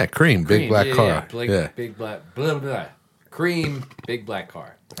Yeah, Cream, Big Black yeah, Car. Yeah, Yeah. Big Black blah, blah. Cream, Big Black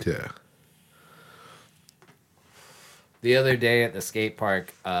Car. Yeah. The other day at the skate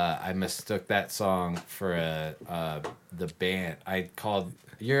park, I mistook that song for the band. I called.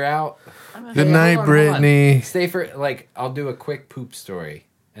 You're out. Good night, hold on. Brittany. Stay for like I'll do a quick poop story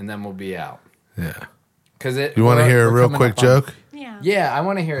and then we'll be out. Yeah. Cause it. You want to we're- hear a we're real coming quick up on- joke? Yeah, I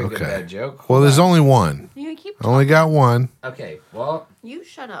want to hear a good Okay. bad joke. Well, there's only one. You can keep I only got one. Okay, well, You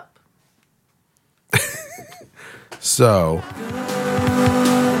shut up. So,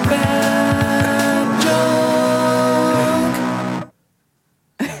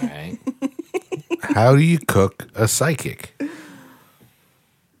 all right. how do you cook a psychic?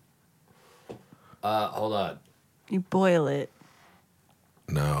 Hold on. You boil it.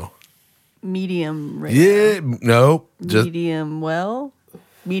 No. Medium rare. Yeah. Nope. Just Medium well.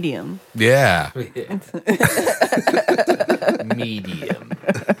 Medium. yeah. Medium.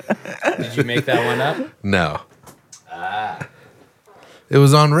 Did you make that one up? No. It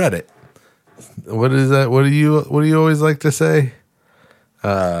was on Reddit. What is that? What do you always like to say?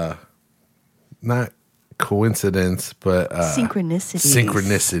 Not coincidence, but Synchronicity.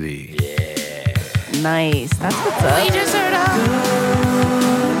 synchronicity. Nice. That's what's up. We just heard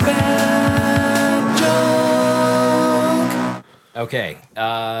Okay,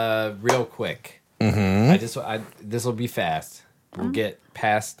 real quick. Mm-hmm. This will be fast. We'll get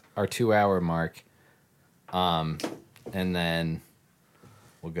past our 2-hour mark, and then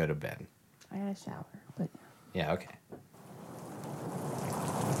we'll go to bed. I got a shower. But Yeah, okay.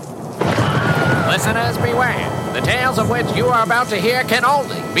 Listeners, beware. The tales of which you are about to hear can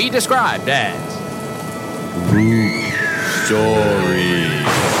only be described as Story.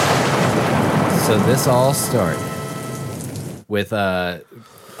 So this all started with a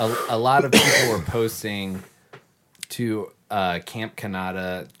lot of people were posting to Camp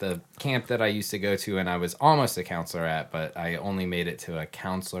Kanata, the camp that I used to go to, and I was almost a counselor at, but I only made it to a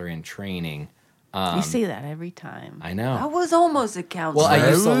counselor in training. you say that every time. I know. I was almost a counselor.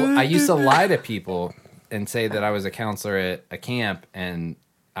 Well, I used to lie to people and say that I was a counselor at a camp, and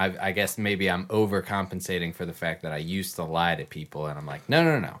I guess maybe I'm overcompensating for the fact that I used to lie to people, and I'm like,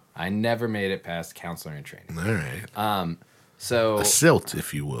 no. I never made it past counselor in training. All right. So A silt,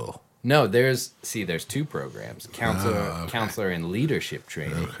 if you will. no, there's 2 programs: counselor in leadership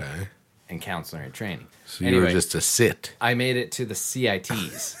training, Okay. and counselor in training. So you were just a sit. I made it to the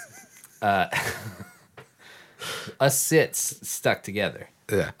CITs. Us sits stuck together.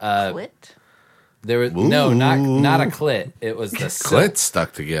 Yeah. Clit? There was no, not a Ooh. clit. It was the Clit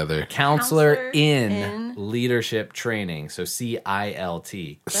stuck together. Counselor Counselor in in- leadership training. So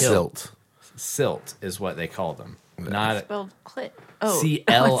CILT. Silt. Silt is what they call them. Not Spelled clit. Oh.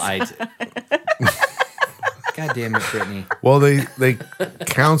 CLIT. God damn it, Brittany. Well, they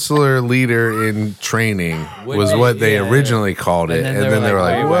counselor leader in training was what they Yeah. originally called it, and then they were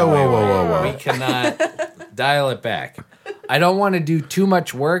like, wait, whoa. We cannot dial it back. I don't want to do too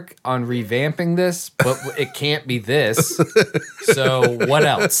much work on revamping this, but it can't be this. So what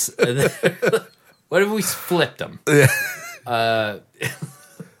else? What if we flipped them?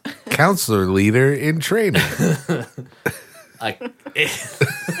 Counselor leader in training.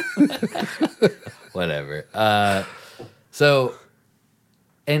 Whatever. So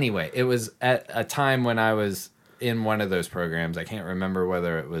anyway, it was at a time when I was in one of those programs. I can't remember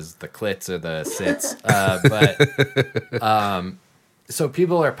whether it was the clits or the sits, but so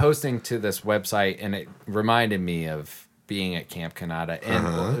people are posting to this website, and it reminded me of being at Camp Kanata.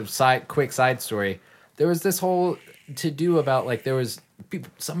 And quick side story, there was this whole to-do about, like, there was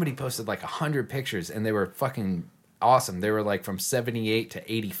somebody posted like 100 pictures, and they were fucking awesome. They were like from 78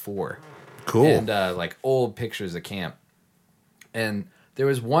 to 84. Cool. And like old pictures of camp. And there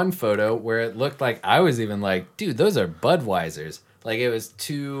was one photo where it looked like, I was even like, dude, those are Budweisers. Like, it was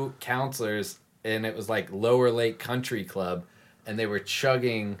two counselors, and it was like Lower Lake Country Club, and they were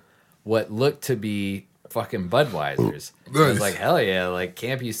chugging what looked to be fucking Budweisers. Nice. I was like, hell yeah, like,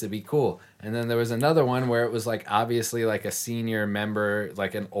 camp used to be cool. And then there was another one where it was like obviously like a senior member,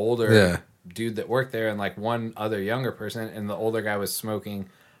 like an older dude that worked there, and like one other younger person, and the older guy was smoking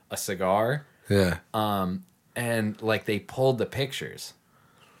a cigar. Yeah. And like they pulled the pictures.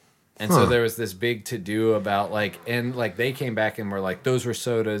 And so there was this big to-do about like, and like they came back and were like, those were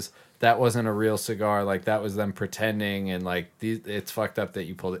sodas. That wasn't a real cigar. Like, that was them pretending, and like it's fucked up that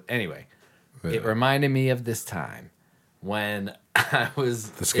you pulled it. Anyway, it reminded me of this time when I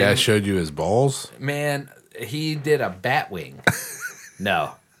was... This guy showed you his balls? Man, he did a bat wing.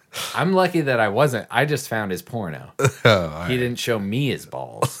 No. I'm lucky that I wasn't. I just found his porno. He didn't show me his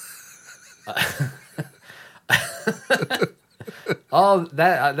balls.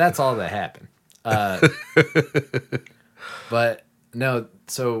 That's all that happened. But no,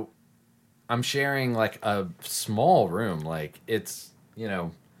 so I'm sharing like a small room. Like, it's, you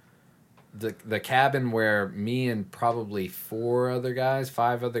know, the cabin where me and probably 5 other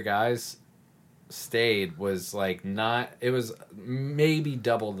guys stayed was like it was maybe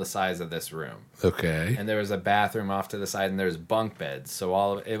double the size of this room. Okay. And there was a bathroom off to the side, and there was bunk beds.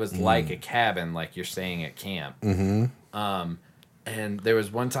 So it was like a cabin, like you're staying at camp. Mm-hmm. And there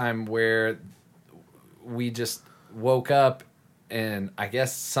was one time where we just woke up, and I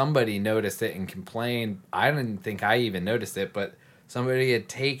guess somebody noticed it and complained. I didn't think I even noticed it, but somebody had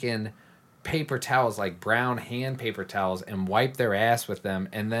taken paper towels, like brown hand paper towels, and wiped their ass with them,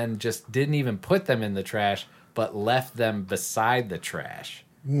 and then just didn't even put them in the trash, but left them beside the trash.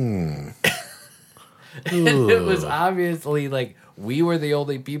 And it was obviously like we were the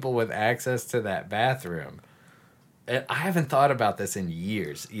only people with access to that bathroom. And I haven't thought about this in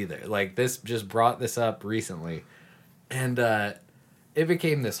years either. Like, this just brought this up recently. And it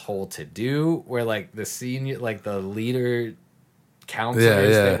became this whole to-do where, like, the senior, like, the leader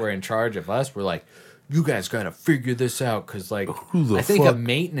counselors that were in charge of us were like, you guys got to figure this out. Because, like, I think a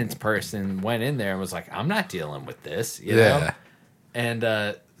maintenance person went in there and was like, I'm not dealing with this, you know?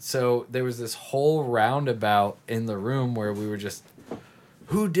 And so there was this whole roundabout in the room where we were just,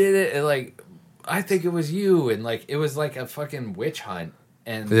 who did it? And, like, I think it was you. And, like, it was like a fucking witch hunt.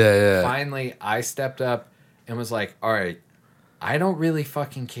 And finally I stepped up and was like, all right, I don't really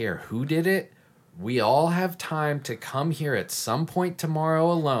fucking care who did it. We all have time to come here at some point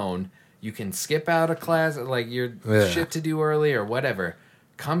tomorrow alone. You can skip out of class, like your shit to do early or whatever.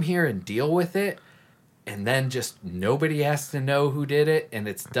 Come here and deal with it. And then just nobody has to know who did it, and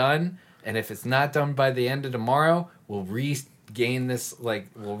it's done. And if it's not done by the end of tomorrow, we'll regain this, like,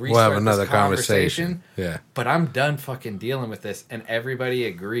 we'll restart have another this conversation. Yeah. But I'm done fucking dealing with this. And everybody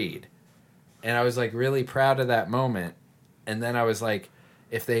agreed. And I was, like, really proud of that moment. And then I was like,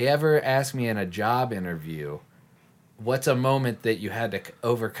 if they ever ask me in a job interview, what's a moment that you had to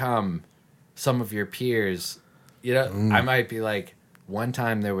overcome some of your peers? You know, I might be like, one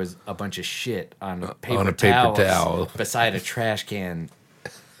time there was a bunch of shit on a paper towel beside a trash can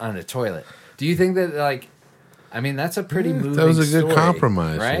on a toilet. Do you think that, like, I mean, that's a pretty moving That was a good story,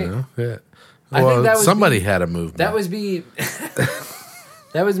 compromise, right? you know? Yeah. I think that was somebody had a movement. That was me.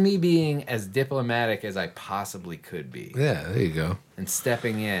 That was me being as diplomatic as I possibly could be. Yeah, there you go. And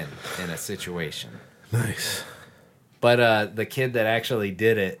stepping in a situation. Nice. But the kid that actually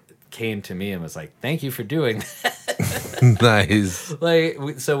did it came to me and was like, thank you for doing that. Nice.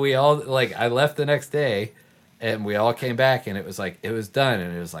 Like, so we all, like, I left the next day, and we all came back, and it was like, it was done,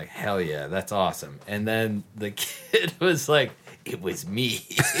 and it was like, hell yeah, that's awesome. And then the kid was like, it was me.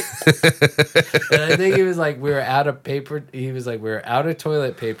 And I think he was like, we were out of paper. He was like, we were out of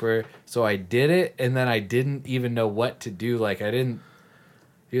toilet paper. So I did it. And then I didn't even know what to do. Like, he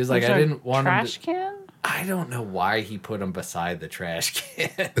was like, I didn't want him to. Trash can? I don't know why he put him beside the trash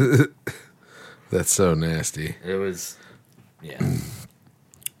can. That's so nasty. It was, yeah.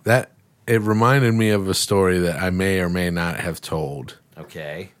 It reminded me of a story that I may or may not have told.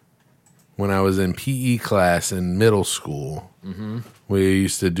 Okay. When I was in PE class in middle school, we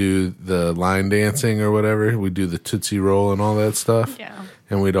used to do the line dancing or whatever. We'd do the Tootsie Roll and all that stuff. Yeah.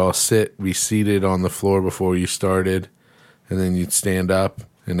 And we'd all be seated on the floor before you started. And then you'd stand up,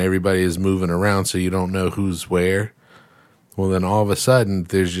 and everybody is moving around so you don't know who's where. Well, then all of a sudden,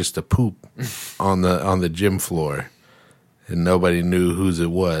 there's just a poop on the gym floor. and nobody knew whose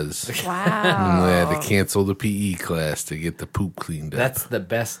it was. And Wow. they had to cancel the PE class to get the poop cleaned up. That's the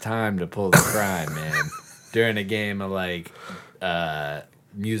best time to pull the crime, man. During a game of like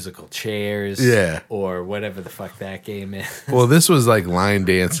musical chairs, Yeah. or whatever the fuck that game is. Well, this was like line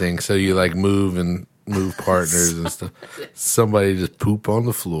dancing, so you like move partners and stuff. Somebody just poop on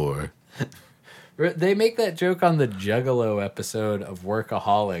the floor. They make that joke on the Juggalo episode of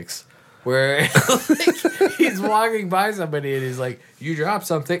Workaholics, where like, he's walking by somebody and he's like, "You dropped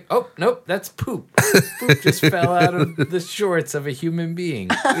something." Oh, nope, that's poop. Poop just fell out of the shorts of a human being.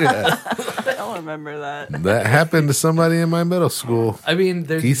 Yeah. I don't remember that. That happened to somebody in my middle school. I mean,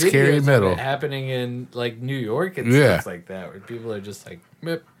 there's East videos Cary of Middle. it happening in like New York and Yeah. stuff like that, where people are just like,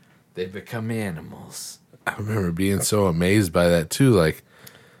 "Mip," they've become animals. I remember being so amazed by that too. Like,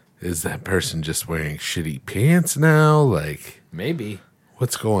 is that person just wearing shitty pants now? Like, Maybe.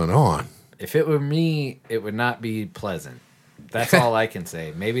 what's going on? If it were me, it would not be pleasant. That's all I can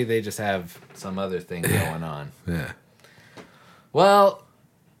say. Maybe they just have some other thing going on. Yeah. Well,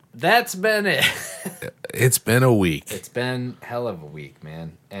 that's been it. It's been a week. It's been hell of a week,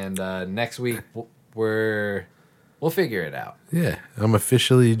 man. And next week we'll figure it out. Yeah. I'm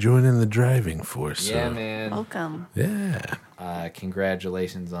officially joining the driving force. Yeah, so. man. Welcome. Yeah.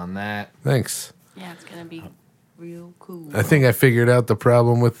 Congratulations on that. Thanks. Yeah, it's gonna be real cool. I think I figured out the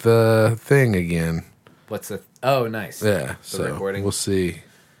problem with the thing again. What's the? Oh, nice. Yeah. The So recording. we'll see.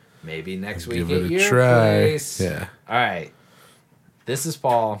 Maybe next week Give at it a your try. place. Yeah. All right. This is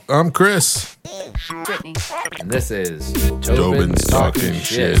Paul, I'm Chris. Brittany. and this is Tobin's talking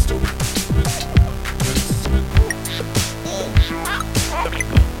shit.